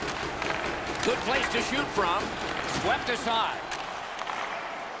 Good place to shoot from. Swept aside.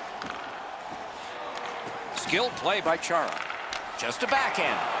 Skilled play by Chara. Just a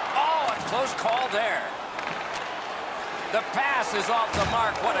backhand. Oh, a close call there. The pass is off the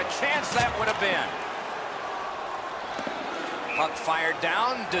mark. What a chance that would have been. Puck fired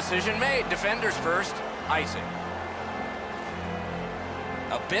down. Decision made. Defenders first. Icing.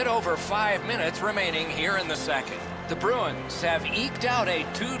 A bit over 5 minutes remaining here in the second. The Bruins have eked out a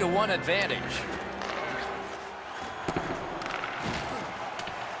 2-1 advantage.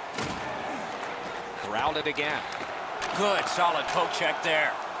 Corralled it again. Good, solid poke check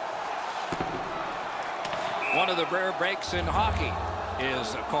there. One of the rare breaks in hockey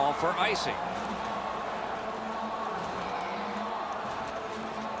is a call for icing.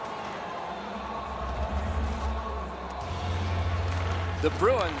 The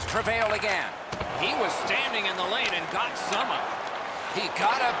Bruins prevail again. He was standing in the lane and got some of it. He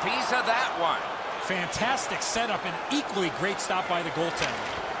got a piece of that one. Fantastic setup and equally great stop by the goaltender.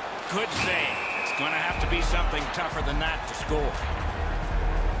 Good save. It's going to have to be something tougher than that to score.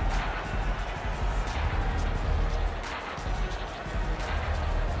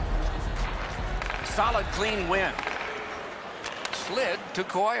 Solid, clean win. Slid to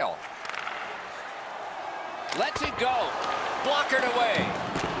Coyle. Lets it go. Blockered away.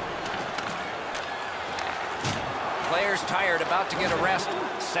 Players tired, about to get a rest.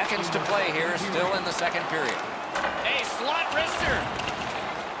 Seconds to play here, still in the second period. A slot wrister.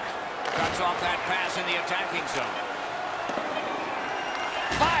 Cuts off that pass in the attacking zone.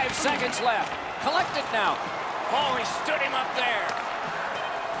 5 seconds left. Collect it now. Oh, he stood him up there.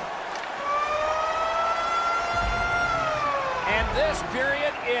 And this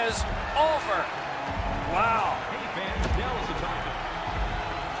period is over. Wow.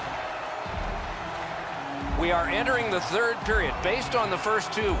 We are entering the third period. Based on the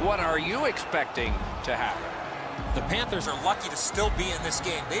first two, what are you expecting to happen? The Panthers are lucky to still be in this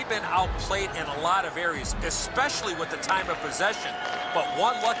game. They've been outplayed in a lot of areas, especially with the time of possession. But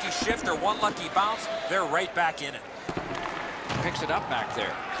one lucky shift or one lucky bounce, they're right back in it. Picks it up back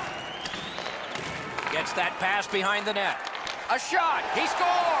there. Gets that pass behind the net. A shot. He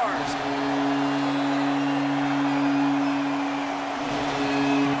scores!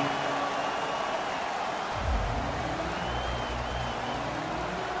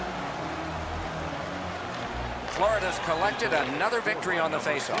 Florida's collected another victory on the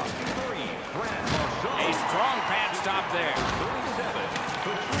faceoff. A strong pad stop there.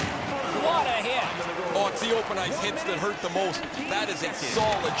 What a hit. Oh, it's the open ice hits that hurt the most. That is a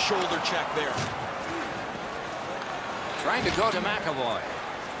solid shoulder check there. Trying to go to McAvoy.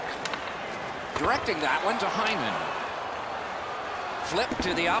 Directing that one to Hyman. Flip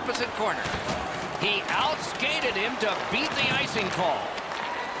to the opposite corner. He outskated him to beat the icing call.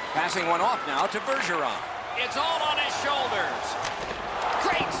 Passing one off now to Bergeron. It's all on his shoulders.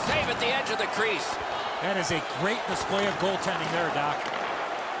 Great save at the edge of the crease. That is a great display of goaltending there, Doc.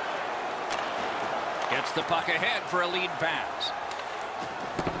 Gets the puck ahead for a lead pass.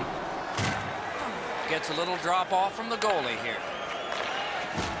 Gets a little drop off from the goalie here.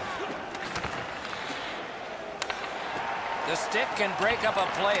 The stick can break up a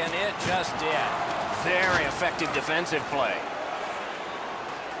play, and it just did. Very effective defensive play.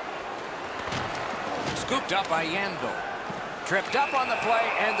 Scooped up by Yandel. Tripped up on the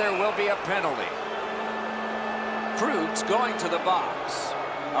play, and there will be a penalty. Krug's going to the box.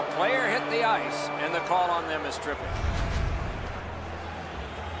 A player hit the ice, and the call on them is tripping.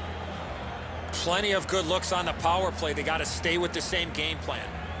 Plenty of good looks on the power play. They got to stay with the same game plan.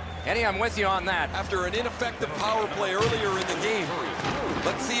 Eddie, I'm with you on that. After an ineffective power play earlier in the game,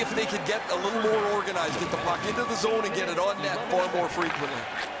 let's see if they can get a little more organized, get the puck into the zone and get it on net far more frequently.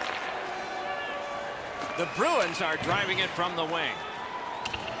 The Bruins are driving it from the wing.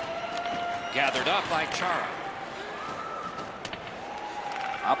 Gathered up by Chara.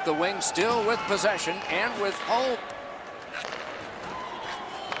 Up the wing, still with possession and with hope.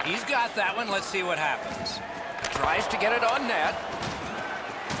 He's got that one. Let's see what happens. Tries to get it on net.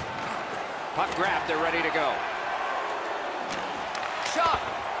 Puck grabbed. They're ready to go. Shot.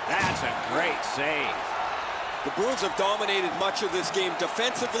 That's a great save. The Bruins have dominated much of this game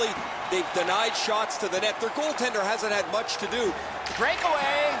defensively. They've denied shots to the net. Their goaltender hasn't had much to do.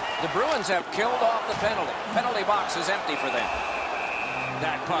 Breakaway. The Bruins have killed off the penalty. Penalty box is empty for them.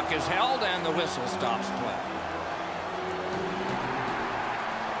 That puck is held and the whistle stops play.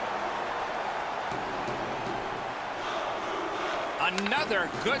 Another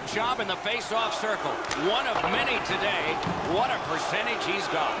good job in the face-off circle. One of many today. What a percentage he's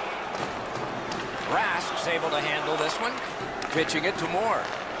got. Rask's able to handle this one. Pitching it to Moore.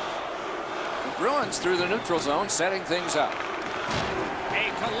 The Bruins through the neutral zone, setting things up.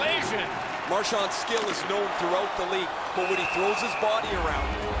 A collision. Marchand's skill is known throughout the league, but when he throws his body around,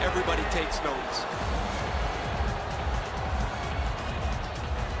 everybody takes notice.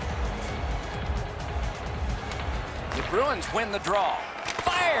 The Bruins win the draw.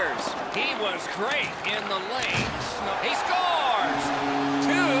 Fires. He was great in the lanes. He scores.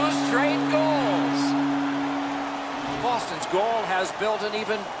 2 straight goals. Boston's goal has built an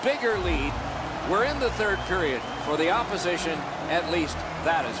even bigger lead. We're in the third period. For the opposition, at least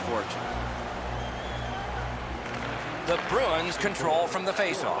that is fortunate. The Bruins control from the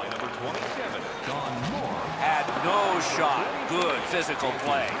faceoff. Number 27, John Moore. Had no shot. Good physical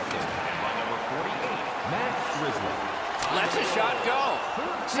play. And by number 48, Matt Grizzly. Lets a shot go.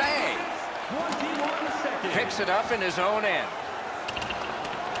 Save. 21 seconds. Picks it up in his own end.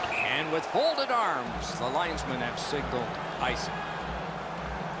 And with folded arms, the linesmen have signaled icing.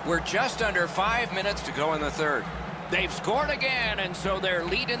 We're just under 5 minutes to go in the third. They've scored again, and so their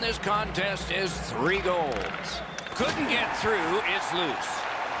lead in this contest is 3 goals. Couldn't get through. It's loose.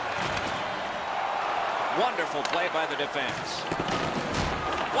 Wonderful play by the defense.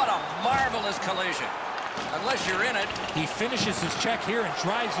 What a marvelous collision. Unless you're in it. He finishes his check here and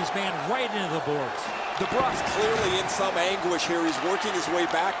drives his man right into the boards. DeBrusk's clearly in some anguish here. He's working his way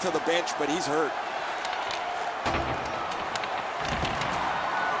back to the bench, but he's hurt.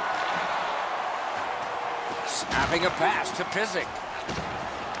 Snapping a pass to Pysyk.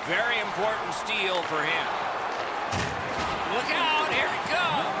 Very important steal for him. Look out, here it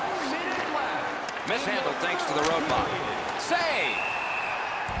comes. Mishandled thanks to the roadblock. Save.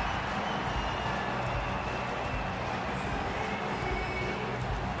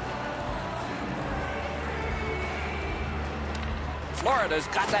 Florida's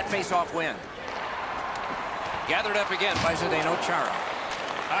got that face-off win. Gathered up again by Zdeno Chara.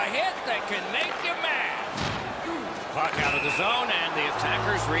 A hit that can make you mad. Puck out of the zone, and the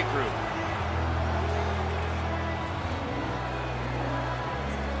attackers regroup.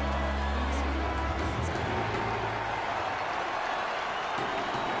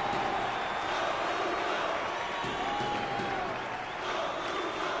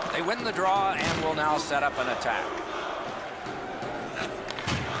 They win the draw and will now set up an attack.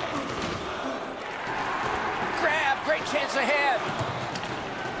 Grab, great chance ahead.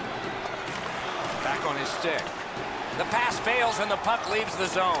 Back on his stick. The pass fails and the puck leaves the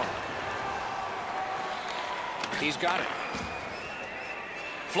zone. He's got it.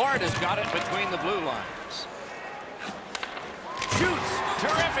 Florida's got it between the blue lines. Shoots.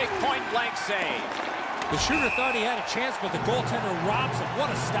 Terrific point-blank save. The shooter thought he had a chance, but the goaltender robs him. What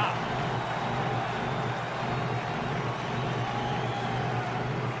a stop.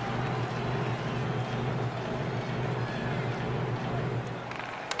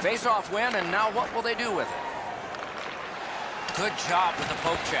 Face-off win, and now what will they do with it? Good job with the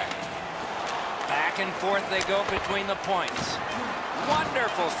poke check. Back and forth they go between the points.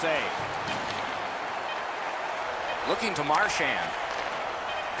 Wonderful save. Looking to Marchand.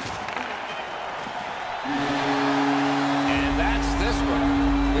 And that's this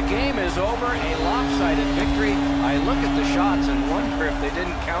one. The game is over, a lopsided victory. I look at the shots and wonder if they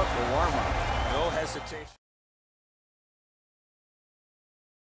didn't count the warm-up. No hesitation.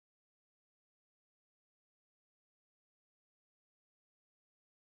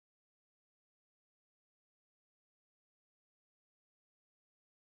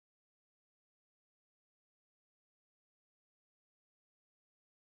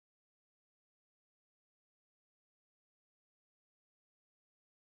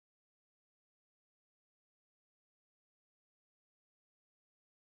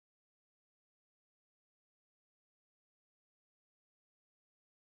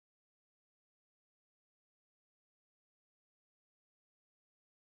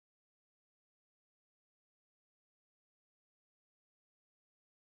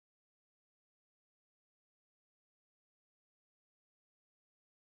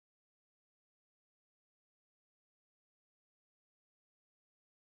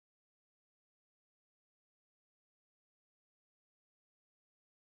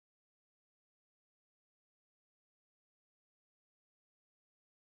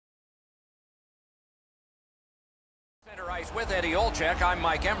 Ice with Eddie Olczyk. I'm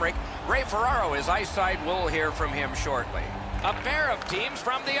Mike Emmerich. Ray Ferraro is ice side. We'll hear from him shortly. A pair of teams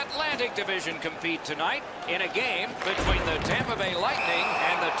from the Atlantic Division compete tonight in a game between the Tampa Bay Lightning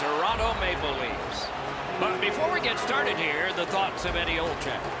and the Toronto Maple Leafs. But before we get started here, the thoughts of Eddie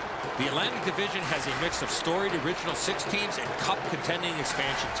Olczyk. The Atlantic Division has a mix of storied original six teams and cup contending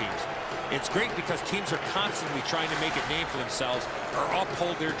expansion teams. It's great because teams are constantly trying to make a name for themselves or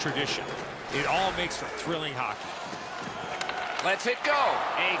uphold their tradition. It all makes for thrilling hockey. Let's it go.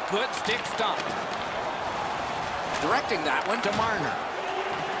 A good stick stump. Directing that one to Marner.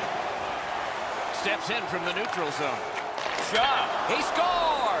 Steps in from the neutral zone. Shot. He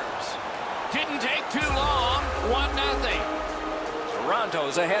scores! Didn't take too long. 1-0.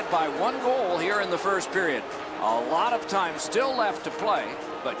 Toronto's ahead by 1 goal here in the first period. A lot of time still left to play,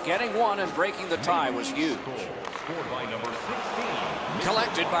 but getting one and breaking the tie was huge. Scored by number 16.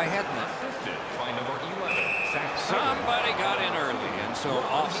 Collected by Hedman. Assisted by number 11. Zach Sutton. Somebody got in early, and so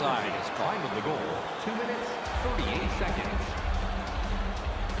offside is called. Time of the goal, 2 minutes, 38 seconds.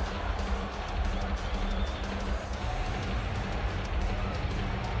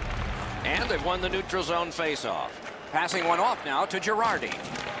 And they've won the neutral zone faceoff. Passing one off now to Girardi.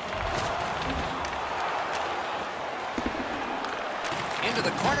 Into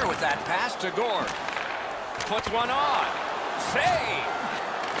the corner with that pass to Gord. Puts one on. Save!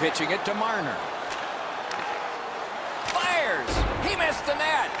 Pitching it to Marner. Fires! He missed the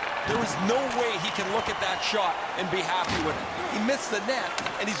net! There is no way he can look at that shot and be happy with it. He missed the net,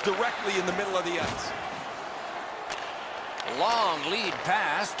 and he's directly in the middle of the ice. Long lead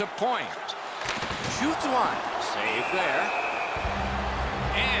pass to Point. Shoots one. Save there.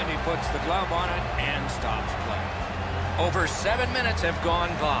 And he puts the glove on it and stops play. Over 7 minutes have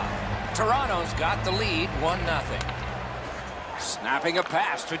gone by. Toronto's got the lead 1-0. Snapping a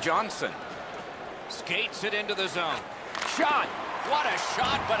pass to Johnson. Skates it into the zone. Shot. What a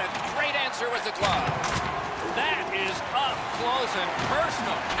shot, but a great answer with the glove. That is up close and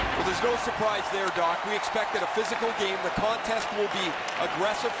personal. Well, there's no surprise there, Doc. We expected a physical game. The contest will be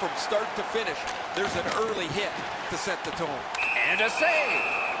aggressive from start to finish. There's an early hit to set the tone. And a save.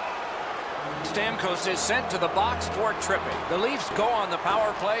 Stamkos is sent to the box for tripping. The Leafs go on the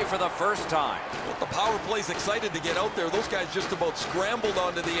power play for the first time. Well, the power play's excited to get out there. Those guys just about scrambled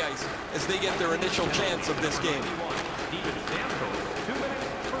onto the ice as they get their initial chance of this game. Steven Stamkos, 2 minutes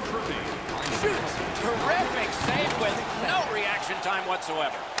for tripping. Shoots. Terrific save with no reaction time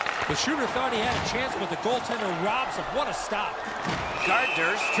whatsoever. The shooter thought he had a chance, but the goaltender robs him. What a stop.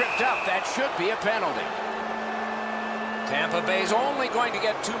 Gardner's tripped up. That should be a penalty. Tampa Bay's only going to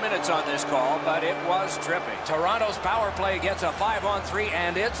get 2 minutes on this call, but it was tripping. Toronto's power play gets a 5-on-3,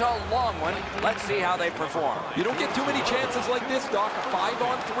 and it's a long one. Let's see how they perform. You don't get too many chances like this, Doc. A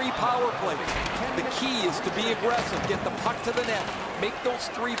 5-on-3 power play. The key is to be aggressive, get the puck to the net, make those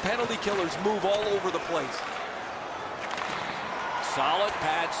 3 penalty killers move all over the place. Solid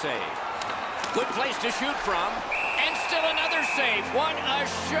pad save. Good place to shoot from, and still another save. What a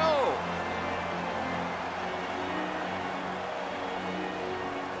show!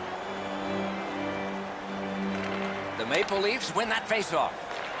 The Maple Leafs win that faceoff.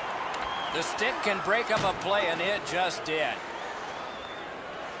 The stick can break up a play, and it just did.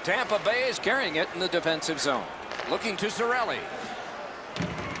 Tampa Bay is carrying it in the defensive zone. Looking to Cirelli.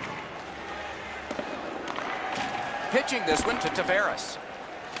 Pitching this one to Tavares.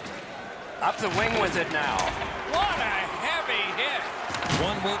 Up the wing with it now. What a heavy hit.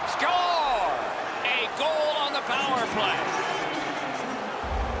 One win. Score! A goal on the power play.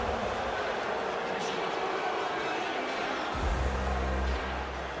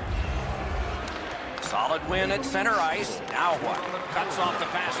 Solid win at center ice. Now what? Cuts off the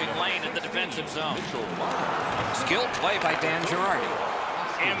passing lane in the defensive zone. Skilled play by Dan Girardi.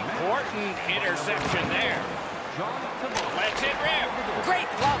 Important interception there. Lets it rip. Great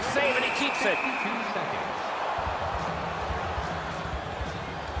glove save, and he keeps it.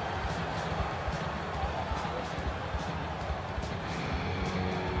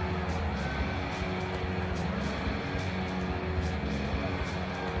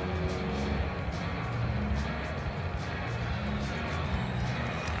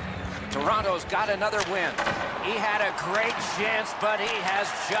 Toronto's got another win. He had a great chance, but he has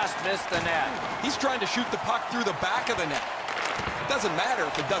just missed the net. He's trying to shoot the puck through the back of the net. It doesn't matter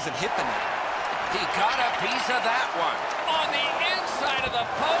if it doesn't hit the net. He got a piece of that one. On the inside of the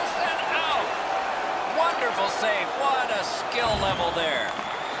post and out. Wonderful save. What a skill level there.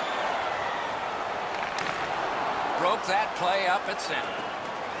 Broke that play up at center.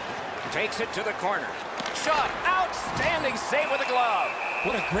 Takes it to the corner. Shot. Outstanding save with a glove.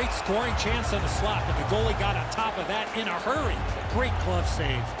 What a great scoring chance on the slot, but the goalie got on top of that in a hurry. Great glove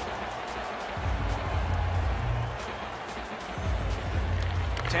save.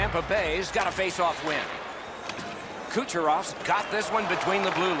 Tampa Bay's got a face-off win. Kucherov's got this one between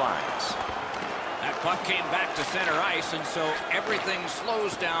the blue lines. That puck came back to center ice, and so everything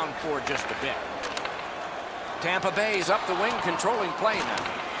slows down for just a bit. Tampa Bay's up the wing, controlling play now.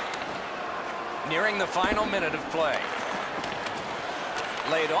 Nearing the final minute of play.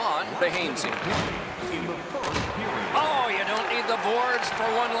 Laid on to Hainsey. Oh, you don't need the boards for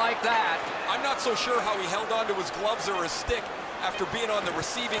one like that. I'm not so sure how he held on to his gloves or his stick after being on the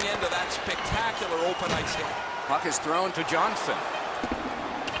receiving end of that spectacular open ice hit. Puck is thrown to Johnson.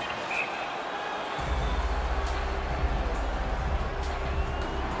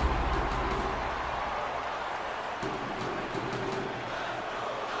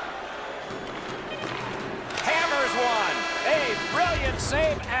 Hammers one. A brilliant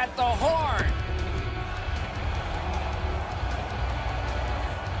save at the horn.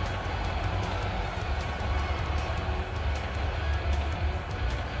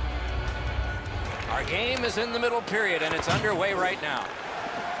 Our game is in the middle period, and it's underway right now.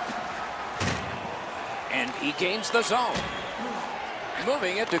 And he gains the zone.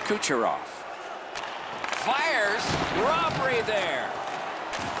 Moving it to Kucherov. Fires. Robbery there.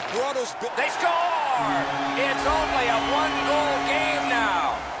 Toronto's They score! It's only a one-goal game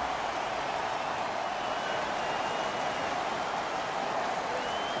now.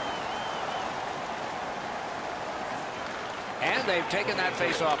 And they've taken that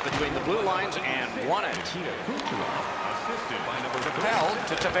face-off between the blue lines and won it. Held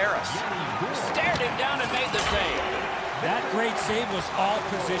to Tavares. Stared him down and made the save. That great save was all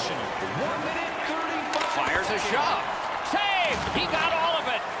positional. Fires a shot. Save! He got all of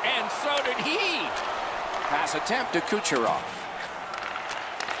it, and so did he. Pass attempt to Kucherov.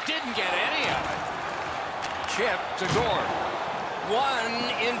 Didn't get any of it. Chip to Gord. One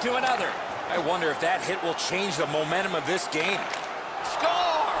into another. I wonder if that hit will change the momentum of this game.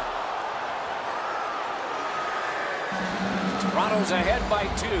 Score! Toronto's ahead by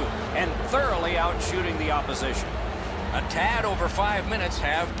 2 and thoroughly out-shooting the opposition. A tad over 5 minutes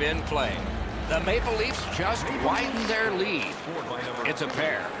have been played. The Maple Leafs just widened their lead. It's a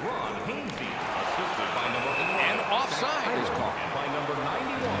pair. And offside is called. By number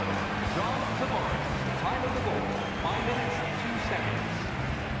 91, John Tavares. Time of the goal, 5 minutes, 2 seconds.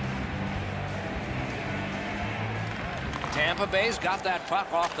 Tampa Bay's got that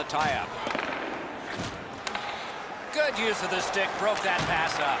puck off the tie-up. Good use of the stick, broke that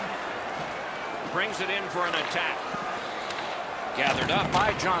pass up. Brings it in for an attack. Gathered up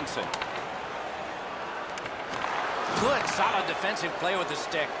by Johnson. Good, solid defensive play with the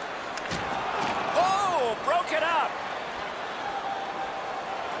stick. Oh, broke it up.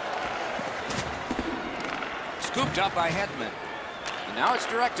 Scooped up by Hedman. And now it's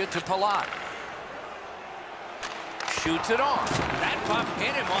directed to Palat. Shoots it on. That puck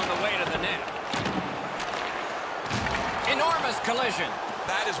hit him on the way to the net. Enormous collision.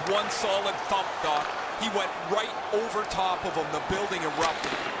 That is one solid thump, Doc. He went right over top of him. The building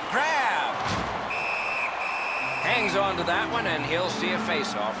erupted. Grab. Hangs on to that one, and he'll see a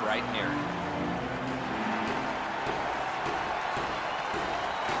face-off right near it.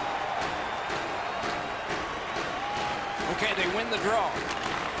 Okay, they win the draw.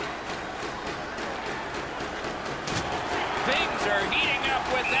 Things are heating up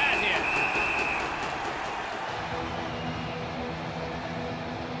with that hit.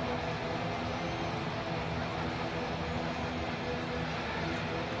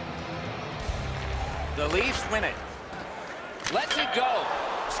 The Leafs win it. Lets it go.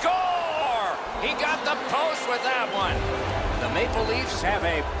 Score! He got the post with that one. The Maple Leafs have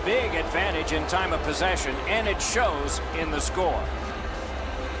a big advantage in time of possession, and it shows in the score.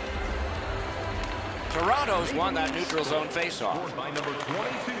 Toronto's won that neutral zone faceoff. By number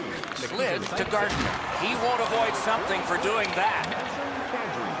 22, Slid to Gardner. He won't avoid something for doing that.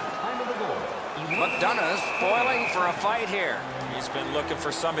 Time of the goal. McDonough's spoiling for a fight here. He's been looking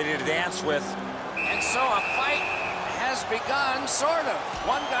for somebody to dance with. And so a fight has begun, sort of.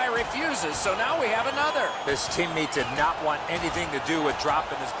 One guy refuses, so now we have another. His teammate did not want anything to do with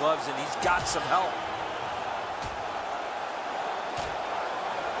dropping his gloves, and he's got some help.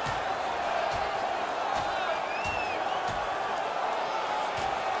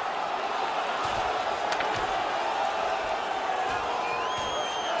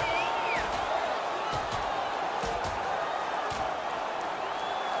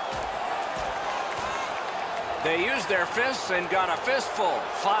 They used their fists and got a fistful.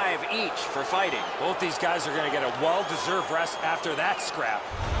 5 each for fighting. Both these guys are going to get a well-deserved rest after that scrap.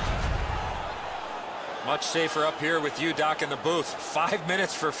 Much safer up here with you, Doc, in the booth. 5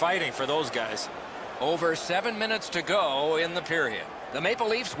 minutes for fighting for those guys. Over 7 minutes to go in the period. The Maple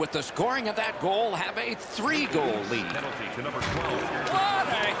Leafs, with the scoring of that goal, have a 3-goal lead. Penalty to number 12. What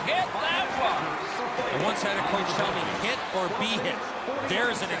a hit that was! I once had a coach tell me, hit or be hit.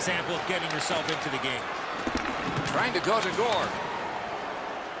 There's an example of getting yourself into the game. Trying to go to Gore.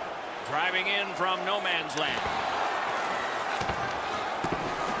 Driving in from no man's land.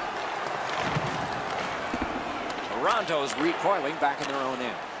 Toronto's recoiling back in their own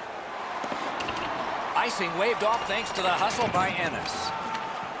end. Icing waved off thanks to the hustle by Ennis.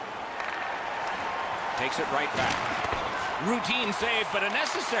 Takes it right back. Routine save, but a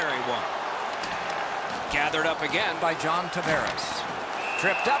necessary one. Gathered up again by John Tavares.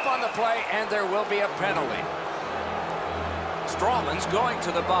 Tripped up on the play, and there will be a penalty. Strawman's going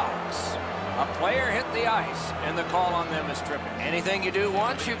to the box. A player hit the ice, and the call on them is tripping. Anything you do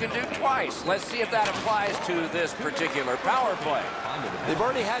once, you can do twice. Let's see if that applies to this particular power play. They've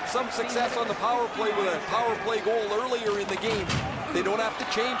already had some success on the power play with a power play goal earlier in the game. They don't have to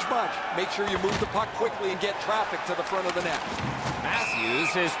change much. Make sure you move the puck quickly and get traffic to the front of the net.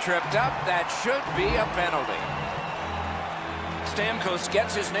 Matthews is tripped up. That should be a penalty. Stamkos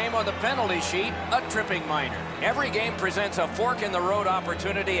gets his name on the penalty sheet, a tripping minor. Every game presents a fork-in-the-road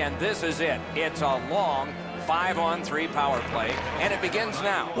opportunity, and this is it. It's a long 5-on-3 power play, and it begins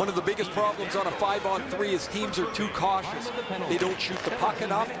now. One of the biggest problems on a 5-on-3 is teams are too cautious. They don't shoot the puck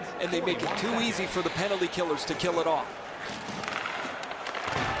enough, and they make it too easy for the penalty killers to kill it off.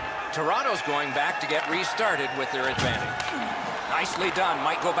 Toronto's going back to get restarted with their advantage. Nicely done.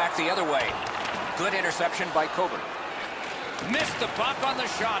 Might go back the other way. Good interception by Coburn. Missed the puck on the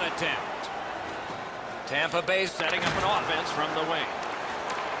shot attempt. Tampa Bay setting up an offense from the wing.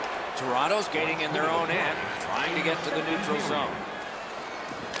 Toronto's gaining in their own end, trying to get to the neutral zone.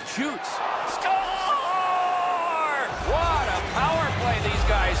 Shoots. Score! What a power play these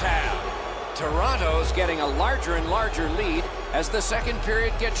guys have. Toronto's getting a larger and larger lead as the second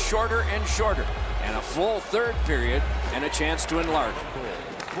period gets shorter and shorter. And a full third period and a chance to enlarge.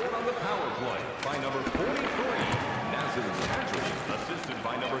 Scored on the power play by number 43. Assisted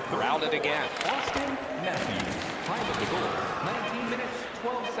by number 3. Routed again. Austin Matthews. Time of the goal, 19 minutes,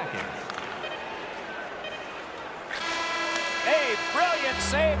 12 seconds. A brilliant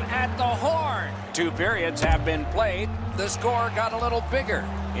save at the horn. 2 periods have been played. The score got a little bigger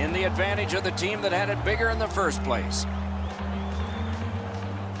in the advantage of the team that had it bigger in the first place.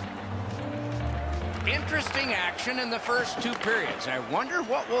 Interesting action in the first 2 periods. I wonder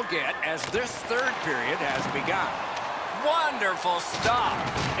what we'll get as this third period has begun. Wonderful stop.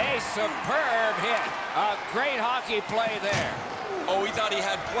 A superb hit. A great hockey play there. Oh, he thought he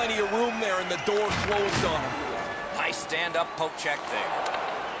had plenty of room there, and the door closed on him. Nice stand-up poke check there.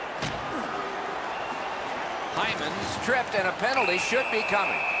 Hyman's tripped, and a penalty should be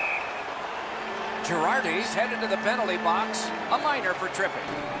coming. Girardi's headed to the penalty box. A minor for tripping.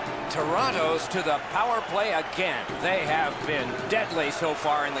 Toronto's to the power play again. They have been deadly so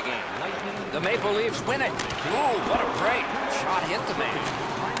far in the game. The Maple Leafs win it. Ooh, what a break. Shot hit the man.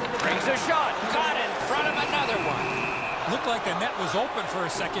 Brings a shot. Got in front of another one. Looked like the net was open for a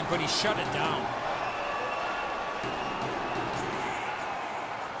second, but he shut it down.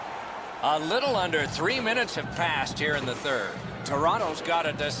 A little under 3 minutes have passed here in the third. Toronto's got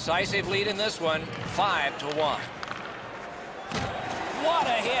a decisive lead in this one, 5-1. What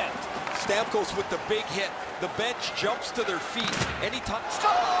a hit. Stamkos with the big hit. The bench jumps to their feet. Anytime.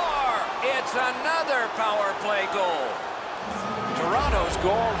 Score! It's another power play goal. Toronto's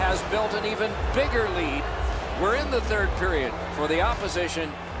goal has built an even bigger lead. We're in the third period. For the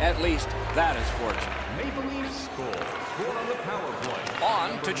opposition, at least that is fortunate. Maple Leafs score. Scored on the power play.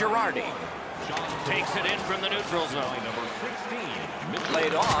 On to Girardi. Takes it in from the neutral zone. Number 16.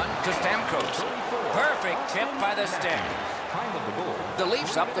 Laid on to Stamkos. Perfect tip by the stick. Time of the goal. The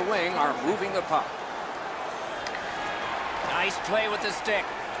Leafs up the wing are moving the puck. Nice play with the stick.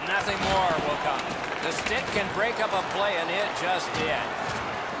 Nothing more will come. The stick can break up a play, and it just did.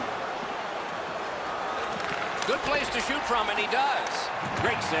 Good place to shoot from, and he does.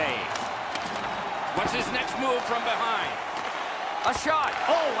 Great save. What's his next move from behind? A shot.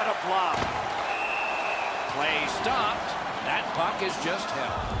 Oh, what a block. Play stopped. That puck is just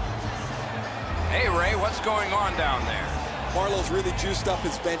held. Hey, Ray, what's going on down there? Marlowe's really juiced up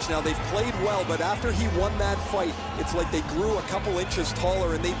his bench now. They've played well, but after he won that fight, it's like they grew a couple inches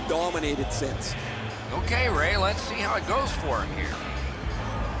taller, and they've dominated since. Okay, Ray, let's see how it goes for him here.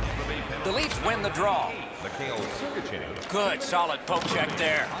 The Leafs win the draw. Mikhail Sergachev. Good, solid poke check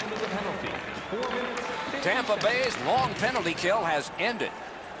there. Time of the penalty, 4 minutes. Tampa Bay's long penalty kill has ended.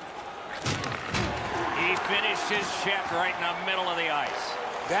 He finished his check right in the middle of the ice.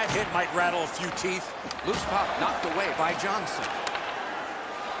 That hit might rattle a few teeth. Loose puck knocked away by Johnson.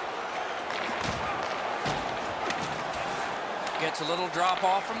 Gets a little drop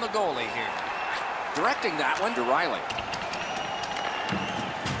off from the goalie here. Directing that one to Riley.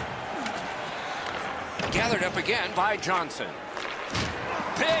 Gathered up again by Johnson.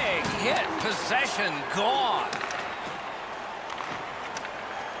 Big hit, possession gone.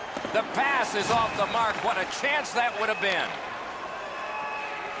 The pass is off the mark. What a chance that would have been.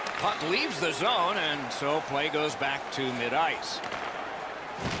 Puck leaves the zone, and so play goes back to mid-ice.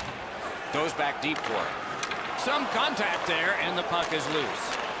 Goes back deep for it. Some contact there, and the puck is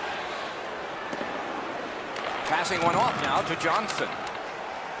loose. Passing one off now to Johnson.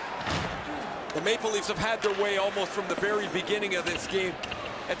 The Maple Leafs have had their way almost from the very beginning of this game.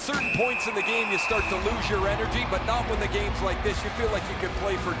 At certain points in the game, you start to lose your energy, but not when the game's like this. You feel like you could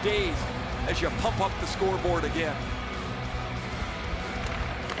play for days as you pump up the scoreboard again.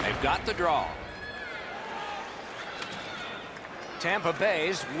 They've got the draw. Tampa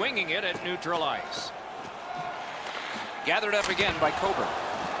Bay's winging it at neutral ice. Gathered up again by Coburn.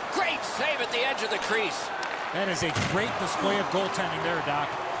 Great save at the edge of the crease. That is a great display of goaltending there, Doc.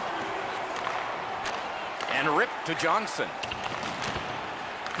 And ripped to Johnson.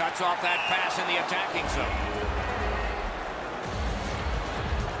 Cuts off that pass in the attacking zone.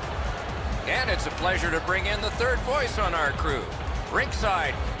 And it's a pleasure to bring in the third voice on our crew.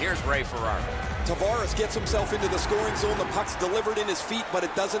 Rinkside, here's Ray Ferraro. Tavares gets himself into the scoring zone. The puck's delivered in his feet, but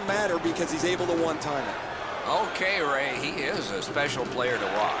it doesn't matter because he's able to one-time it. Okay, Ray, he is a special player to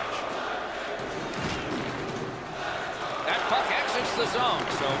watch. That puck exits the zone,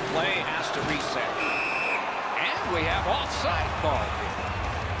 so play has to reset. And we have offside call.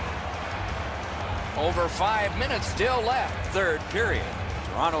 Over 5 minutes still left, third period.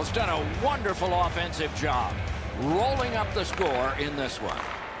 Toronto's done a wonderful offensive job, rolling up the score in this one.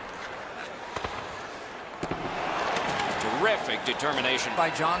 Terrific determination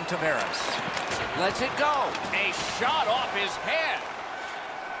by John Tavares. Lets it go. A shot off his head.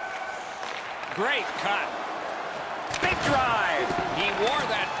 Great cut. Big drive. He wore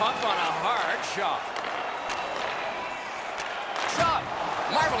that puck on a hard shot. Shot.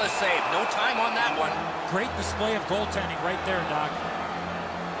 Marvelous save. No time on that one. Great display of goaltending right there, Doc.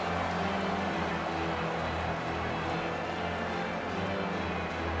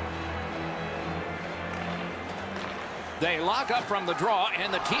 They lock up from the draw,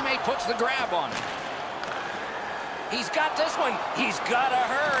 and the teammate puts the grab on it. He's got this one. He's got to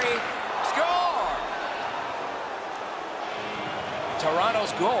hurry. Score!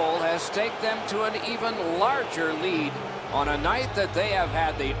 Toronto's goal has taken them to an even larger lead on a night that they have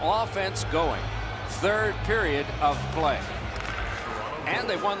had the offense going. Third period of play. And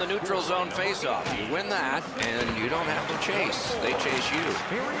they won the neutral zone faceoff. You win that, and you don't have to chase. They chase you.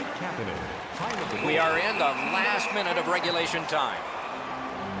 Barry Kapanen. Time of the We are in the last minute of regulation time.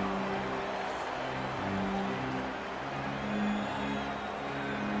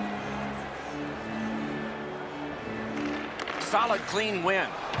 Solid, clean win.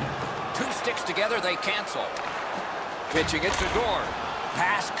 Two sticks together, they cancel. Pitching it to Gord.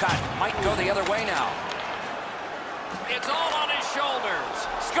 Pass cut. Might go the other way now. It's all on his shoulders.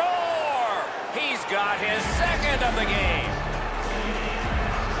 Score! He's got his second of the game.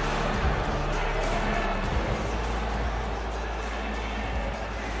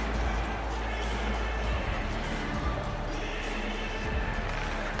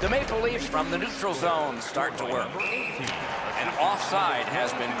 The Maple Leafs from the neutral zone start to work. An offside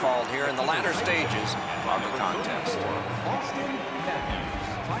has been called here in the latter stages of the contest. Austin Matthews.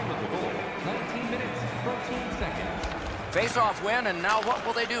 Time of the goal, 19 minutes, 13 seconds. Face-off win, and now what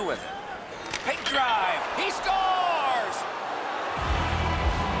will they do with it? Big drive. He scores!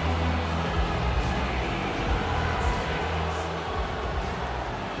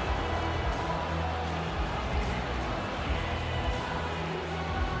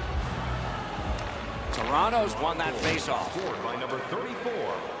 Toronto's won that face-off. Scored by number 34.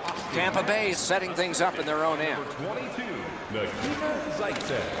 Tampa Bay's setting things up in their own end. Number 22, Nikita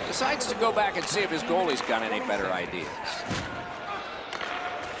Zaitsev. Decides to go back and see if his goalie's got any better ideas.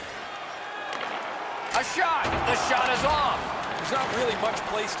 A shot! The shot is off! There's not really much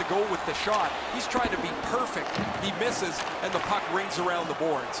place to go with the shot. He's trying to be perfect. He misses, and the puck rings around the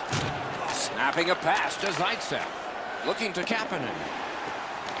boards. Snapping a pass to Zaitsev. Looking to Kapanen.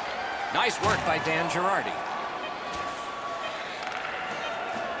 Nice work by Dan Girardi.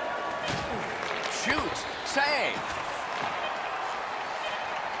 Shoots. Save.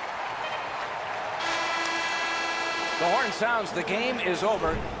 The horn sounds. The game is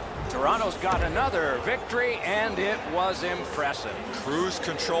over. Toronto's got another victory, and it was impressive. Cruise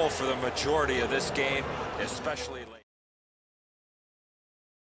control for the majority of this game, especially late.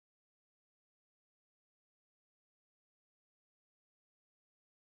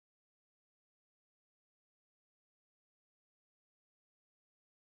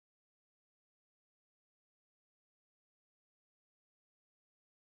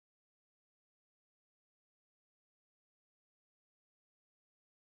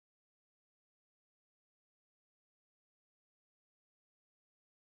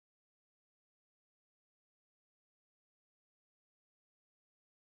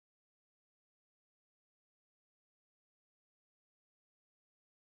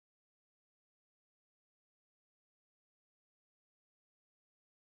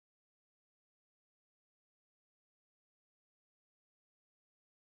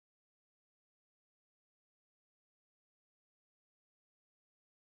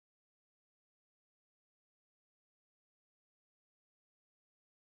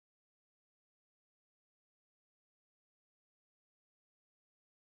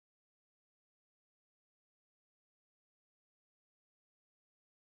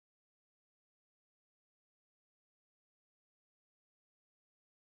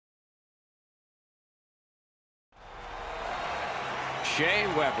 Shea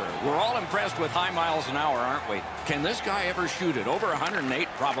Weber. We're all impressed with high miles an hour, aren't we? Can this guy ever shoot it? Over 108,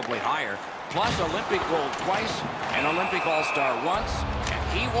 probably higher. Plus Olympic gold twice, and Olympic All-Star once.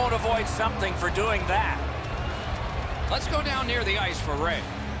 And he won't avoid something for doing that. Let's go down near the ice for Ray.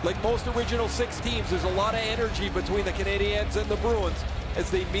 Like most original six teams, there's a lot of energy between the Canadiens and the Bruins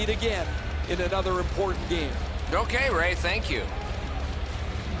as they meet again in another important game. Okay, Ray, thank you.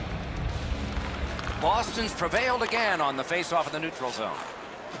 Boston's prevailed again on the face-off of the neutral zone.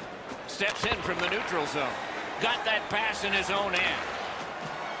 Steps in from the neutral zone. Got that pass in his own end.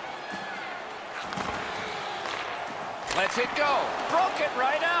 Lets it go. Broke it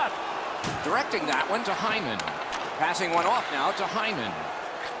right up. Directing that one to Hyman. Passing one off now to Hyman.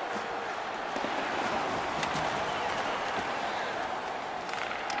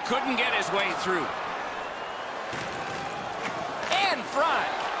 Couldn't get his way through. In front.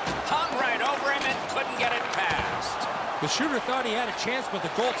 Hung right over him and couldn't get it past. The shooter thought he had a chance, but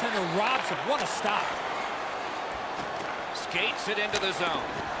the goaltender robs him. What a stop. Skates it into the zone.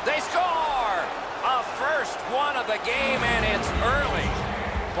 They score! A first one of the game, and it's early.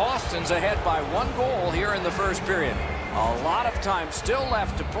 Boston's ahead by 1 goal here in the first period. A lot of time still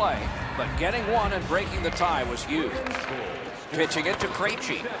left to play, but getting one and breaking the tie was huge. Pitching it to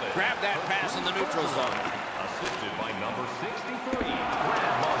Krejci. Grab that pass in the neutral zone. Assisted by number 63.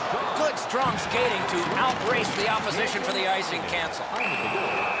 Good strong skating to outrace the opposition for the icing cancel.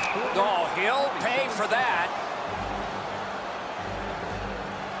 Oh, he'll pay for that.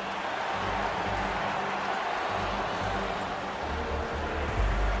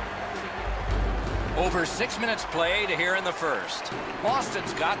 Over 6 minutes played here in the first.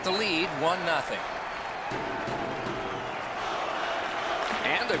 Boston's got the lead, 1-0.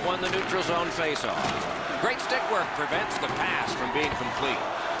 And they've won the neutral zone faceoff. Great stick work prevents the pass from being complete.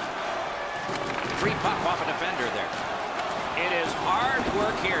 Free puck off a defender there. It is hard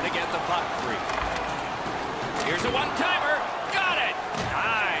work here to get the puck free. Here's a one-timer. Got it.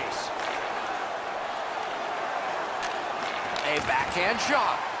 Nice. A backhand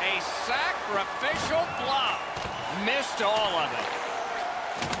shot. A sacrificial blow. Missed all of it.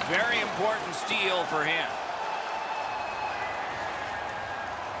 Very important steal for him.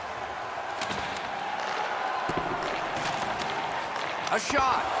 A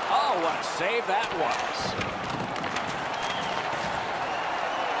shot. Oh, what a save that was.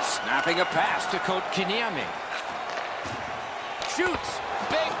 Snapping a pass to Kotkaniemi. Shoots.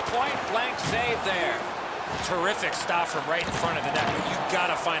 Big point-blank save there. Terrific stop from right in front of the net, but you got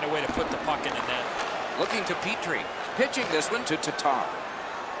to find a way to put the puck in the net. Looking to Petrie. Pitching this one to Tatar.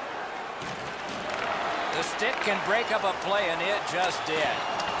 The stick can break up a play, and it just did.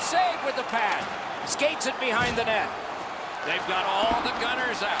 Save with the pad. Skates it behind the net. They've got all the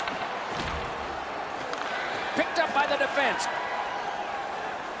gunners out. Picked up by the defense.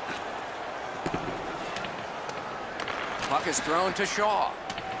 Puck is thrown to Shaw.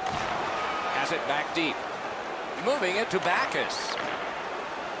 Has it back deep. Moving it to Backes.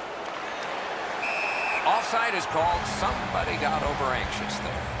 Offside is called. Somebody got over anxious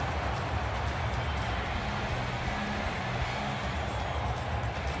there.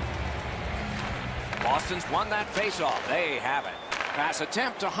 Boston's won that faceoff. They have it. Pass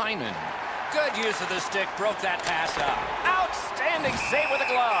attempt to Hyman. Good use of the stick, broke that pass up. Outstanding save with the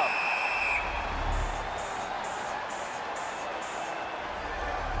glove.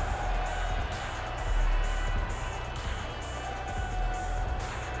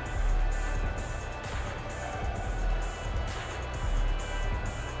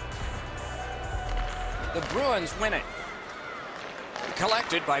 The Bruins win it.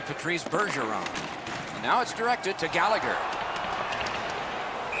 Collected by Patrice Bergeron. And now it's directed to Gallagher.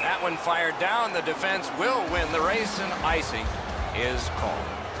 That one fired down. The defense will win the race, and icing is called.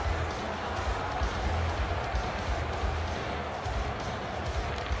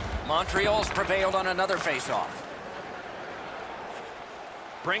 Montreal's prevailed on another faceoff.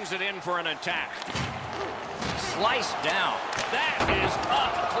 Brings it in for an attack. Sliced down. That is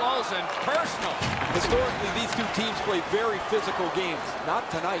up close and personal. Historically, these two teams play very physical games. Not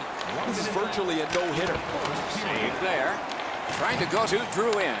tonight. This is virtually a no-hitter. Save there. Trying to go to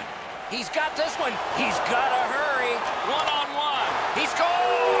Drew in. He's got this one. He's got to hurry. One-on-one. He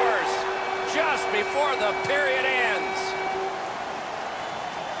scores! Just before the period ends.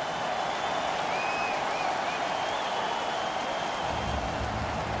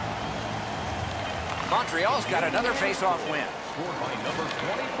 Montreal's got another face-off win. Scored by number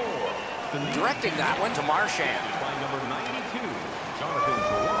 24. Directing that one to Marchand. By number 92, Jonathan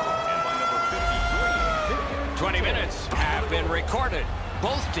Drouin, and by number 53, 20 minutes have been recorded.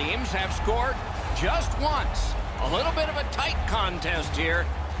 Both teams have scored just once. A little bit of a tight contest here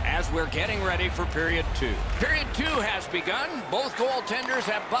as we're getting ready for period 2. Period 2 has begun. Both goaltenders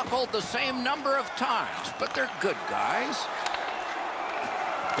have buckled the same number of times, but they're good guys.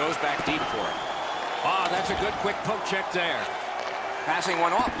 Goes back deep for it. Oh, that's a good quick poke check there. Passing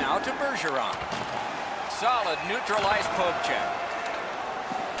one off now to Bergeron. Solid neutralized poke check.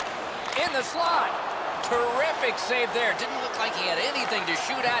 In the slot. Terrific save there. Didn't look like he had anything to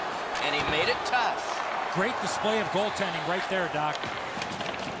shoot at, and he made it tough. Great display of goaltending right there, Doc.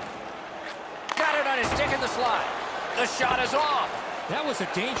 Got it on his stick in the slot. The shot is off. That was a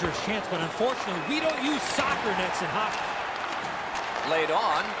dangerous chance, but unfortunately, we don't use soccer nets in hockey. Laid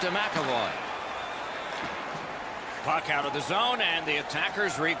on to McAvoy. Puck out of the zone, and the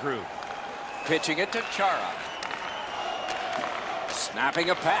attackers regroup. Pitching it to Chara. Snapping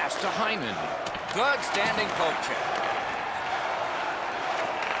a pass to Hyman. Good standing poke check.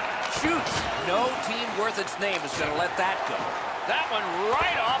 Shoots. No team worth its name is going to let that go. That one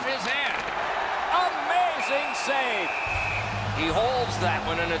right off his hand. Amazing save. He holds that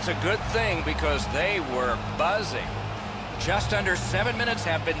one, and it's a good thing because they were buzzing. Just under 7 minutes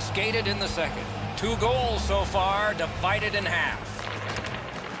have been skated in the second. 2 goals so far, divided in half.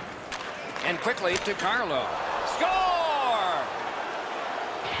 And quickly to Carlo. Score!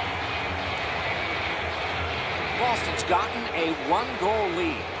 Boston's gotten a 1-goal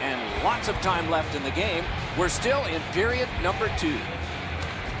lead, and lots of time left in the game. We're still in period number 2.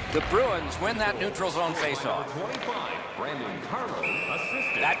 The Bruins win that neutral zone faceoff. 25, Brandon Carlo,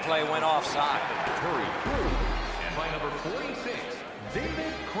 assisted. That play went offside. Terry Crew, and by number 46,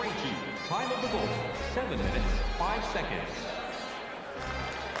 David Krejci. Time of the goal, 7 minutes, 5 seconds.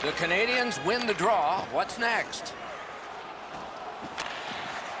 The Canadians win the draw. What's next?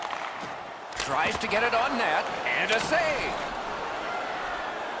 Tries to get it on net, and a save.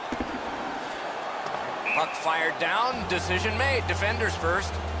 Puck fired down, decision made. Defenders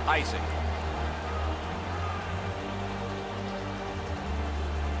first, icing.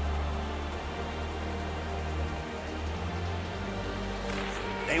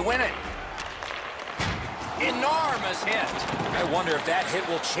 They win it. Enormous hit. I wonder if that hit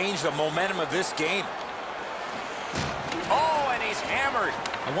will change the momentum of this game. Oh, and he's hammered.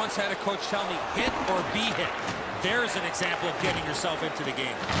 I once had a coach tell me, hit or be hit. There's an example of getting yourself into the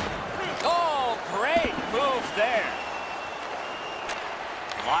game. Oh, great move there.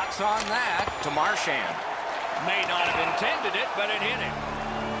 Lots on that to Marchand. May not have intended it, but it hit him.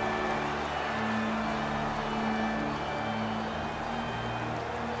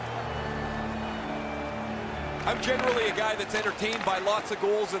 I'm generally a guy that's entertained by lots of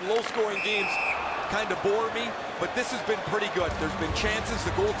goals, and low-scoring games kind of bore me, but this has been pretty good. There's been chances, the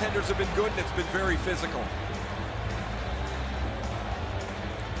goaltenders have been good, and it's been very physical.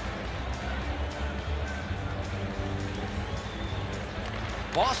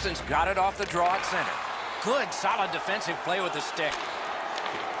 Boston's got it off the draw at center. Good, solid defensive play with the stick.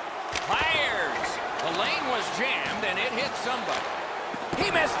 Fires. The lane was jammed, and it hit somebody. He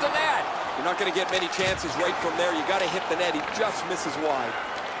missed the net. You're not going to get many chances right from there. You got to hit the net. He just misses wide.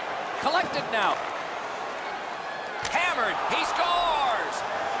 Collected now. Hammered. He scores.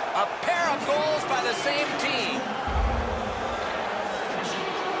 A pair of goals by the same team.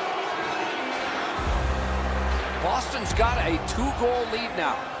 Boston's got a 2-goal lead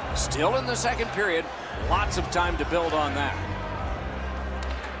now. Still in the second period. Lots of time to build on that.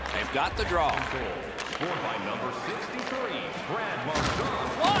 They've got the draw. Scored by number 63, Brad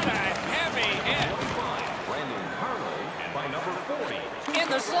Marchand. What a heavy hit. Brandon Carlo, and by number 40. In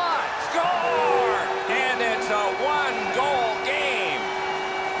the slot. Score! And it's a 1-goal game.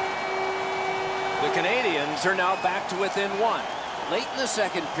 The Canadians are now back to within 1. Late in the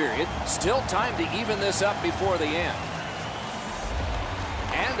second period, still time to even this up before the end.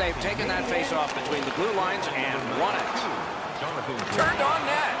 And they've taken that face-off between the blue lines and won it. Turned on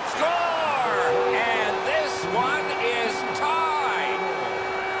net. Score! And this one is tied.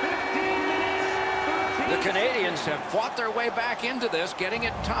 The Canadians have fought their way back into this, getting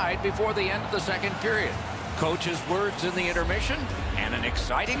it tied before the end of the second period. Coach's words in the intermission, and an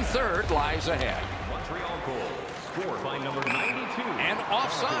exciting third lies ahead. Montreal goal. Scored by number 92. And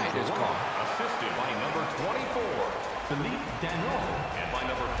offside is called. Assisted by number 24, Philippe Danault. And by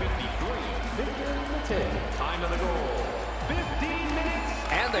number 53, Victor Mete. Time of the goal, 15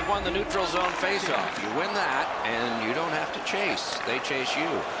 minutes. And they won the neutral zone faceoff. You win that, and you don't have to chase. They chase you.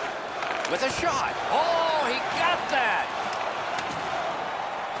 With a shot. Oh, he got that.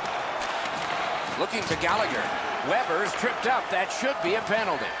 Looking to Gallagher. Weber's tripped up. That should be a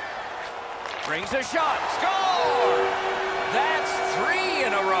penalty. Brings a shot. Score! That's 3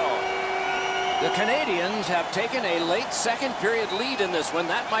 in a row. The Canadians have taken a late second period lead in this one.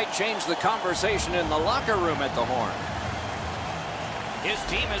 That might change the conversation in the locker room at the Horn. His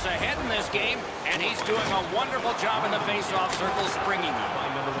team is ahead in this game, and he's doing a wonderful job in the face-off circle, springing them.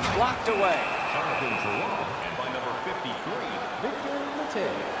 Blocked away. Jonathan Drouin. And by number 53, Victor Mete.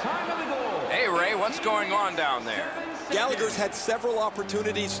 Time of the goal. Hey, Ray, what's going on down there? Gallagher's had several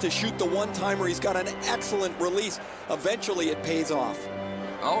opportunities to shoot the one-timer. He's got an excellent release. Eventually, it pays off.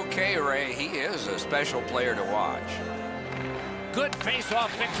 Okay, Ray, he is a special player to watch. Good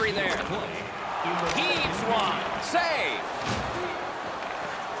face-off victory there. Heaves one. Save.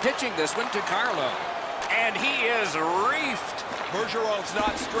 Pitching this one to Carlo. And he is reefed. Bergeron's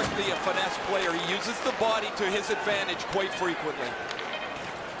not strictly a finesse player. He uses the body to his advantage quite frequently.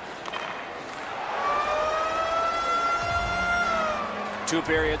 Two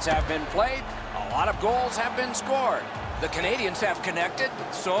periods have been played. A lot of goals have been scored. The Canadians have connected,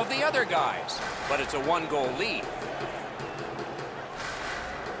 so have the other guys. But it's a 1-goal lead.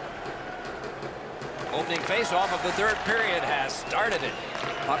 Opening face-off of the third period has started it.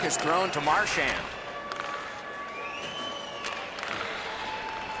 Puck is thrown to Marchand.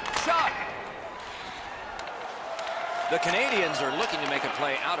 Shot! The Canadians are looking to make a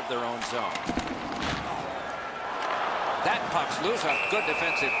play out of their own zone. That puck's loose. A good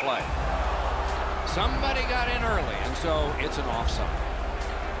defensive play. Somebody got in early, and so it's an offside.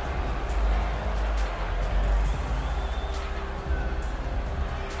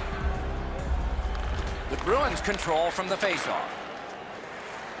 The Bruins control from the faceoff.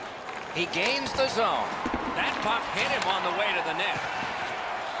 He gains the zone. That puck hit him on the way to the net.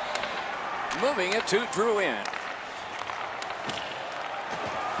 Moving it to Drouin.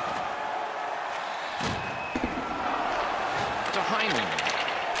 To Hyman.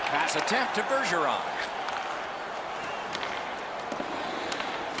 Pass attempt to Bergeron.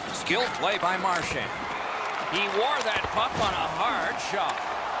 Skilled play by Marchand. He wore that puck on a hard shot.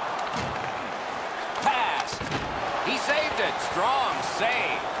 Pass. He saved it. Strong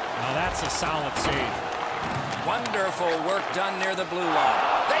save. Now that's a solid save. Wonderful work done near the blue line.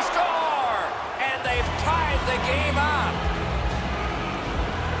 They score! And they've tied the game up.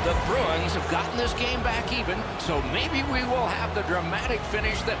 The Bruins have gotten this game back even, so maybe we will have the dramatic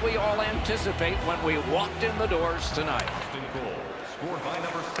finish that we all anticipate when we walked in the doors tonight.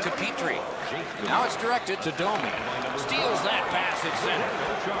 To Petrie. Now it's directed to Domi. Steals that pass at center.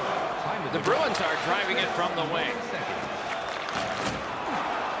 The Bruins are driving it from the wing.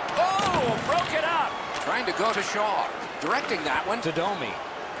 Oh, broke it up. Trying to go to Shaw. Directing that one to Domi.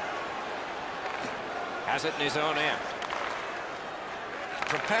 Has it in his own end.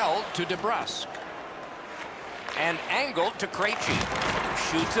 Propelled to DeBrusk. And angled to Krejci.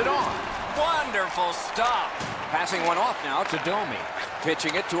 Shoots it on. Wonderful stop. Passing one off now to Domi.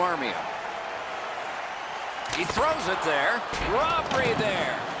 Pitching it to Armia. He throws it there. Robbery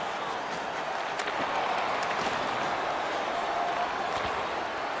there.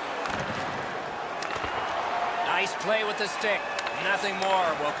 Nice play with the stick. Nothing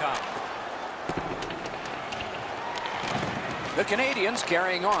more will come. The Canadians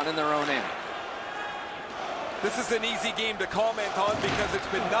carrying on in their own end. This is an easy game to comment on because it's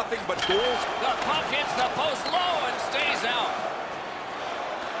been nothing but goals. The puck hits the post low and stays out.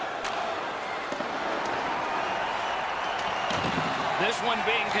 This one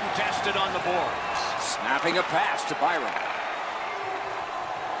being contested on the boards. Snapping a pass to Byram.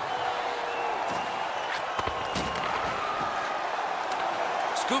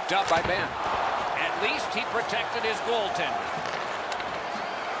 Scooped up by Ben. At least he protected his goaltender.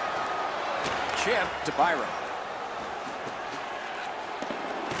 Chip to Byram.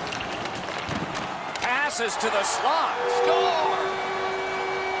 Passes to the slot. Score!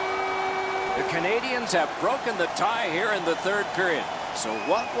 The Canadians have broken the tie here in the third period. So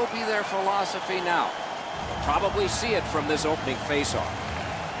what will be their philosophy now? We'll probably see it from this opening faceoff.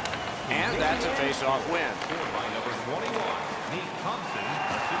 And that's a faceoff win. By number 21, Nate Thompson.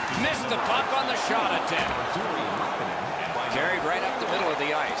 Missed the puck on the shot attempt. Carried right up the middle of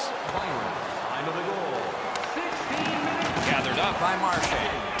the ice. Time of the goal, 16 minutes. Gathered up by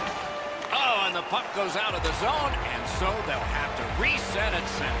Marchand. Oh, and the puck goes out of the zone, and so they'll have to reset at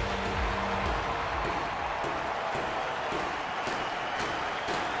center.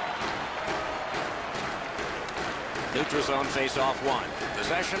 Neutral zone face-off one.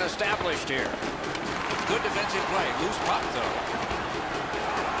 Possession established here. Good defensive play. Loose puck, though.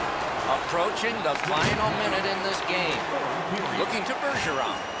 Approaching the final minute in this game. Looking to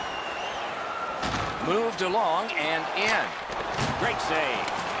Bergeron. Moved along and in. Great save.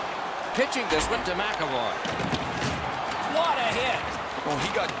 Pitching this one to McAvoy. What a hit. Oh, he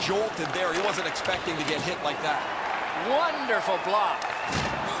got jolted there. He wasn't expecting to get hit like that. Wonderful block.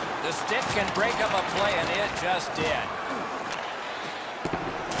 The stick can break up a play, and it just did.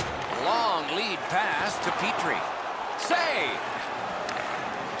 Long lead pass to Petrie. Save.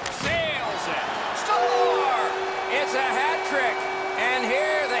 Sails it. Score! It's a hat trick. And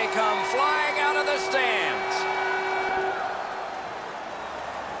here they come flying out of the stands.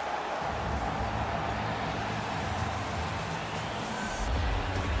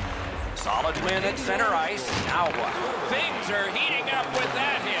 Solid win at center ice. Now what? Things are heating up with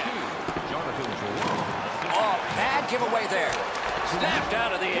that hit. Oh, bad giveaway there. Snapped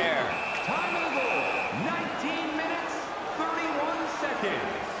out of the air. Time of the goal, 19 minutes, 31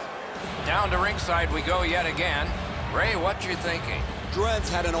 seconds. Down to ringside we go yet again. Ray, what you thinking? Drouin's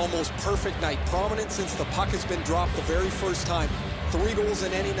had an almost perfect night. Prominent since the puck has been dropped the very first time. 3 goals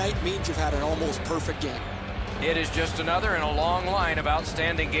in any night means you've had an almost perfect game. It is just another in a long line of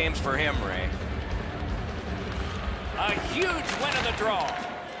outstanding games for him, Ray. A huge win of the draw.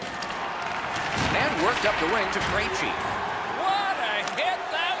 And worked up the wing to Krejci. What a hit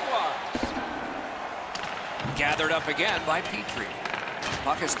that was! Gathered up again by Petrie.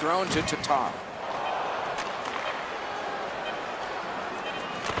 Puck is thrown to Tatar.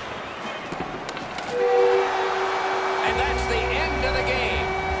 And that's the end of the game.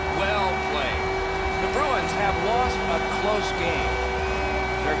 Well played. The Bruins have lost a close game.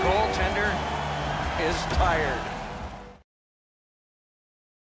 Their goaltender is tired.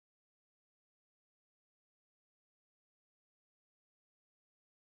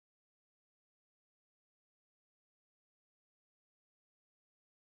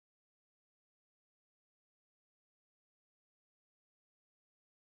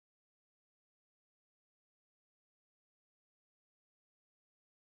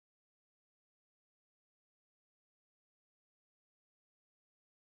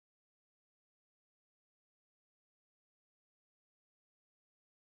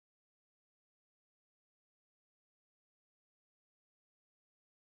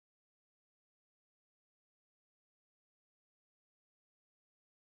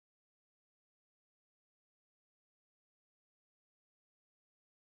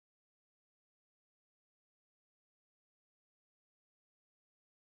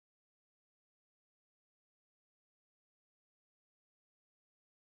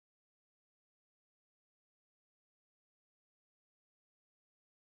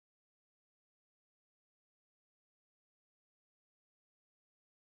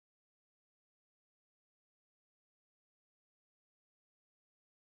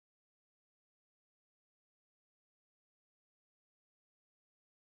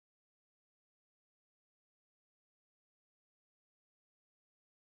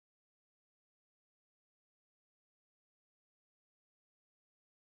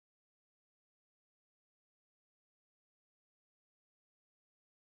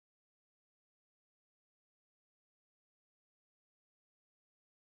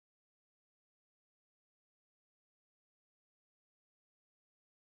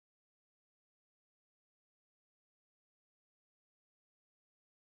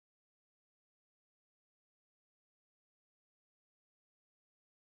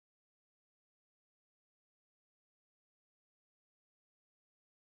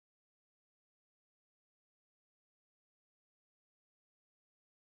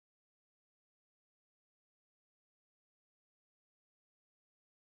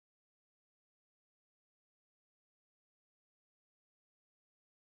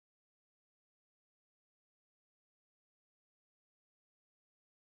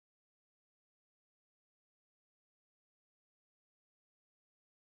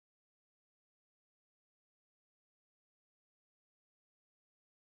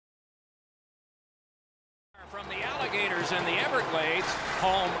 Gators in the Everglades,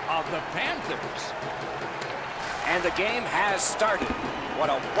 home of the Panthers. And the game has started. What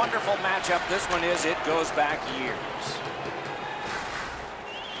a wonderful matchup this one is. It goes back years.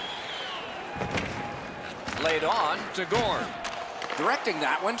 Laid on to Gorn. Directing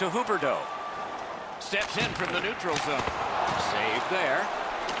that one to Huberdeau. Steps in from the neutral zone. Saved there.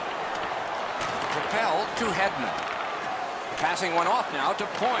 Propelled to Hedman. Passing one off now to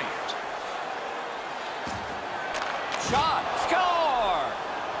Point. Shot. Score!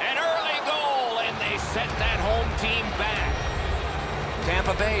 An early goal, and they set that home team back.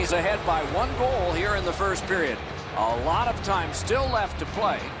 Tampa Bay's ahead by 1 goal here in the first period. A lot of time still left to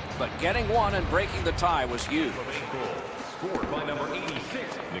play, but getting one and breaking the tie was huge. Scored by number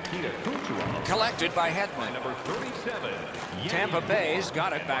 86, Nikita Kucherov. Collected by Hedman. Number 37, Tampa Bay's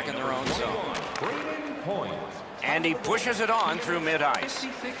got it back in their own zone. Brayden Point. And he pushes it on through mid-ice.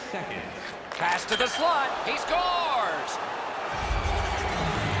 56 seconds. Pass to the slot. He scores!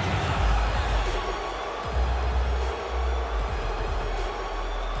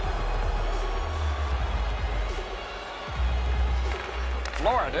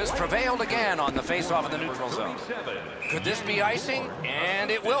 Florida's prevailed again on the face-off in the neutral zone. Could this be icing?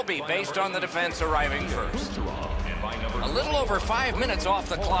 And it will be, based on the defense arriving first. A little over 5 minutes off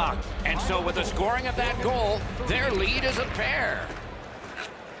the clock. And so with the scoring of that goal, their lead is a pair.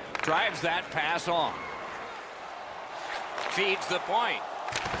 Drives that pass on. Feeds the point.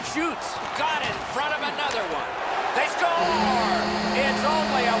 Shoots. Got in front of another one. They score! It's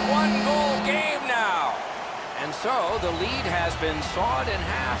only a 1-goal game now. And so the lead has been sawed in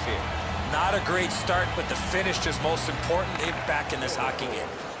half here. Not a great start, but the finish is most important. They're back in this hockey game.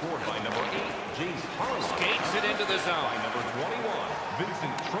 Scored by number 8, James Harlan. Skates it into the zone. By number 21,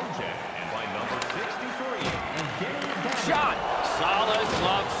 Vincent Trocheck. And by number 63, Shot. Solid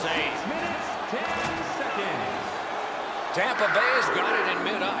glove save. 6 minutes, 10 seconds. Tampa Bay's got it in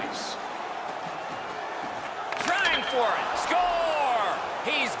mid-ice. Trying for it. Score!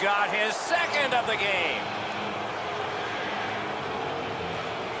 He's got his second of the game.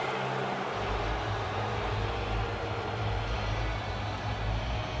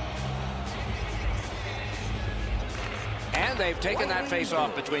 And they've taken that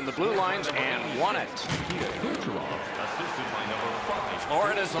face-off between the blue lines and won it. Nikita Kucherov, assisted by number 5.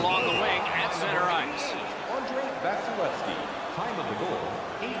 Florida's along the wing at center ice. Andre Vasilevsky. Time of the goal,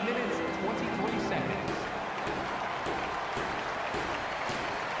 8 minutes, 23 seconds.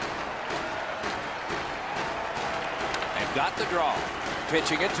 They've got the draw.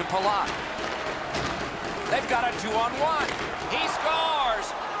 Pitching it to Palat. They've got a 2-on-1. He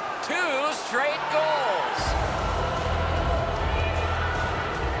scores! 2 straight goals.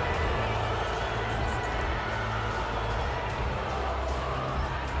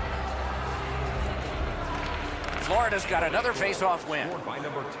 Florida's got another face-off win. Scored by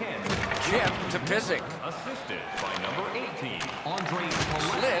number 10. Chip to Pysyk. Assisted by number 18. Andre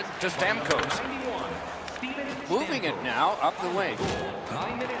Slid to Stamkos. 91. Steven Moving it now up the wing.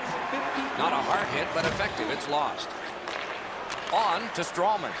 9 minutes, 50. Not a hard hit, but effective. It's lost. On to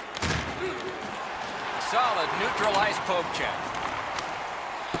Strawman. Solid neutral ice poke check.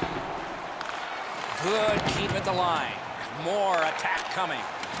 Good keep at the line. More attack coming.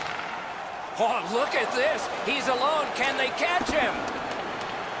 Oh, look at this. He's alone. Can they catch him?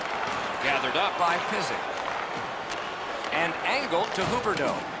 Gathered up by Pysyk. And angled to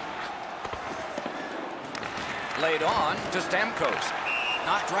Huberdeau. Laid on to Stamkos.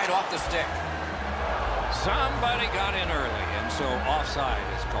 Knocked right off the stick. Somebody got in early, and so offside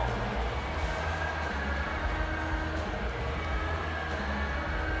is called.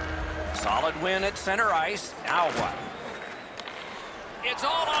 Solid win at center ice. Now what? It's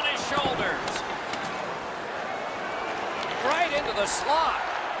all on his shoulders. Right into the slot.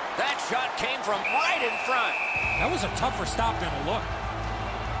 That shot came from right in front. That was a tougher stop than it looked.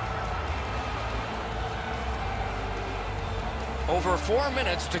 Over 4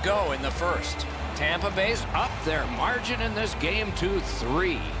 minutes to go in the first. Tampa Bay's up their margin in this game to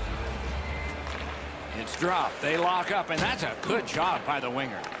 3. It's dropped. They lock up, and that's a good job by the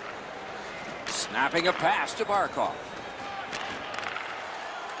winger. Snapping a pass to Barkov.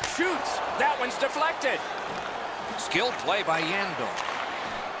 Shoots. That one's deflected. Skilled play by Yandel.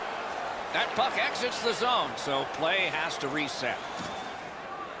 That puck exits the zone, so play has to reset.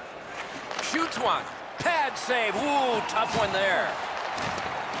 Shoots one. Pad save. Ooh, tough one there.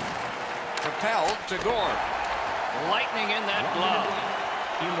 Propelled to Gorn. Lightning in that glove.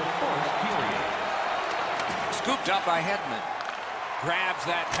 In the first period. Scooped up by Hedman. Grabs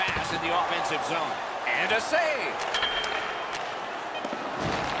that pass in the offensive zone. And a save.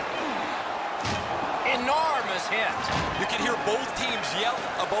 Enormous this hit. You can hear both teams yell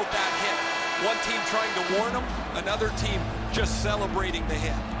about that hit. One team trying to warn them, another team just celebrating the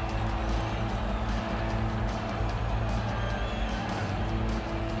hit.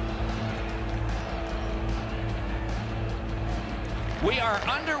 We are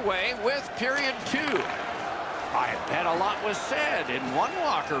underway with period 2. I bet a lot was said in one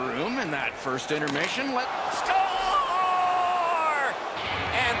locker room in that first intermission. Let's Score!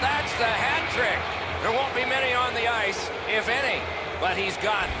 And that's the hat trick. There won't be many on the ice, if any, but he's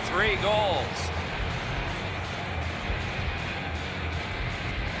got 3 goals.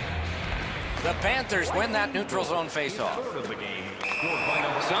 The Panthers win that neutral zone faceoff.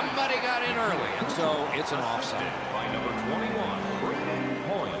 Somebody got in early, and so it's an offside. By number 21, Brayden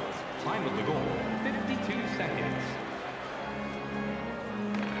Point. Time of the goal, 52 seconds.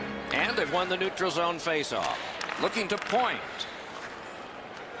 And they've won the neutral zone faceoff. Looking to Point.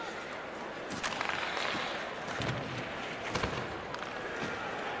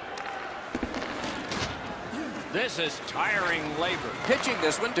 This is tiring labor. Pitching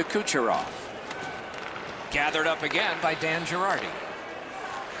this one to Kucherov. Gathered up again by Dan Girardi.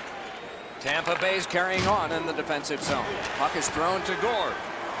 Tampa Bay's carrying on in the defensive zone. Puck is thrown to Gord.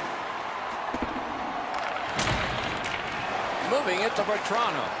 Moving it to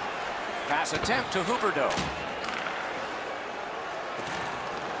Bertrano. Pass attempt to Huberdeau.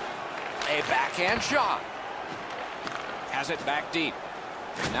 A backhand shot. Has it back deep.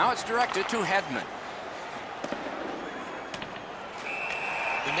 Now it's directed to Hedman.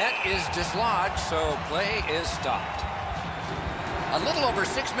 The net is dislodged, so play is stopped. A little over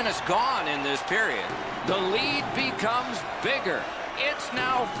 6 minutes gone in this period. The lead becomes bigger. It's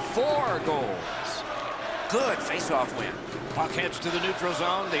now 4 goals. Good face-off win. Puck heads to the neutral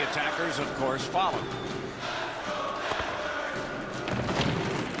zone. The attackers, of course, follow.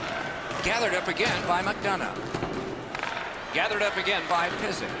 Gathered up again by McDonough. Gathered up again by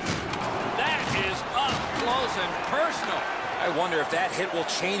Pysyk. That is up close and personal. I wonder if that hit will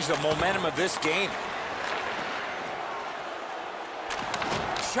change the momentum of this game.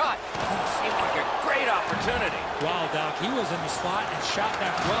 Shot. Seemed like a great opportunity. Wow, Doc, he was in the spot and shot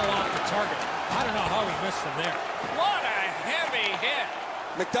that well off the target. I don't know how he missed from there. What a heavy hit.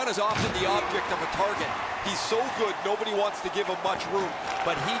 McDonough's often the object of a target. He's so good, nobody wants to give him much room,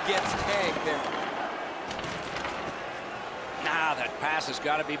 but he gets tagged there. Nah, that pass has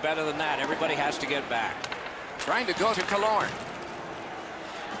got to be better than that. Everybody has to get back. Trying to go to Killorn.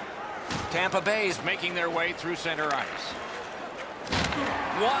 Tampa Bay's making their way through center ice.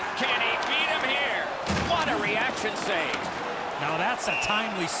 What, can he beat him here? What a reaction save. Now that's a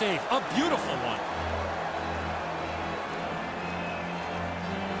timely save. A beautiful one.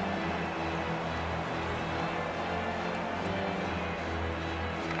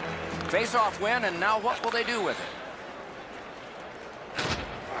 Face-off win, and now what will they do with it?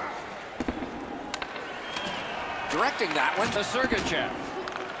 Directing that one to Sergachev.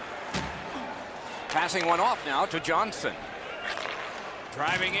 Passing one off now to Johnson.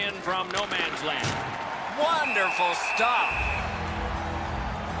 Driving in from no man's land. Wonderful stop.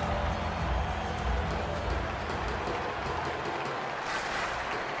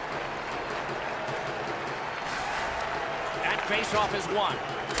 That face-off is won.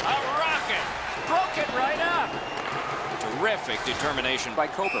 A rocket. Broke it right up. Terrific determination by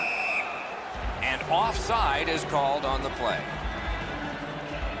Coburn. And offside is called on the play.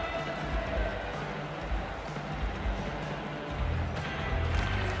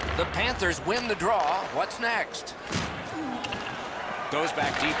 The Panthers win the draw. What's next? Goes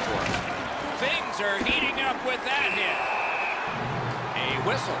back deep for it. Things are heating up with that hit. A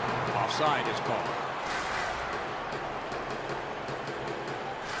whistle. Offside is called.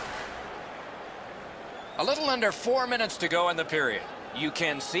 A little under 4 minutes to go in the period. You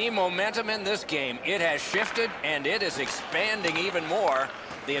can see momentum in this game. It has shifted, and it is expanding even more.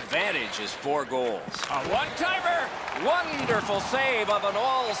 The advantage is 4 goals. A one-timer. Wonderful save of an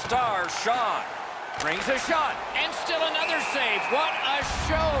all-star shot. Brings a shot, and still another save. What a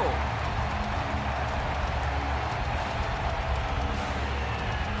show.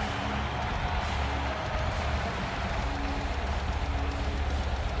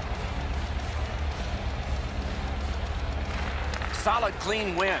 Solid,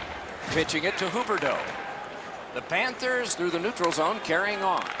 clean win. Pitching it to Huberdeau. The Panthers through the neutral zone carrying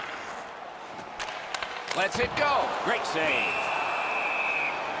on. Lets it go. Great save.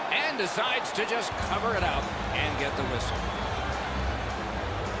 And decides to just cover it up and get the whistle.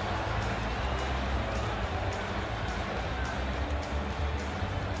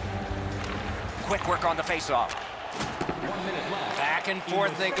 Quick work on the faceoff. Back and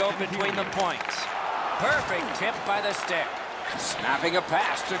forth they go between the points. Perfect tip by the stick. Snapping a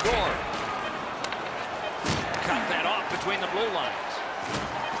pass to Gord. Cut that off between the blue lines.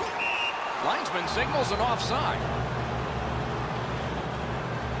 Linesman signals an offside.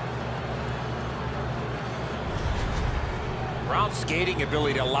 Brown's skating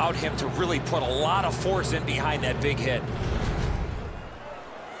ability allowed him to really put a lot of force in behind that big hit.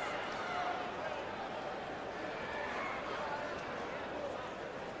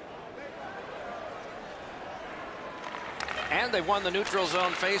 And they've won the neutral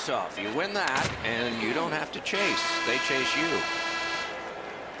zone faceoff. You win that, and you don't have to chase. They chase you.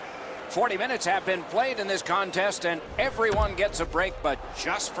 40 minutes have been played in this contest, and everyone gets a break, but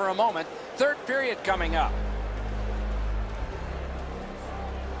just for a moment. Third period coming up.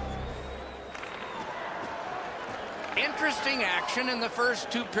 Interesting action in the first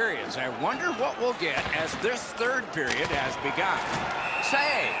two periods. I wonder what we'll get as this third period has begun.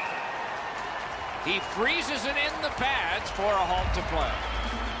 Save. He freezes it in the pads for a home to play.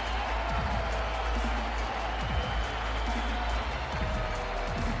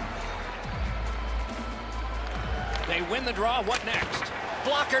 They win the draw. What next?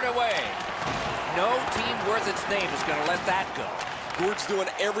 Blockered away. No team worth its name is going to let that go. Gord's doing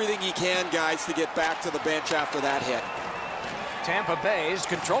everything he can, guys, to get back to the bench after that hit. Tampa Bay's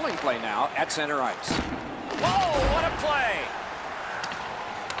controlling play now at center ice. Whoa, what a play!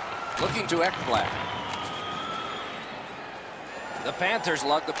 Looking to Ekblad. The Panthers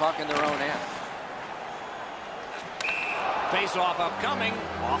lug the puck in their own end. Face-off upcoming,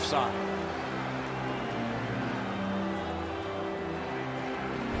 offside.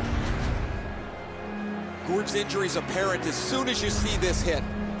 Gord's injury is apparent as soon as you see this hit.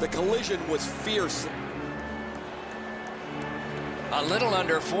 The collision was fierce. A little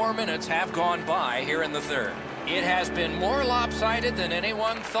under 4 minutes have gone by here in the third. It has been more lopsided than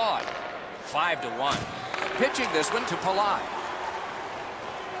anyone thought. 5-1. Pitching this one to Palat.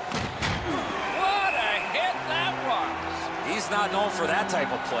 What a hit that was! He's not known for that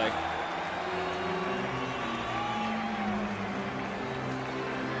type of play.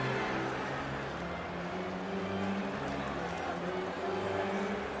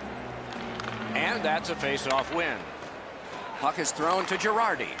 And that's a face-off win. Puck is thrown to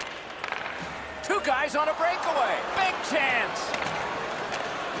Girardi. Two guys on a breakaway. Big chance.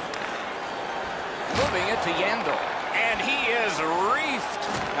 Moving it to Yandel. And he is reefed.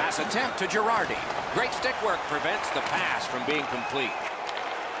 Pass attempt to Girardi. Great stick work prevents the pass from being complete.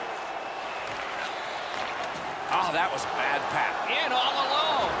 Oh, that was a bad pass. In all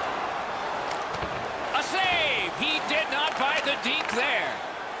alone. A save. He did not buy the deke there.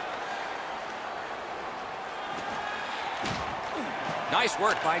 Nice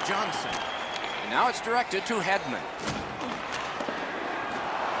work by Johnson. And now it's directed to Hedman.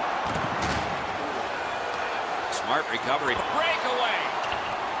 Smart recovery. Breakaway.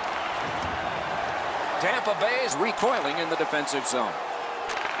 Tampa Bay is recoiling in the defensive zone.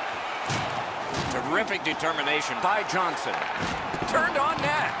 Terrific determination by Johnson. Turned on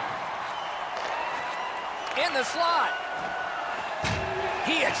net. In the slot.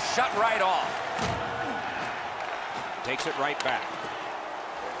 He is shut right off. Takes it right back.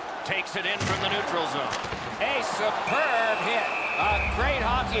 Takes it in from the neutral zone. A superb hit. A great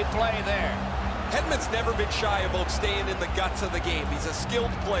hockey play there. Hedman's never been shy about staying in the guts of the game. He's a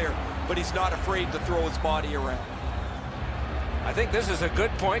skilled player, but he's not afraid to throw his body around. I think this is a good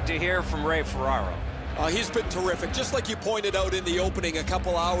point to hear from Ray Ferraro. He's been terrific, just like you pointed out in the opening a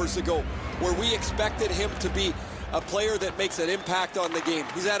couple hours ago, where we expected him to be a player that makes an impact on the game.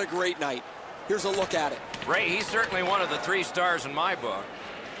 He's had a great night. Here's a look at it. Ray, he's certainly one of the 3 stars in my book.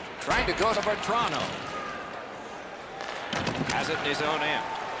 Trying to go to Bertrano. Has it in his own end.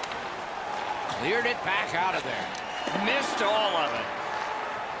 Cleared it back out of there. Missed all of it.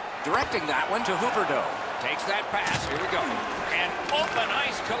 Directing that one to Huberdeau. Takes that pass. Here we go. An open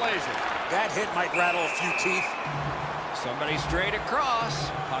ice collision. That hit might rattle a few teeth. Somebody straight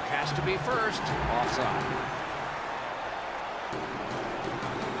across. Puck has to be first. Offside.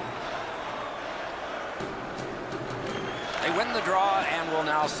 They win the draw and will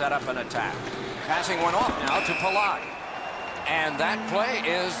now set up an attack. Passing one off now to Palat. And that play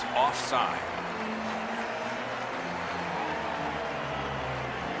is offside.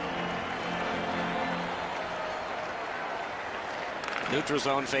 Neutral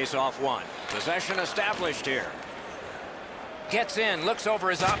zone face-off 1. Possession established here. Gets in, looks over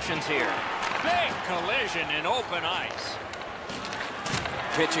his options here. Big collision in open ice.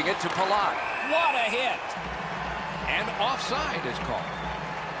 Pitching it to Palat. What a hit! And offside is called.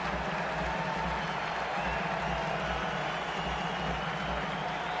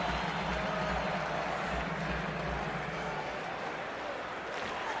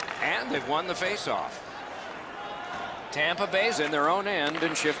 And they've won the faceoff. Tampa Bay's in their own end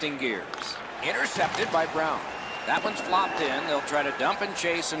and shifting gears. Intercepted by Brown. That one's flopped in. They'll try to dump and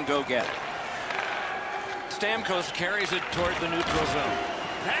chase and go get it. Stamkos carries it toward the neutral zone.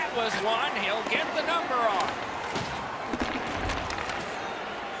 That was one. He'll get the number off.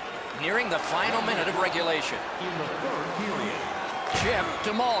 Nearing the final minute of regulation. In the third period. Chip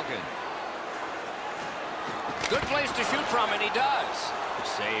to Malgin. Good place to shoot from, and he does.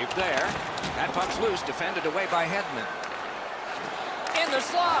 Saved there. That puck's loose, defended away by Hedman. In the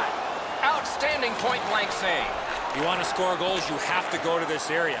slot. Outstanding point-blank save. You want to score goals, you have to go to this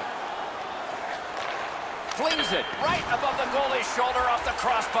area. Flings it right above the goalie's shoulder off the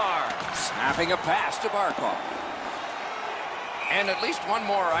crossbar. Snapping a pass to Barkov. And at least one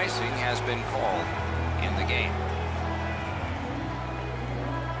more icing has been called in the game.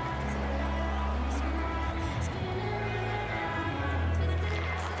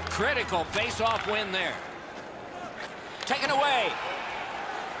 Critical face-off win there. Taken away.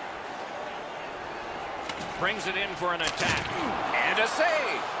 Brings it in for an attack. And a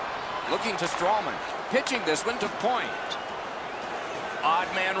save. Looking to Strawman. Pitching this one to Point. Odd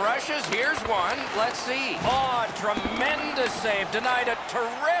man rushes. Here's one. Let's see. Oh, tremendous save. Denied a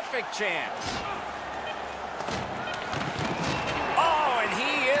terrific chance. Oh, and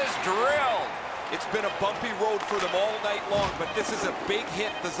he is drilled. It's been a bumpy road for them all night long, but this is a big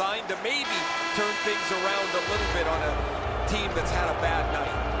hit designed to maybe turn things around a little bit on a team that's had a bad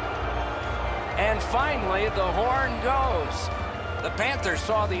night. And finally, the horn goes. The Panthers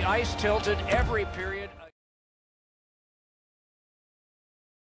saw the ice tilted every period.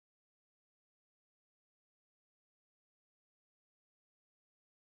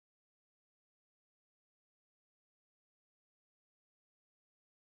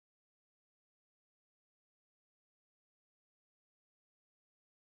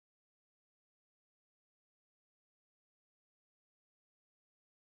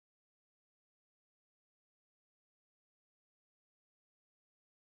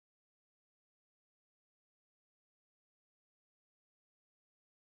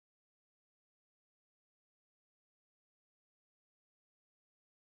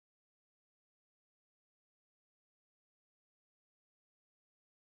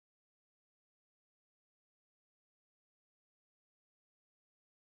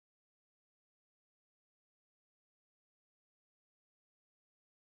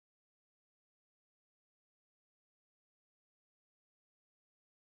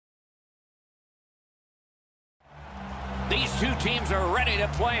 These two teams are ready to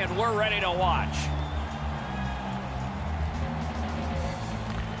play, and we're ready to watch.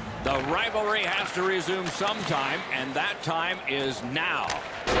 The rivalry has to resume sometime, and that time is now.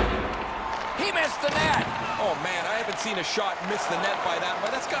 He missed the net. Oh, man, I haven't seen a shot miss the net by that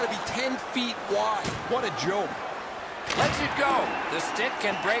much. That's got to be 10 feet wide. What a joke. Lets it go. The stick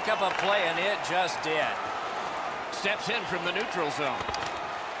can break up a play, and it just did. Steps in from the neutral zone.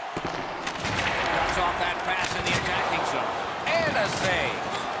 Cuts off that pass in the attacking zone. And a save.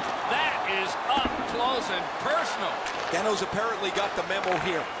 That is up close and personal. Dano's apparently got the memo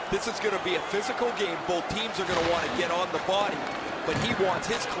here. This is going to be a physical game. Both teams are going to want to get on the body, but he wants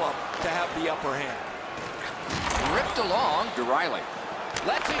his club to have the upper hand. Ripped along to Riley.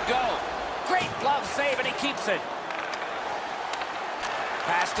 Lets it go. Great glove save, and he keeps it.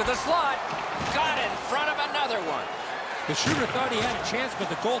 Pass to the slot. Got in front of another one. The shooter thought he had a chance, but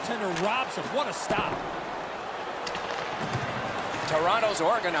the goaltender robs him. What a stop. Toronto's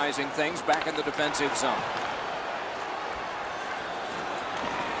organizing things back in the defensive zone.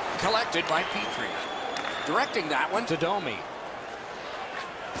 Collected by Petrie. Directing that one to Domi.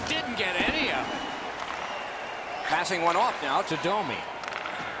 Didn't get any of it. Passing one off now to Domi.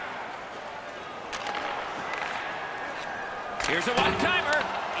 Here's a one-timer.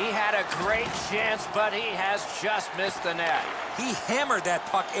 He had a great chance, but he has just missed the net. He hammered that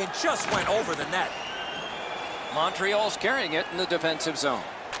puck and just went over the net. Montreal's carrying it in the defensive zone.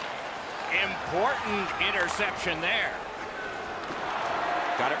 Important interception there.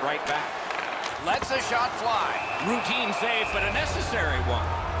 Got it right back. Lets a shot fly. Routine save, but a necessary one.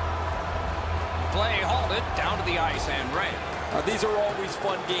 Play halted, down to the ice and right. These are always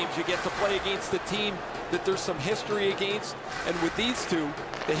fun games. You get to play against a team that there's some history against, and with these two,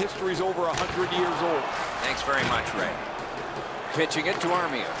 the history's over 100 years old. Thanks very much, Ray. Pitching it to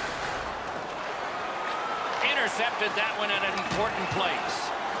Armia. Intercepted that one at an important place.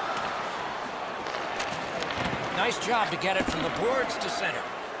 Nice job to get it from the boards to center.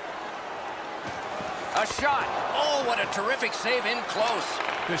 A shot. Oh, what a terrific save in close.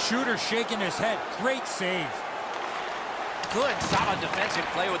 The shooter shaking his head. Great save. Good, solid defensive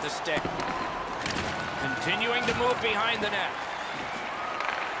play with the stick. Continuing to move behind the net.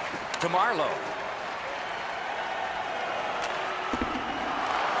 To Marlowe.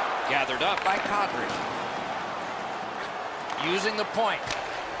 Gathered up by Kadri. Using the point.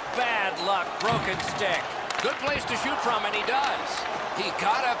 Bad luck, broken stick. Good place to shoot from, and he does. He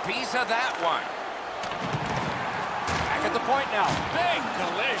got a piece of that one. Back at the point now. Big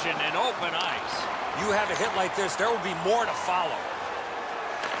collision in open ice. You have a hit like this, there will be more to follow.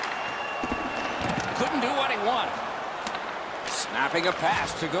 Couldn't do what he wanted. Snapping a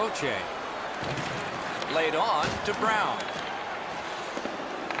pass to Gauthier. Laid on to Brown.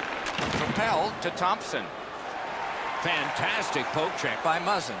 Propelled to Thompson. Fantastic poke check by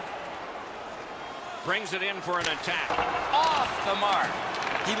Muzzin. Brings it in for an attack. Off the mark.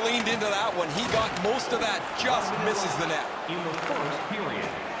 He leaned into that one. He got most of that, just misses the net. In the first period.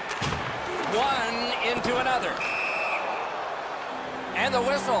 One into another. And the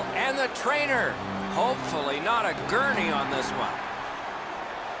whistle and the trainer. Hopefully not a gurney on this one.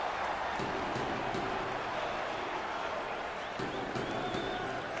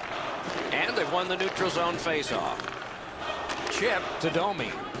 And they've won the neutral zone faceoff. Chip to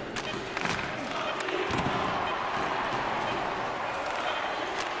Domi.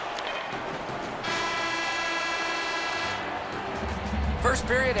 First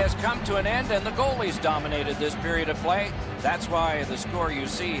period has come to an end, and the goalies dominated this period of play. That's why the score you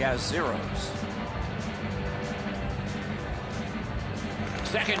see has zeros.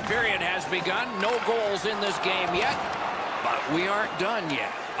 Second period has begun. No goals in this game yet, but we aren't done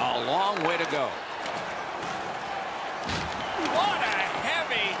yet. A long way to go. What a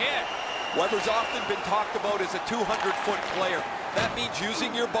heavy hit. Weber's often been talked about as a 200-foot player. That means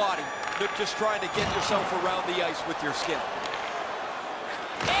using your body, not just trying to get yourself around the ice with your skin.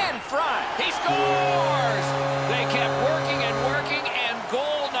 In front, he scores! They kept working and working, and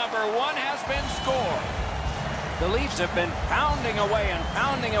goal number 1 has been scored. The Leafs have been pounding away,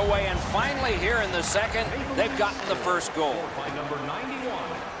 and finally here in the second, they've gotten the first goal. By number 91,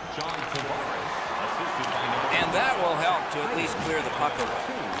 John Tavares, assisted by number... And that will help to at least clear the puck away.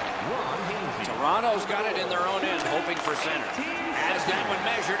 Ron Hainsey. Toronto's got it in their own end, hoping for center. As that one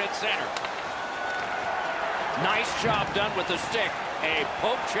measured at center. Nice job done with the stick. A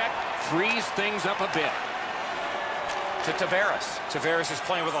poke check frees things up a bit. To Tavares. Tavares is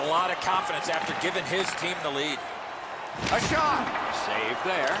playing with a lot of confidence after giving his team the lead. A shot. Save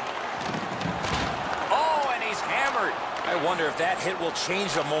there. Oh, and he's hammered. I wonder if that hit will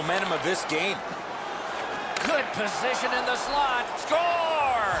change the momentum of this game. Good position in the slot.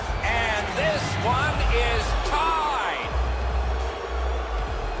 Score! And this one is tied.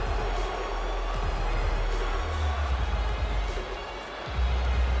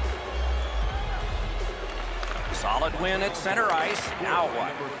 Solid win at center ice. Now what?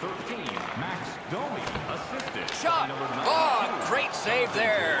 Number 13, Max Domi, assisted. Shot. by number 9. Oh, great save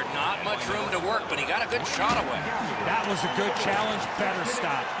there. Not much room to work, but he got a good shot away. That was a good challenge. Better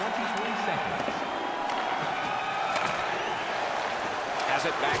stop. 23 seconds. Has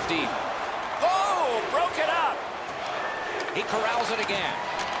it back deep. Oh, broke it up. He corrals it again.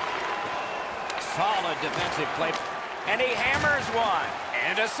 Solid defensive play. And he hammers one.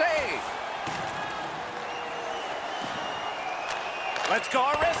 And a save. Let's go,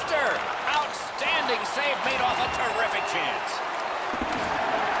 Arister. Outstanding save made off a terrific chance.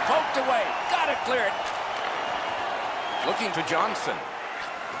 Poked away. Got it cleared. Looking for Johnson.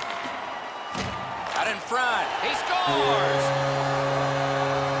 Out in front. He scores.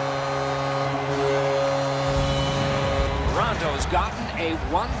 Toronto's gotten a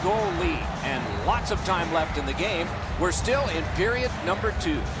 1-goal lead and lots of time left in the game. We're still in period number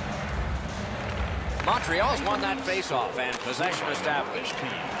 2. Montreal's won that faceoff and possession established.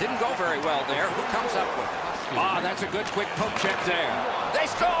 Didn't go very well there. Who comes up with it? Ah, that's a good quick poke check there. They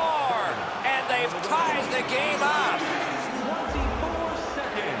score! And they've tied the game up. 24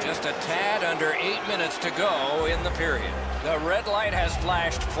 seconds. Just a tad under 8 minutes to go in the period. The red light has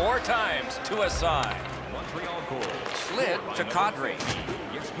flashed 4 times to a side. Montreal goal. Slid to Kadri.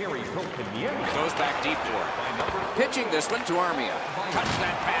 Goes back deep for it. Pitching this one to Armia. Cuts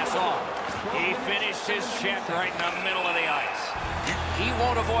that pass off. He finished his check right in the middle of the ice. He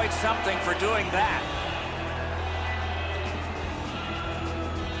won't avoid something for doing that.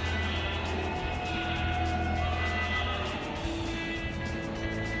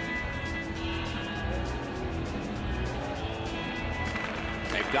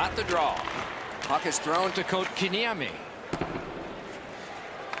 They've got the draw. Puck is thrown to Kotkaniemi.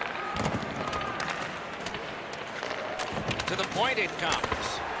 To the point it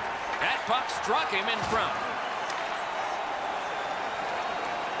comes. That puck struck him in front.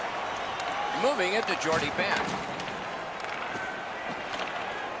 Moving it to Jordy Ben.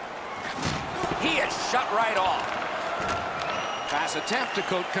 He is shut right off. Pass attempt to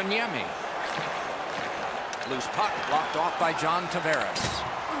Kotkaniemi. Loose puck blocked off by John Tavares.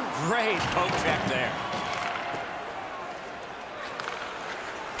 Great poke check there.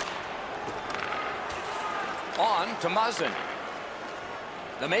 On to Muzzin.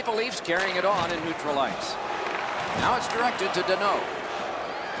 The Maple Leafs carrying it on in neutral ice. Now it's directed to Danault.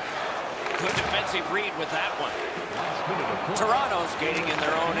 Good defensive read with that one. Toronto skating in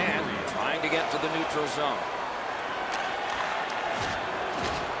their own end, trying to get to the neutral zone.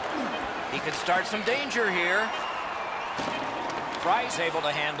 He could start some danger here. Price able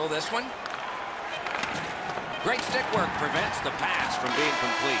to handle this one. Great stick work prevents the pass from being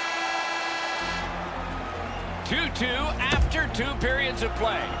complete. 2-2 after 2 periods of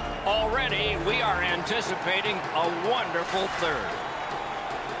play. Already, we are anticipating a wonderful third.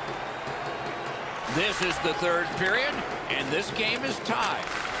 This is the third period, and this game is tied.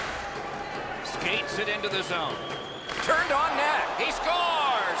 Skates it into the zone. Turned on net. He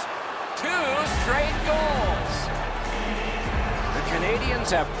scores! 2 straight goals. The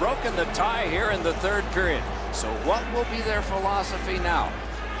Canadiens have broken the tie here in the third period. So what will be their philosophy now?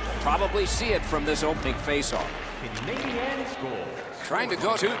 Probably see it from this opening faceoff. Canadiens goal. Trying to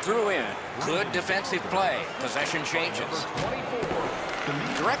go 2 through in. Good defensive play. Possession changes.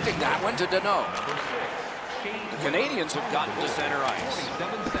 Directing that one to Danault. The Canadiens have gotten to center ice.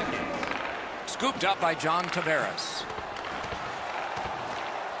 Scooped up by John Tavares.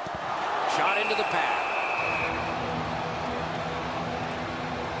 Shot into the pad.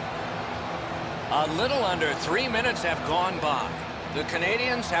 A little under 3 minutes have gone by. The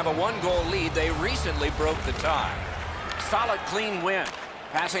Canadiens have a 1-goal lead. They recently broke the tie. Solid, clean win.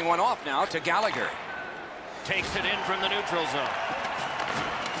 Passing one off now to Gallagher. Takes it in from the neutral zone.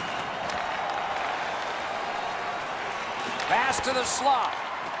 Pass to the slot.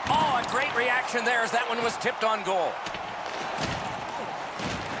 Oh, a great reaction there as that one was tipped on goal.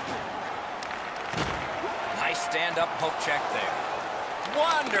 Nice stand-up poke check there.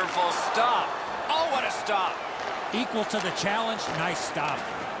 Wonderful stop. Oh, what a stop. Equal to the challenge. Nice stop.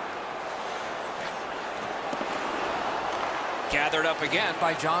 Gathered up again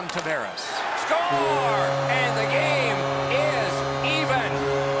by John Tavares. Score! And the game is even.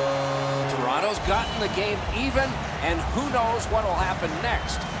 Toronto's gotten the game even, and who knows what will happen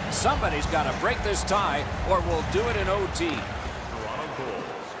next. Somebody's got to break this tie, or we'll do it in OT. Toronto goal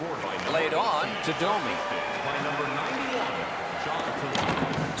scored by Played on to Domi. by number 91,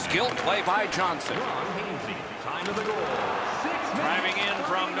 Jonathan. Skilled play by Johnson. Ron Hainsey. Time of the goal. 6 minutes. Driving in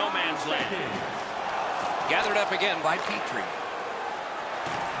from no man's land. Gathered up again by Petrie.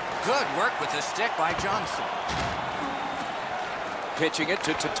 Good work with the stick by Johnson. Pitching it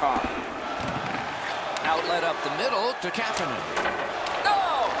to Tatar. Outlet up the middle to Kapanen.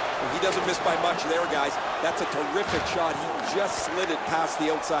 No! He doesn't miss by much there, guys. That's a terrific shot. He just slid it past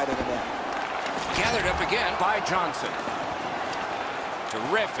the outside of the net. Gathered up again by Johnson.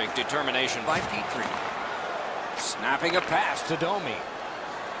 Terrific determination by Petrie. Snapping a pass to Domi.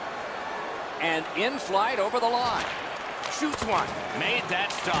 And in flight over the line. Shoots one. Made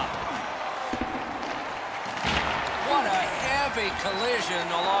that stop. What a heavy collision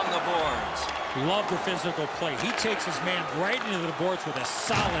along the boards. Love the physical play. He takes his man right into the boards with a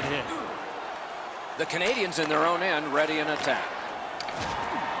solid hit. The Canadiens in their own end ready in attack.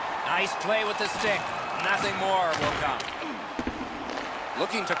 Nice play with the stick. Nothing more will come.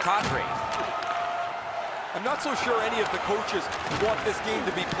 Looking to Kadri. I'm not so sure any of the coaches want this game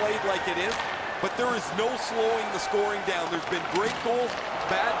to be played like it is, but there is no slowing the scoring down. There's been great goals,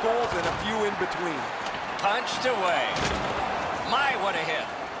 bad goals, and a few in between. Punched away. My, what a hit.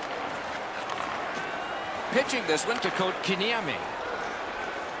 Pitching this one to Kotkaniemi.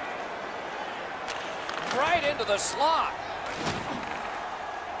 Right into the slot.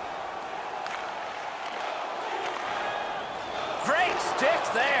 Great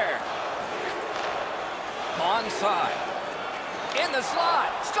stick there. Onside. In the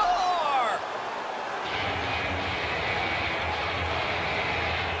slot. Score!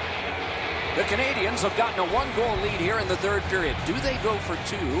 The Canadiens have gotten a 1-goal lead here in the third period. Do they go for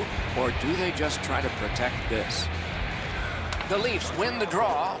 2, or do they just try to protect this? The Leafs win the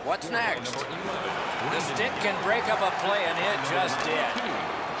draw. What's next? The stick can break up a play, and it just did.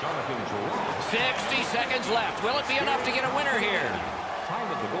 60 seconds left. Will it be enough to get a winner here?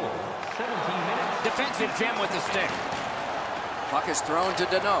 Time of the goal, 17 minutes. Defensive gem with the stick. Puck is thrown to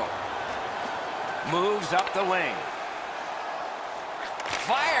Danault. Moves up the wing.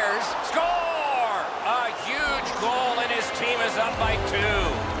 Fires. Score! A huge goal, and his team is up by 2.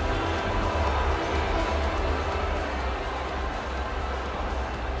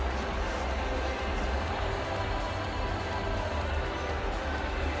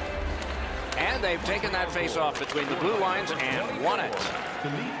 And they've taken that face-off between the blue lines and won it.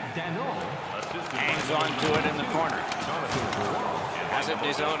 Hangs on to it in the corner. Has it in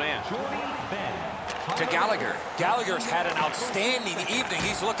his own end. To Gallagher. Gallagher's had an outstanding evening.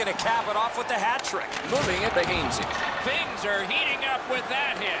 He's looking to cap it off with the hat trick. Moving it to Hainsey. Things are heating up with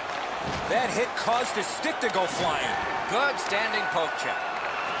that hit. That hit caused his stick to go flying. Good standing poke check.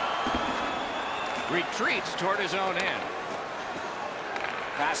 Retreats toward his own end.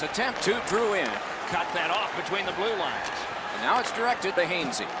 Pass attempt to Drew in. Cut that off between the blue lines. And now it's directed to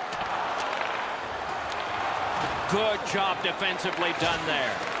Hainsey. Good job defensively done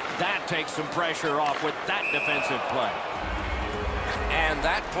there. That takes some pressure off with that defensive play. And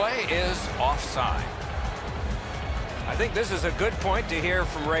that play is offside. I think this is a good point to hear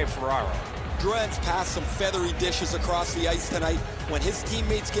from Ray Ferraro. Drouin's passed some feathery dishes across the ice tonight. When his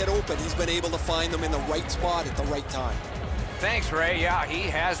teammates get open, he's been able to find them in the right spot at the right time. Thanks, Ray. Yeah, he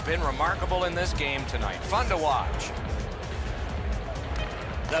has been remarkable in this game tonight. Fun to watch.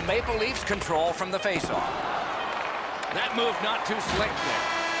 The Maple Leafs control from the faceoff. That move not too slick there.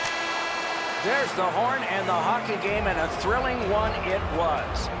 There's the horn and the hockey game, and a thrilling one it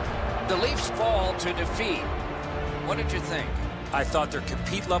was. The Leafs fall to defeat. What did you think? I thought their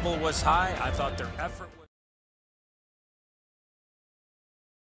compete level was high. I thought their effort was